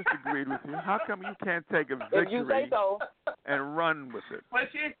 I just agreed with you. How come you can't take a victory if you say so. and run with it? But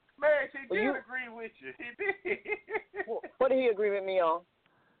he did agree with you. He did. What did he agree with me on?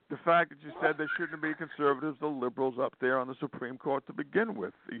 The fact that you said there shouldn't be conservatives or liberals up there on the Supreme Court to begin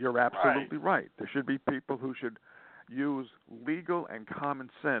with. You're absolutely right. There should be people who should use legal and common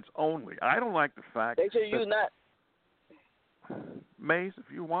sense only. I don't like the fact they should use not. Mays, if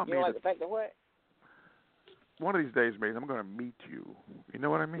you want you me don't to. Like the fact that what? One of these days, Mays, I'm going to meet you. You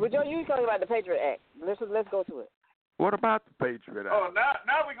know what I mean? Well, Joe, you talking about the Patriot Act. Let's go to it. What about the Patriot Act? Oh,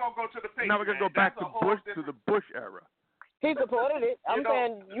 now we're going to go to the Patriot Act. Now we're going to go back to the Bush era. He supported it. I'm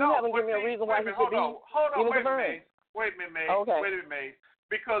saying you haven't given me a reason why he should be. Hold on, wait a minute, Mays. Okay. Wait a minute, Mays.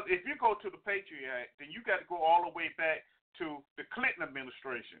 Because if you go to the Patriot Act, then you got to go all the way back to the Clinton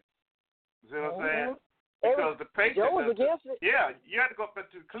administration. You see what I'm saying? Because the Patriot Joe was against it. Yeah, you had to go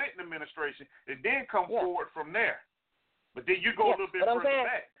back to the Clinton administration and then come forward from there. But then you go a little bit further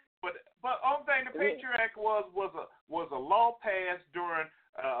back. But only thing the Patriot Act was a law passed during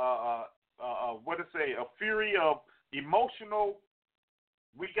a fury of emotional.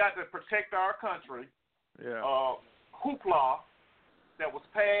 We got to protect our country. Yeah. Hoopla that was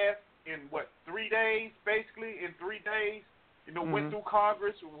passed in 3 days, basically in 3 days. Went through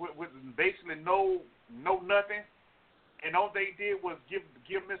Congress with basically no nothing, and all they did was give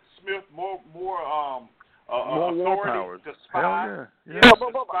Mr. Smith more authority to spy. To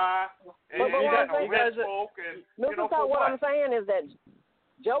spy and arrest folk. What I'm saying is that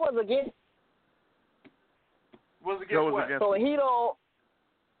Joe was against. Joe was against. So he don't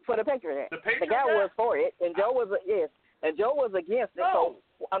for the Patriot Act. The guy was for it, and Joe was and Joe was against it. So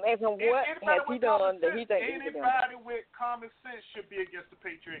I'm asking what has he done that he thinks he done? Anybody with common sense should be against the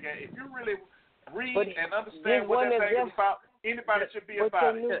Patriot Act. If you really read and understand what that thing is about, anybody should be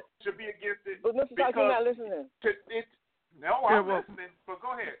about it. Should be against it. But Mr. Talk, you're not listening. I'm listening, but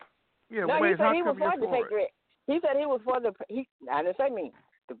go ahead. Yeah, no, wait, he said how he was come for the you're for Patriot. He said he was for the. I didn't say me.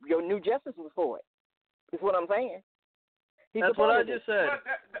 Your new justice was for it. Is what I'm saying. That's what I just said.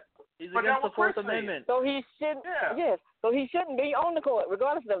 He's against the Fourth Amendment. So he shouldn't. Yes. So he shouldn't be on the court,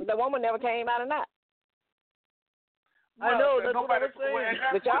 regardless of if the woman never came out or not. I know. That's what I was saying.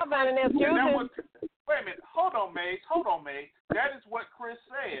 But y'all finding excuses. Wait a minute. Hold on, Mays. That is what Chris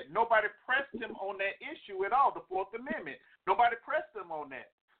said. Nobody pressed him on that issue at all, the Fourth Amendment. Nobody pressed him on that.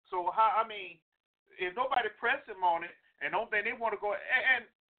 So, if nobody pressed him on it, and don't think they want to go, and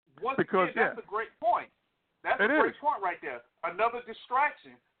once again, that's a great point. That's a great point right there. Another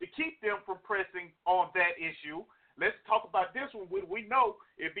distraction to keep them from pressing on that issue. Let's talk about this one. We know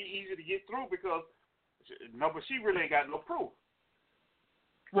it'd be easy to get through because but she really ain't got no proof.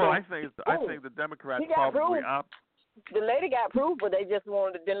 Well, I think the Democrats probably the lady got proof, but they just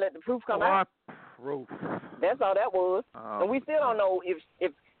didn't let the proof come out. Proof. That's all that was. And we still don't know if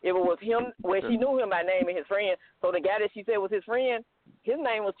it was him. Well, she knew him by name and his friend. So the guy that she said was his friend, his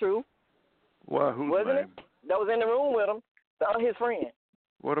name was true. Well, whose wasn't name? It? That was in the room with him. His friend.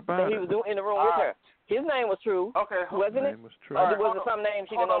 What about that he was in the room with her. His name was true. Okay, wasn't it? Name was true. Or was it some name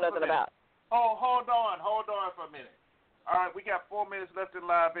she didn't know nothing about? Oh, hold on for a minute. All right, we got 4 minutes left in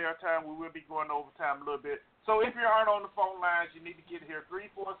live air time. We will be going overtime a little bit. So if you aren't on the phone lines, you need to get here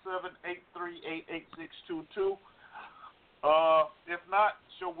 347-838-8622. If not,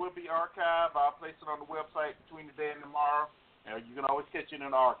 show will be archived. I'll place it on the website between today and tomorrow. You can always catch it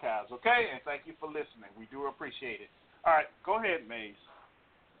in the archives, okay? And thank you for listening. We do appreciate it. All right, go ahead, Mays.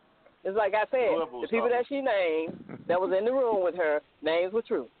 It's like I said, the people that she named that was in the room with her, names were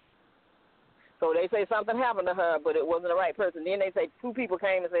true. So they say something happened to her, but it wasn't the right person. Then they say 2 people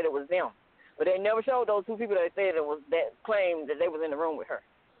came and said it was them. But they never showed those 2 people that said that claimed that they was in the room with her.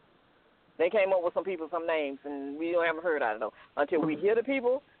 They came up with some names, and we haven't heard out of them until we hear the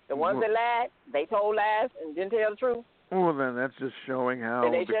people, the ones that lied, they told lies and didn't tell the truth. Well, then that's just showing how.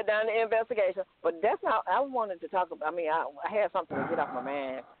 And they shut down the investigation. But that's not. I wanted to talk about. I mean, I had something to get off my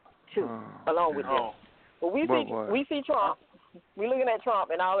mind too, along with this. But we see Trump. We're looking at Trump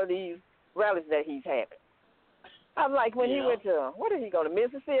and all of these rallies that he's having. I'm like, when he went to, where did he go, to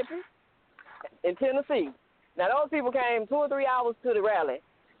Mississippi, in Tennessee. Now, those people came 2 or 3 hours to the rally,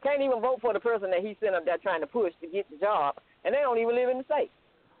 can't even vote for the person that he sent up there trying to push to get the job, and they don't even live in the state.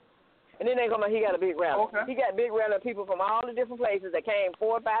 And then they come he got a big rally. Okay. He got a big rally of people from all the different places that came 4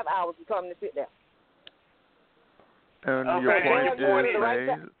 or 5 hours to come to sit there. And your point is,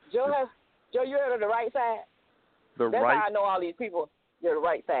 Joe, you're on the right side. That's how I know all these people. They're the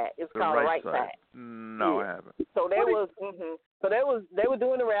right side. It's called the right side. No, I haven't. So they were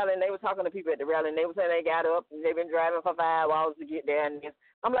doing the rally, and they were talking to people at the rally, and they were saying they got up and they've been driving for 5 hours to get there. And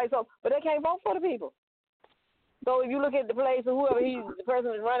I'm like, but they can't vote for the people. So if you look at the place of whoever the person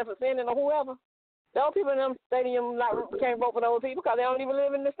is running for Senate or whoever, those people in them stadiums can't vote for those people because they don't even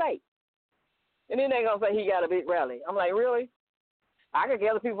live in the state. And then they're gonna say he got a big rally. I'm like, really? I could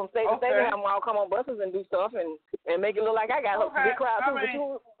gather people from state to state and have them all come on buses and do stuff and make it look like I got a big crowd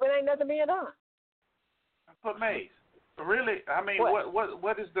too, but ain't nothing being done. But Maze, really, I mean,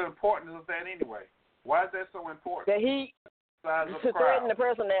 what is the importance of that anyway? Why is that so important? That he to threaten the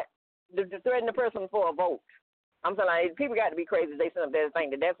person to threaten the person for a vote. I'm saying, like, people got to be crazy. They sit up there and think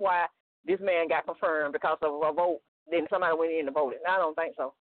that that's why this man got confirmed because of a vote. Then somebody went in and voted. I don't think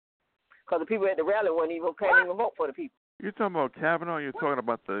so. Because the people at the rally can't even vote for the people. You're talking about Kavanaugh. You're talking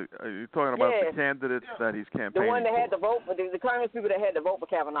about the candidates that he's campaigning. The one that for. had to vote for the Congress people that had to vote for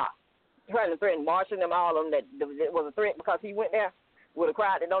Kavanaugh, trying to threaten marching them, all of them. That was a threat because he went there with a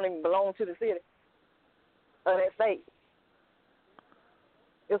crowd that don't even belong to the city of that state.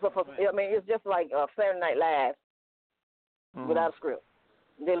 It's just like Saturday Night Live without a script.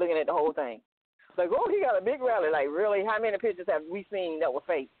 They're looking at the whole thing. Like, he got a big rally. Like, really, how many pictures have we seen that were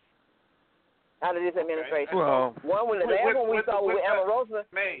fake out of this administration? Well, one was the last one we saw with Omarosa.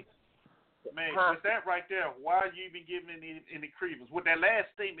 With that right there, why are you even giving any credence? With that last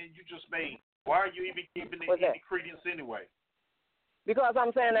statement you just made, why are you even giving any credence anyway? Because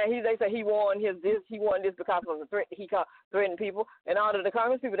I'm saying that they say he won this because of the threat he threatened people, and all of the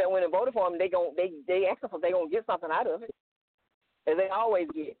Congress people that went and voted for him, they asked them if they gonna get something out of it, as they always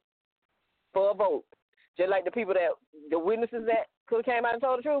get for a vote. Just like the people the witnesses that could have came out and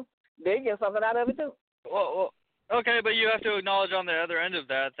told the truth, they get something out of it too. Well, okay, but you have to acknowledge on the other end of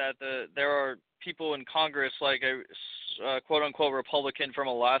that there are people in Congress like a quote-unquote Republican from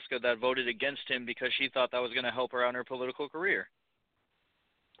Alaska that voted against him because she thought that was going to help her out in her political career.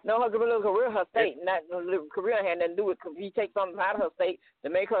 No, her political career, her state, not her career had nothing to do with he take something out of her state to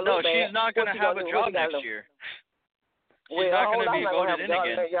make her look bad. No, she's not going to have a job next year. She's not going to be voted in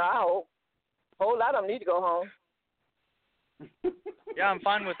again. I hope. A whole lot of them need to go home. Yeah, I'm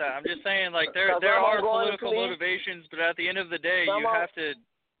fine with that. I'm just saying, like, there are political motivations, but at the end of the day, you have to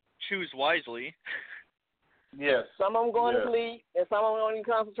choose wisely. Yes. Some of them going to sleep, and some of them don't even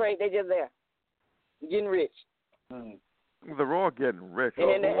concentrate. They just there, getting rich. They're all getting rich.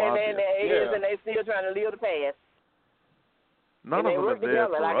 And they still trying to live the past. None of them are there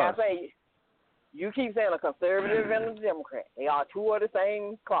for like us. I say, you keep saying a conservative and a Democrat. They are two of the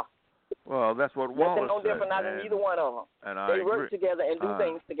same cloth. Well, that's what Wallace said. Nothing no different, not in either one of them. And they work together and do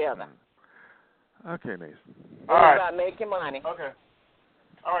things together. Okay, Mason. All right. About making money. Okay.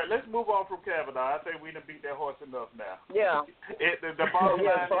 All right, let's move on from Kavanaugh. I think we done beat that horse enough now. Yeah. The bottom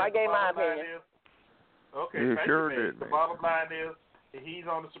line so I gave my opinion. You sure did. The bottom line is he's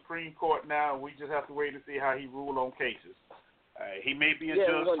on the Supreme Court now, and we just have to wait and see how he rules on cases. He may be a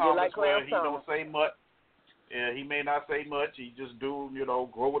Judge Thomas where he don't say much. He may not say much. He just grow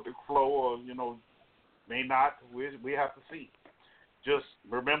with the flow, or may not. We have to see. Just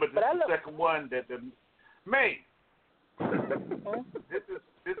remember, this is the second one that the May.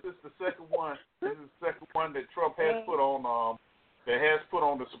 This is the second one. This is the second one that Trump has put on. That has put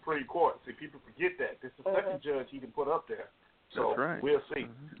on the Supreme Court. See, people forget that. This is the second judge he can put up there. So we'll see.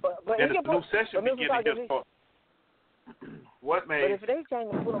 But then the new session beginning just for what, man? But if they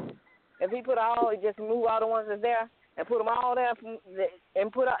change and put them, if he just move all the ones that's there and put them all there and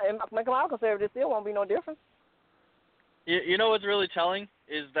make them all conservative, still won't be no difference. You know what's really telling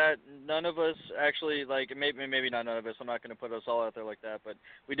is that none of us actually, maybe not none of us, I'm not going to put us all out there like that, but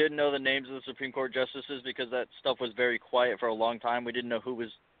we didn't know the names of the Supreme Court justices because that stuff was very quiet for a long time. We didn't know who was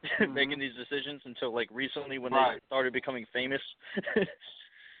making these decisions until, recently when they started becoming famous.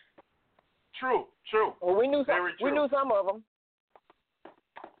 True. Well, we knew some of them.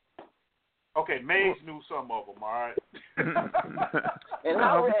 Okay, Mays knew some of them, all right. and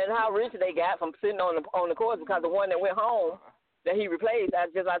how rich they got from sitting on the course, because the one that went home that he replaced, I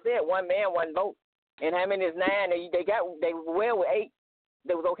said, one man, one vote. And how many is 9? They were well with 8.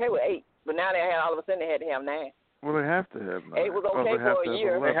 They was okay with 8, but now all of a sudden they had to have 9. Well, they have to have 9. 8 was okay for a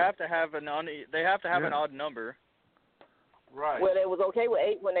year. They have to have an odd number. Right. Well, it was okay with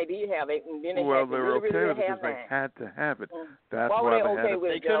 8 when they did have 8, and then they well, had to they were okay with it have because 9. they had to have it. That's why were they okay had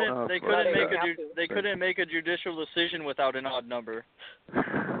with it. They couldn't make a judicial decision without an odd number.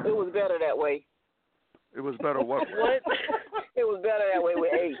 It was better that way. It was better what? What? It was better that way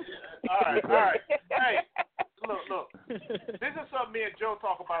with 8. All right. Hey, look. This is something me and Joe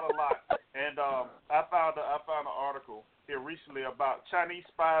talk about a lot, and I found an article here recently about Chinese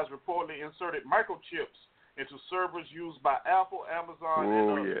spies reportedly inserted microchips into servers used by Apple, Amazon, and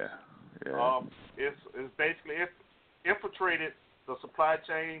others. It's basically infiltrated the supply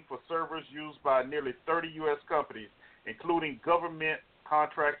chain for servers used by nearly 30 U.S. companies, including government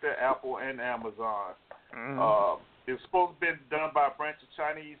contractor Apple and Amazon. It's supposed to have been done by a branch of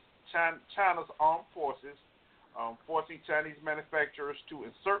China's armed forces, forcing Chinese manufacturers to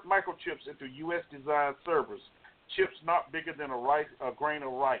insert microchips into U.S.-designed servers, chips not bigger than a grain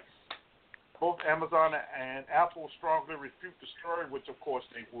of rice. Both Amazon and Apple strongly refute the story, which of course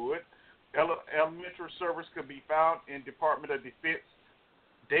they would. Elementary servers can be found in Department of Defense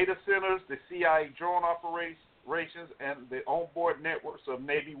data centers, the CIA drone operations, and the onboard networks of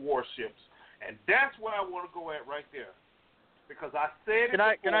Navy warships. And that's where I want to go at right there, because I said it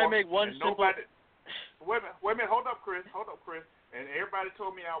before. Can I make one simple? Wait a minute. Hold up, Chris. And everybody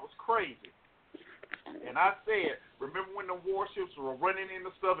told me I was crazy. And I said, remember when the warships were running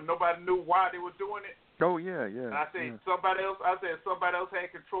into stuff and nobody knew why they were doing it? Oh yeah. And I said somebody else had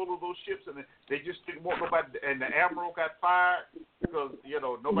control of those ships, and they just didn't want nobody. And the admiral got fired because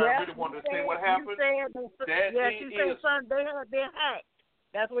nobody really wanted to say what happened. You said son, they had been hacked.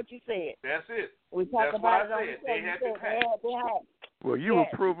 That's what you said. That's it. We talked about it on the show. They had been hacked. Well, you were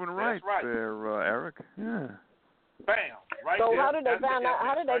proven right, there, Eric. Yeah. Bam. Right so there. how did they find out?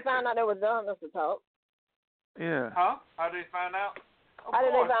 How did they find out they were done, Mr. Talk? Yeah. Huh? How did they find out? How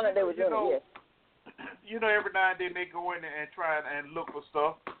did they find out they were doing it? Yes. Every now and then they go in and try and look for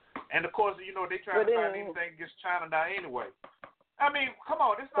stuff. And, of course, they try to find anything against China now anyway. I mean, come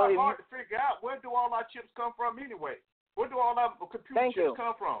on. It's not hard to figure out where do all our chips come from anyway. Where do all our computer chips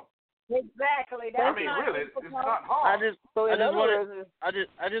come from? Exactly. I mean, really, it's not hard. I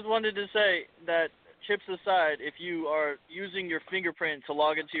just wanted to say that, chips aside, if you are using your fingerprint to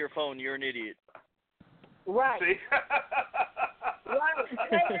log into your phone, you're an idiot. Right. See? Right. Say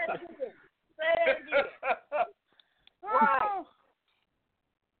that again. Right.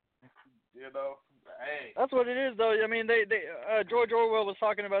 Hey. That's what it is, though. I mean, George Orwell was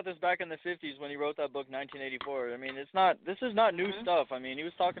talking about this back in the 50s when he wrote that book, 1984. I mean, this is not new stuff. I mean, he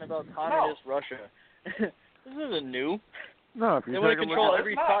was talking about communist Russia. This isn't new. No, if you they want to control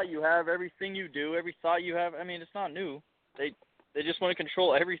every thought you have, everything you do, every thought you have. I mean, it's not new. They just want to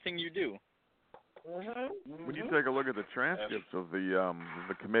control everything you do. When you take a look at the transcripts of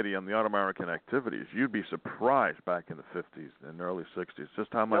the Committee on the Un-American Activities, you'd be surprised back in the 50s and early 60s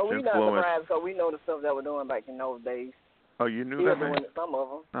just how much influence. No, we're not surprised because we know the stuff that we're doing back in those days. Oh, you knew that? Doing some of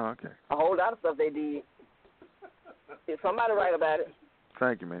them. Oh, okay. A whole lot of stuff they did. If somebody write about it.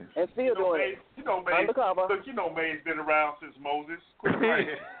 Thank you, Mays. And still doing it. Undercover. Look, Mays been around since Moses. Quit right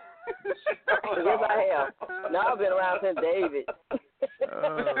here. Yes, I have. Now I've been around since David.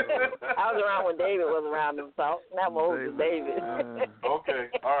 I was around when David was around them, so not Moses, David. Okay,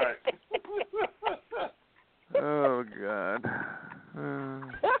 all right. Oh, God.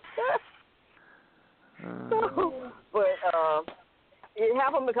 But it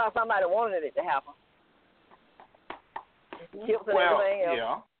happened because somebody wanted it to happen. Chips and everything else.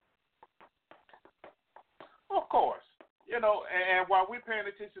 Yeah. Of course. And while we're paying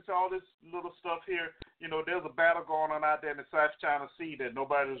attention to all this little stuff here, there's a battle going on out there in the South China Sea that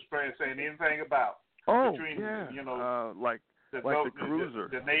nobody was saying anything about. Oh, between, yeah. Like the cruiser.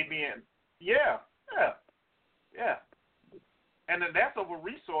 The Navy and, yeah. And then that's over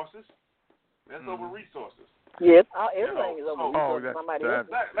resources. Yes, everything is over resources. Somebody else.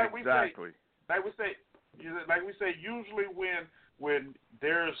 Like we say, usually when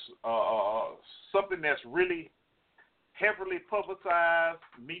there's something that's really heavily publicized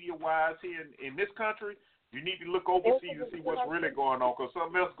media-wise here in this country, you need to look overseas to see what's really going on, because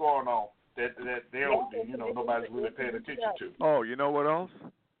something else going on that nobody's really paying attention to. Oh, you know what else?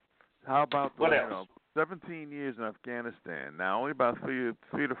 How about what else? 17 years in Afghanistan. Now, only about 3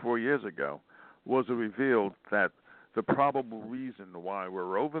 to 4 years ago was it revealed that the probable reason why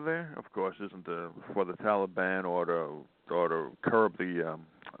we're over there, of course, isn't for the Taliban or to curb the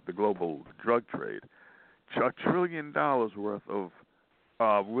global drug trade. $1 trillion worth of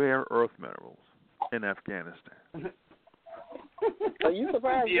rare earth minerals in Afghanistan. Are you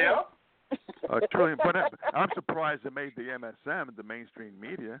surprised? Yeah. $1 trillion, but I'm surprised it made the MSM, the mainstream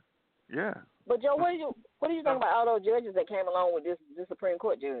media. Yeah. But Joe, what do you think about all those judges that came along with this Supreme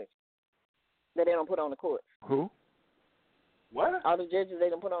Court judge that they don't put on the court? Who? What? All the judges they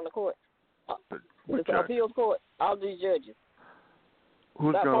don't put on the court. What The appeals court. All these judges.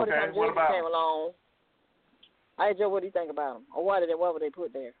 Who's about going? 40 some judges came along. Hey Joe, what do you think about them? Or why were they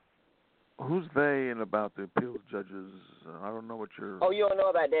put there? Who's they and about the appeals judges? I don't know what you're. Oh, you don't know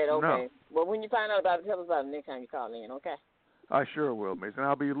about that? Okay. No. Well, when you find out about it, tell us about it next time you call in, okay? I sure will, Mason.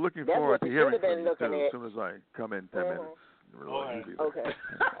 I'll be looking That's forward what to you hearing should have from been you, too, looking at. as soon as I come in 10 minutes. Right. Okay.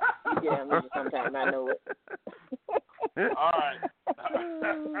 You get on sometime, I know it. All right.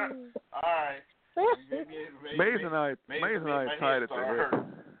 All right. Maze and I are tied at the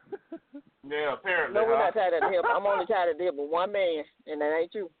hip. Yeah, apparently. No, we're not tied at the hip. I'm only tied at the hip with one man, and that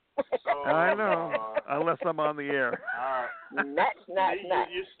ain't you. I know, unless I'm on the air. All right. Not.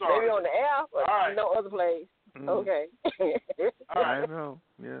 You started. Maybe on the air, but right. No other place. Okay. All right. I know,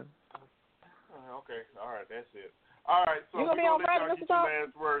 yeah. Okay, all right, that's it. All right, so you gonna be on Friday, Mr. Talk?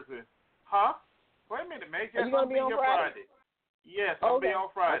 Last words in. Huh? Wait a minute, man. Are you gonna be on Friday? Yes, I'll be on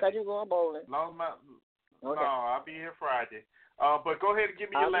Friday. I thought you were going bowling. Long as okay. No, I'll be here Friday. But go ahead and give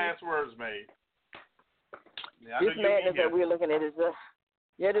me your last words, mate. This madness that we're looking at is this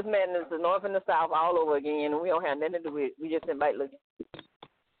madness, the North and the South all over again, and we don't have nothing to do with it. We just sit back looking.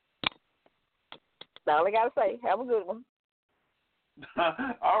 That's all I got to say. Have a good one.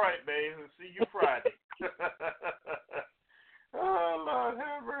 All right, man. See you Friday. Oh, Lord,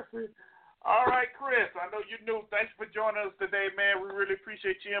 have mercy. All right, Chris, I know you knew. Thanks for joining us today, man. We really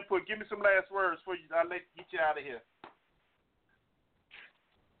appreciate your input. Give me some last words before I'll get you out of here.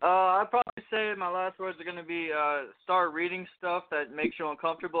 I'd probably say my last words are going to be start reading stuff that makes you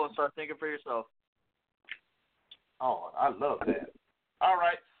uncomfortable and start thinking for yourself. Oh, I love that. All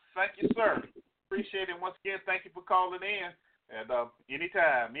right. Thank you, sir. Appreciate it. Once again, thank you for calling in. And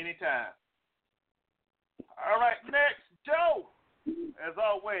anytime. All right, next, Joe, as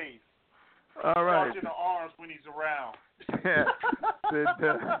always. All right. In the arms when he's around. Yeah.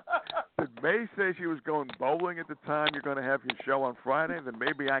 Did May say she was going bowling at the time you're going to have your show on Friday? Then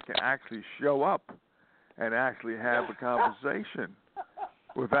maybe I can actually show up and actually have a conversation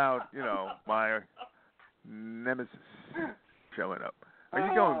without, my nemesis showing up. Are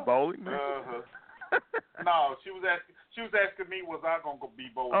you going bowling, man? No, she was asking me, was I going to be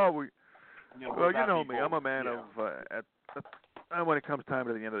bowling? Oh, well, you know me. Bowling? I'm a man of when it comes time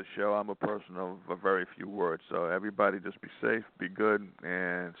to the end of the show, I'm a person of a very few words. So everybody just be safe, be good,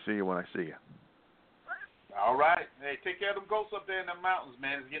 and see you when I see you. All right. Hey, take care of them ghosts up there in the mountains,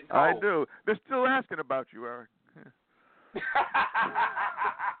 man. It's getting cold. I do. They're still asking about you, Eric.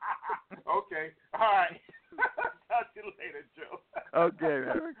 Okay. All right. Talk to you later, Joe. Okay,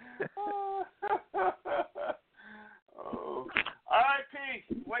 Eric. Oh. All right, P.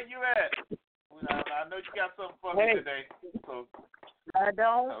 Where you at? I know you got something for me today. So. I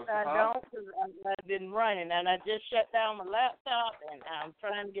don't, because I've been running, and I just shut down my laptop, and I'm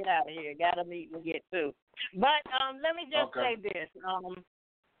trying to get out of here. Got a meeting to get to. But let me just say this.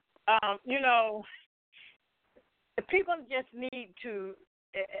 People just need to,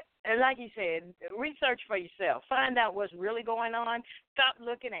 and like you said, research for yourself. Find out what's really going on. Stop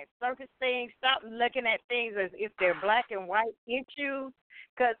looking at surface things. Stop looking at things as if they're black and white issues,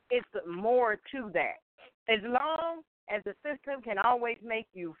 because it's more to that. As long as the system can always make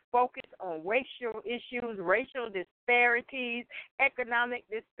you focus on racial issues, racial disparities, economic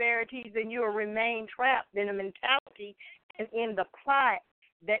disparities, then you will remain trapped in the mentality and in the plot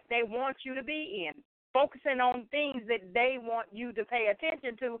that they want you to be in, focusing on things that they want you to pay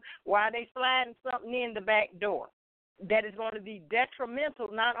attention to while they sliding something in the back door that is going to be detrimental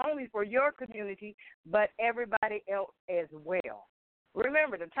not only for your community but everybody else as well.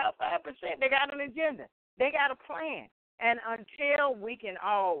 Remember, the top 5%, they got an agenda. They got a plan. And until we can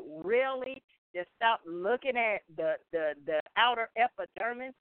all really just stop looking at the outer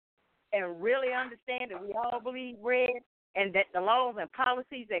epidermis and really understand that we all believe red and that the laws and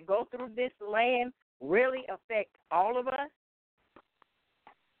policies that go through this land really affect all of us,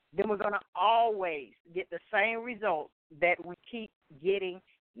 then we're going to always get the same results that we keep getting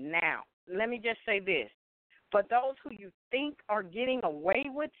now. Let me just say this. For those who you think are getting away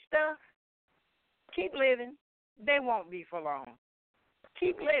with stuff, keep living. They won't be for long.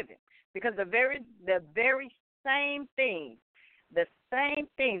 Keep living, because the very same things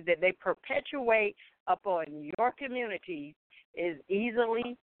that they perpetuate upon your communities is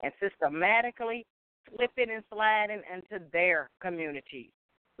easily and systematically slipping and sliding into their communities.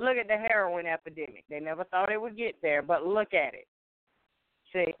 Look at the heroin epidemic. They never thought it would get there, but look at it.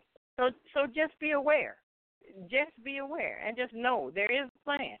 See? So just be aware. Just be aware and just know there is a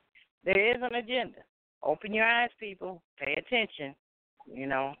plan. There is an agenda. Open your eyes, people. Pay attention. You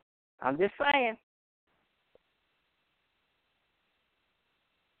know, I'm just saying.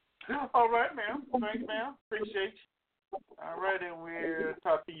 All right, ma'am. Thanks, ma'am. Appreciate you. All right, and we'll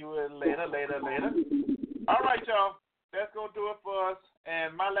talk to you later. All right, y'all. That's going to do it for us.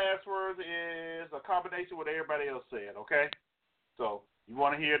 And my last words is a combination of what everybody else said, okay? So you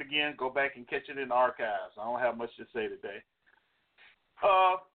want to hear it again, go back and catch it in the archives. I don't have much to say today.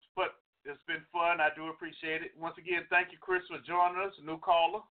 But it's been fun. I do appreciate it. Once again, thank you, Chris, for joining us, a new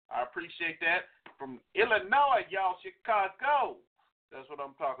caller. I appreciate that. From Illinois, y'all, Chicago. That's what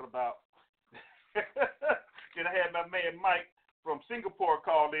I'm talking about. Then I had my man Mike from Singapore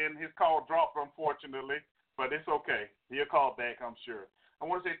call in. His call dropped, unfortunately, but it's okay. He'll call back, I'm sure. I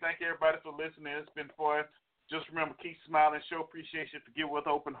want to say thank you, everybody, for listening. It's been fun. Just remember, keep smiling, show appreciation, forgive with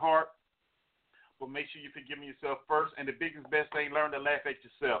open heart. But make sure you forgive yourself first. And the biggest, best thing, learn to laugh at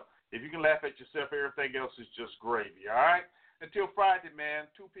yourself. If you can laugh at yourself, everything else is just gravy, all right? Until Friday,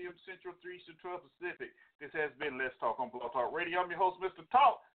 man, 2 p.m. Central, 3 to 12 Pacific. This has been Let's Talk on Blog Talk Radio. I'm your host, Mr.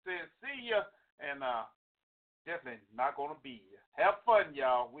 Talk, saying see ya, and definitely not going to be ya. Have fun,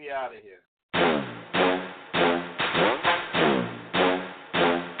 y'all. We out of here.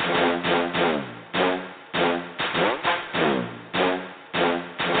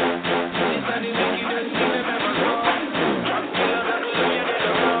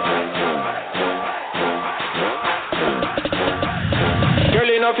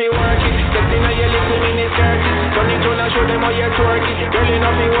 Enough you work it, get in your little mini skirt. Turn it on and show them how you twerk it. Girl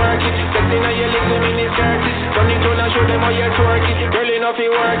enough you work it, get in your little mini skirt. Turn it on and show them how you twerk it. Girl enough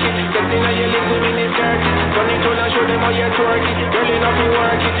you work it, get in your little mini skirt. Turn it on and show them how you twerk it. Girl enough you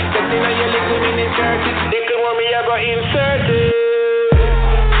work it, get in your little mini skirt. They can want me ever insert it.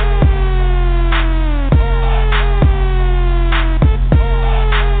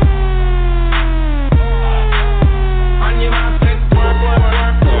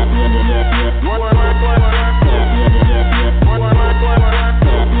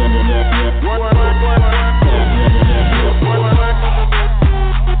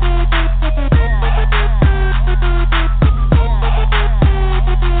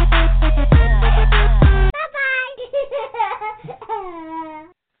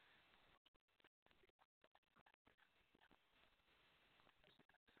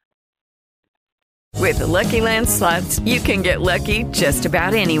 With the Lucky Land Slots, you can get lucky just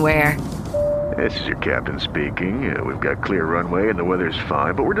about anywhere. This is your captain speaking. We've got clear runway and the weather's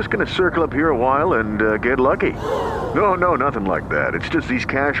fine, but we're just going to circle up here a while and get lucky. No, nothing like that. It's just these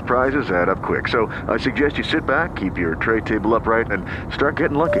cash prizes add up quick. So I suggest you sit back, keep your tray table upright, and start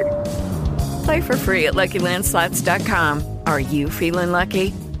getting lucky. Play for free at LuckyLandSlots.com. Are you feeling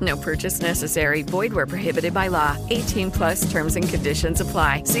lucky? No purchase necessary. Void where prohibited by law. 18+ terms and conditions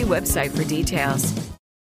apply. See website for details.